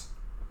this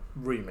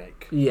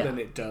remake than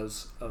it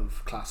does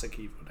of classic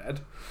Evil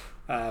Dead.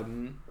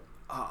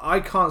 I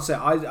can't say.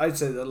 I'd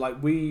say that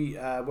like we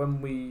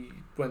when we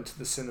went to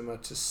the cinema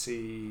to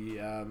see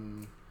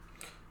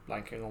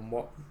blanking on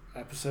what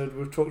episode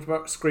we've talked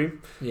about,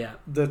 Scream. Yeah.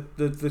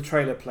 The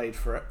trailer played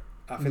for it.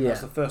 I think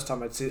that's the first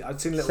time I'd seen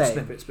little Same.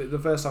 snippets, but the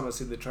first time I'd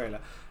seen the trailer,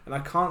 and I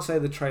can't say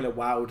the trailer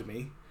wowed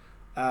me,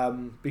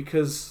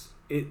 because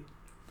it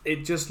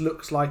just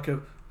looks like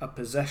a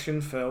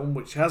possession film,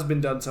 which has been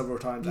done several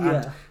times,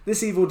 and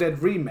this Evil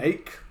Dead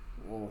remake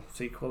or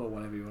sequel or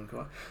whatever you want to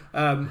call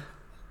it,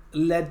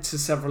 led to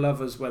several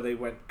others where they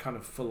went kind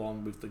of full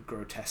on with the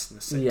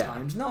grotesqueness at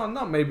times.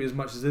 Not maybe as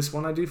much as this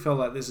one. I do feel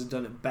like this has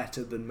done it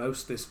better than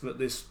most. This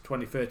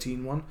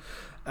 2013 one,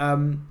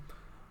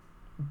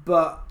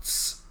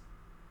 but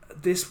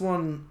this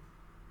one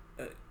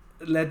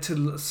led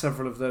to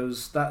several of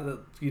those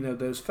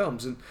those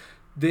films, and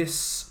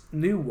this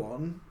new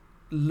one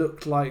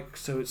looked like,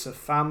 so it's a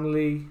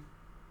family,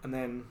 and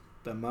then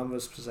the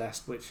mother's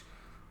possessed, which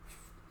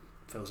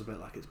feels a bit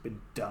like it's been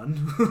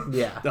done.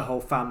 The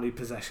whole family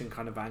possession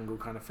kind of angle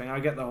kind of thing. I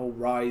get the whole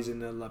rise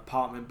in the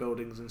apartment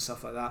buildings and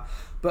stuff like that,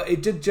 but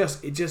it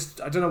just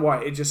I don't know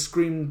why, it just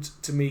screamed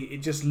to me, it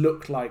just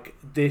looked like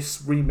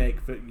this remake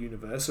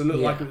universe. So it looked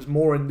like it was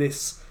more in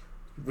this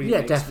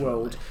remake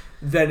world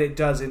than it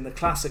does in the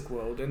classic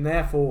world, and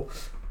therefore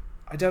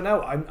I don't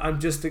know, I'm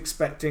just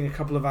expecting a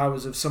couple of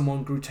hours of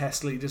someone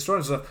grotesquely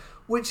destroying stuff,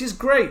 which is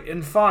great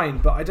and fine,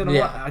 but I don't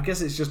know what, I guess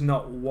it's just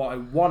not what I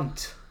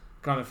want,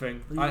 kind of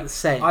thing.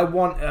 Same. I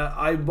want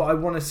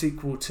a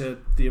sequel to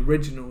the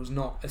originals,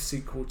 not a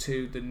sequel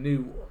to the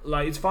new.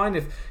 Like, it's fine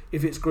if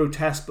it's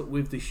grotesque, but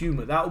with the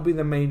humour. That will be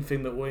the main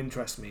thing that will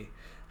interest me.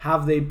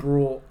 Have they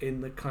brought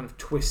in the kind of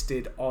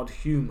twisted, odd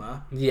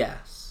humour?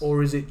 Yes.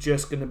 Or is it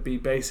just going to be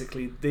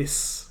basically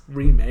this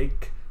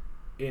remake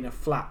in a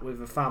flat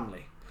with a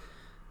family?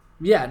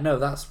 Yeah, no,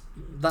 that's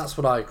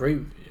what I agree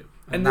with you.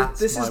 And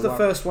this is the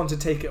first one to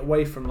take it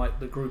away from like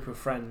the group of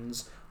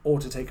friends, or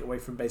to take it away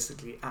from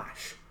basically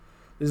Ash.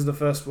 This is the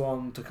first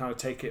one to kind of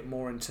take it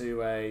more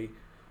into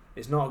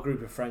it's not a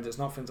group of friends, it's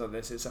not things like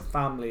this, it's a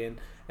family, and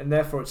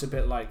therefore it's a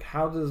bit like,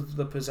 how does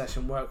the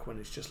possession work when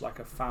it's just like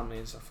a family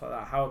and stuff like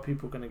that? How are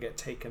people going to get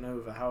taken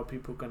over? How are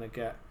people going to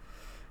get,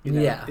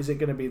 is it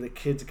going to be the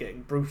kids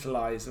getting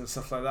brutalised and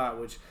stuff like that,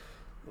 which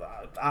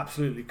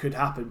absolutely could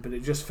happen, but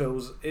it just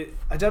feels,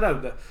 I don't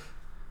know,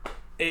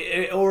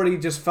 it already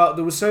just felt,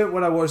 there was something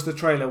when I watched the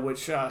trailer,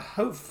 which I'm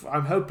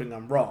hoping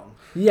I'm wrong,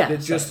 it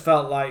just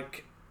felt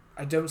like,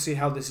 I don't see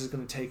how this is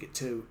going to take it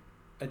to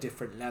a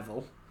different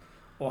level,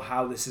 or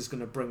how this is going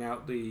to bring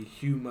out the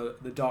humour,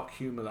 the dark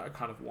humour that I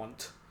kind of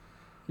want.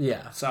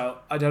 Yeah. So,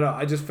 I don't know.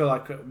 I just feel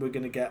like we're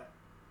going to get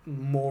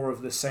more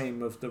of the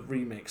same of the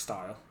remake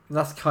style.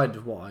 That's kind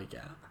of what I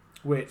get.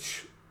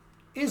 Which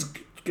is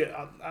good.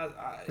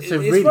 It's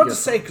really hard good to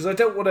say, because I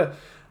don't want to...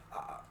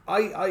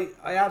 I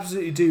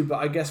absolutely do, but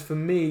I guess for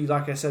me,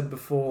 like I said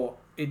before,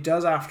 it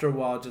does after a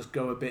while just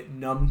go a bit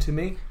numb to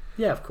me.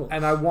 Yeah, of course.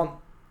 And I want...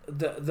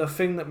 The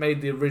thing that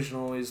made the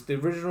original is the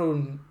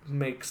original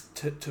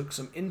took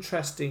some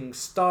interesting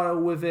style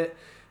with it.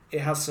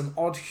 It has some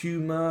odd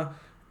humour.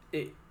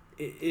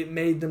 It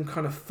made them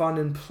kind of fun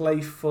and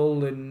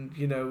playful, and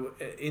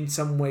in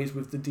some ways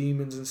with the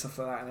demons and stuff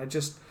like that. And I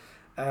just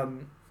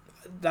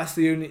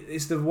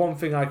it's the one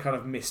thing I kind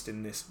of missed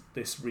in this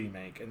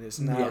remake, and it's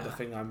now the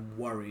thing I'm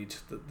worried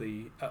that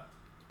the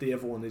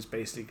other one is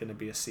basically going to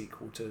be a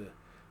sequel to the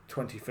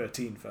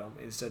 2013 film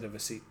instead of a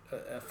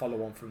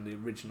follow-on from the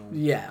original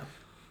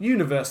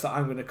universe that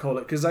I'm going to call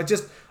it, because I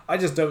just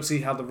don't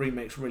see how the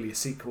remake's really a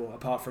sequel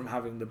apart from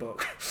having the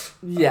book.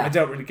 I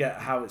don't really get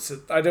how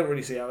I don't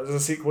really see how it's a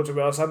sequel, to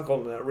be honest. I'm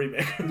calling it a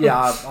remake.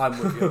 I'm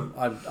with you.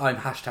 I'm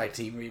hashtag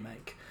team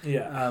remake.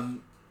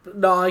 But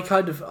no, I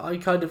kind of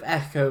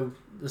echo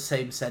the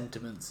same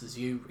sentiments as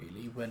you,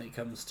 really, when it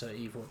comes to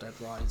Evil Dead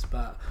Rise.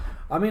 But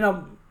I mean,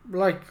 I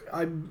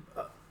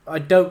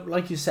don't,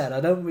 like you said,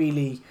 I don't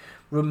really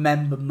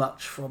remember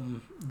much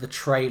from the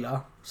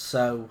trailer,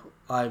 so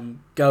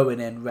I'm going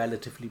in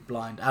relatively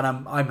blind, and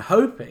I'm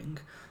hoping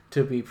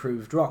to be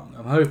proved wrong.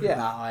 I'm hoping that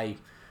I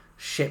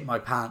shit my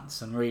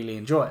pants and really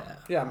enjoy it.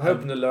 Yeah, I'm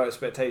hoping to lower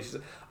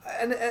expectations.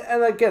 And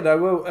again, I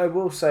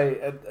will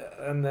say,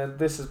 and then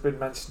this has been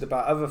mentioned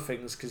about other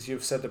things, because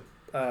you've said,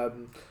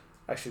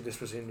 actually this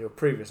was in your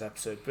previous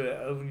episode, but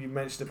you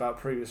mentioned about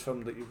previous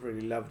film that you've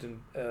really loved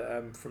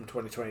from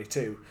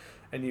 2022.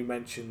 And you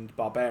mentioned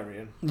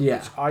Barbarian,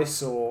 which I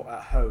saw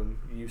at home,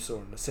 you saw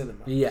in the cinema.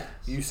 Yes.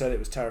 You said it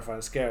was terrifying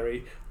and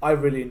scary. I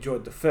really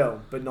enjoyed the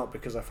film, but not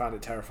because I found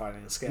it terrifying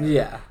and scary.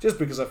 Yeah. Just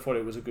because I thought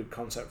it was a good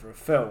concept for a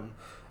film.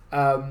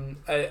 And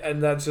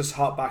that just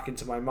harked back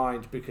into my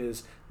mind,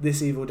 because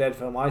this Evil Dead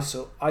film, I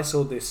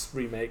saw this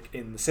remake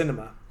in the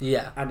cinema.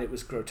 Yeah. And it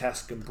was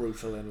grotesque and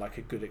brutal and like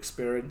a good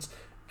experience.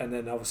 And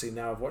then obviously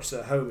now I've watched it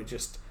at home, it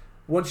just...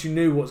 Once you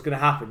knew what's going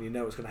to happen, you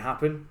know what's going to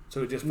happen.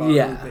 So it just felt a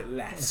little bit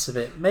less. It's a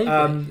bit,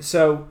 maybe.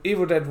 So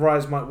Evil Dead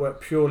Rise might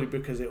work purely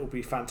because it will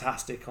be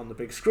fantastic on the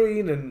big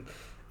screen, and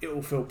it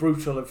will feel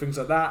brutal and things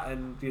like that.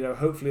 And,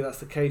 hopefully that's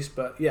the case.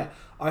 But yeah,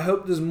 I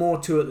hope there's more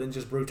to it than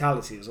just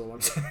brutality, is all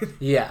I'm saying.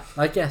 Yeah,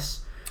 I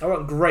guess. I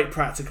want great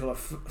practical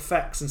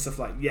effects and stuff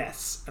like,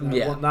 yes. And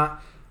I want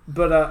that.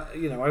 But,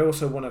 I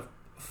also want to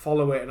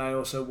follow it, and I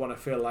also want to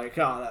feel like,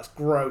 that's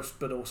gross,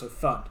 but also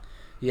fun.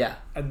 Yeah.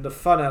 And the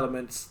fun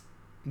elements...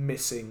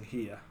 missing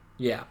here.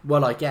 Yeah.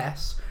 Well, I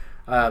guess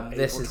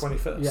this April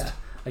is 21st. Yeah.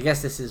 I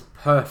guess this is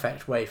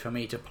perfect way for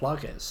me to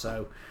plug it.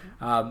 So,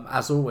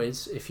 as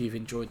always, if you've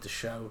enjoyed the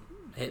show,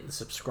 hit the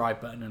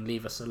subscribe button and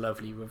leave us a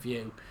lovely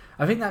review.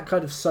 I think that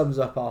kind of sums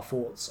up our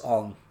thoughts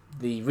on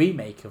the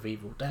remake of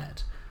Evil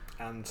Dead.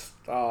 And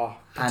our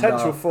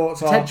potential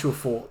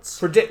thoughts,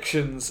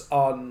 predictions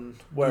on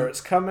where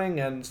it's coming,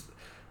 and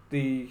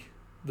the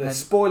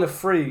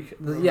spoiler-free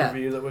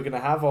review that we're going to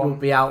have on will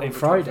be out on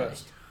Friday.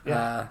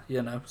 21st.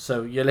 Yeah.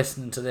 So you're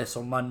listening to this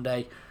on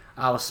Monday.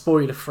 Our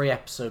spoiler-free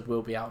episode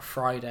will be out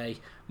Friday,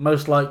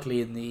 most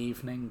likely in the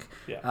evening.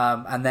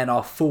 Yeah. And then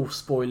our full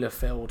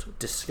spoiler-filled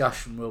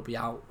discussion will be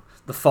out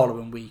the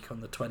following week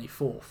on the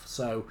 24th.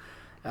 So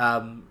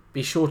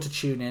be sure to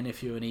tune in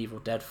if you're an Evil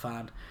Dead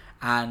fan.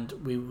 And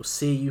we will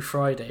see you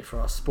Friday for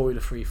our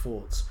spoiler-free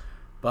thoughts.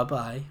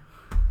 Bye-bye.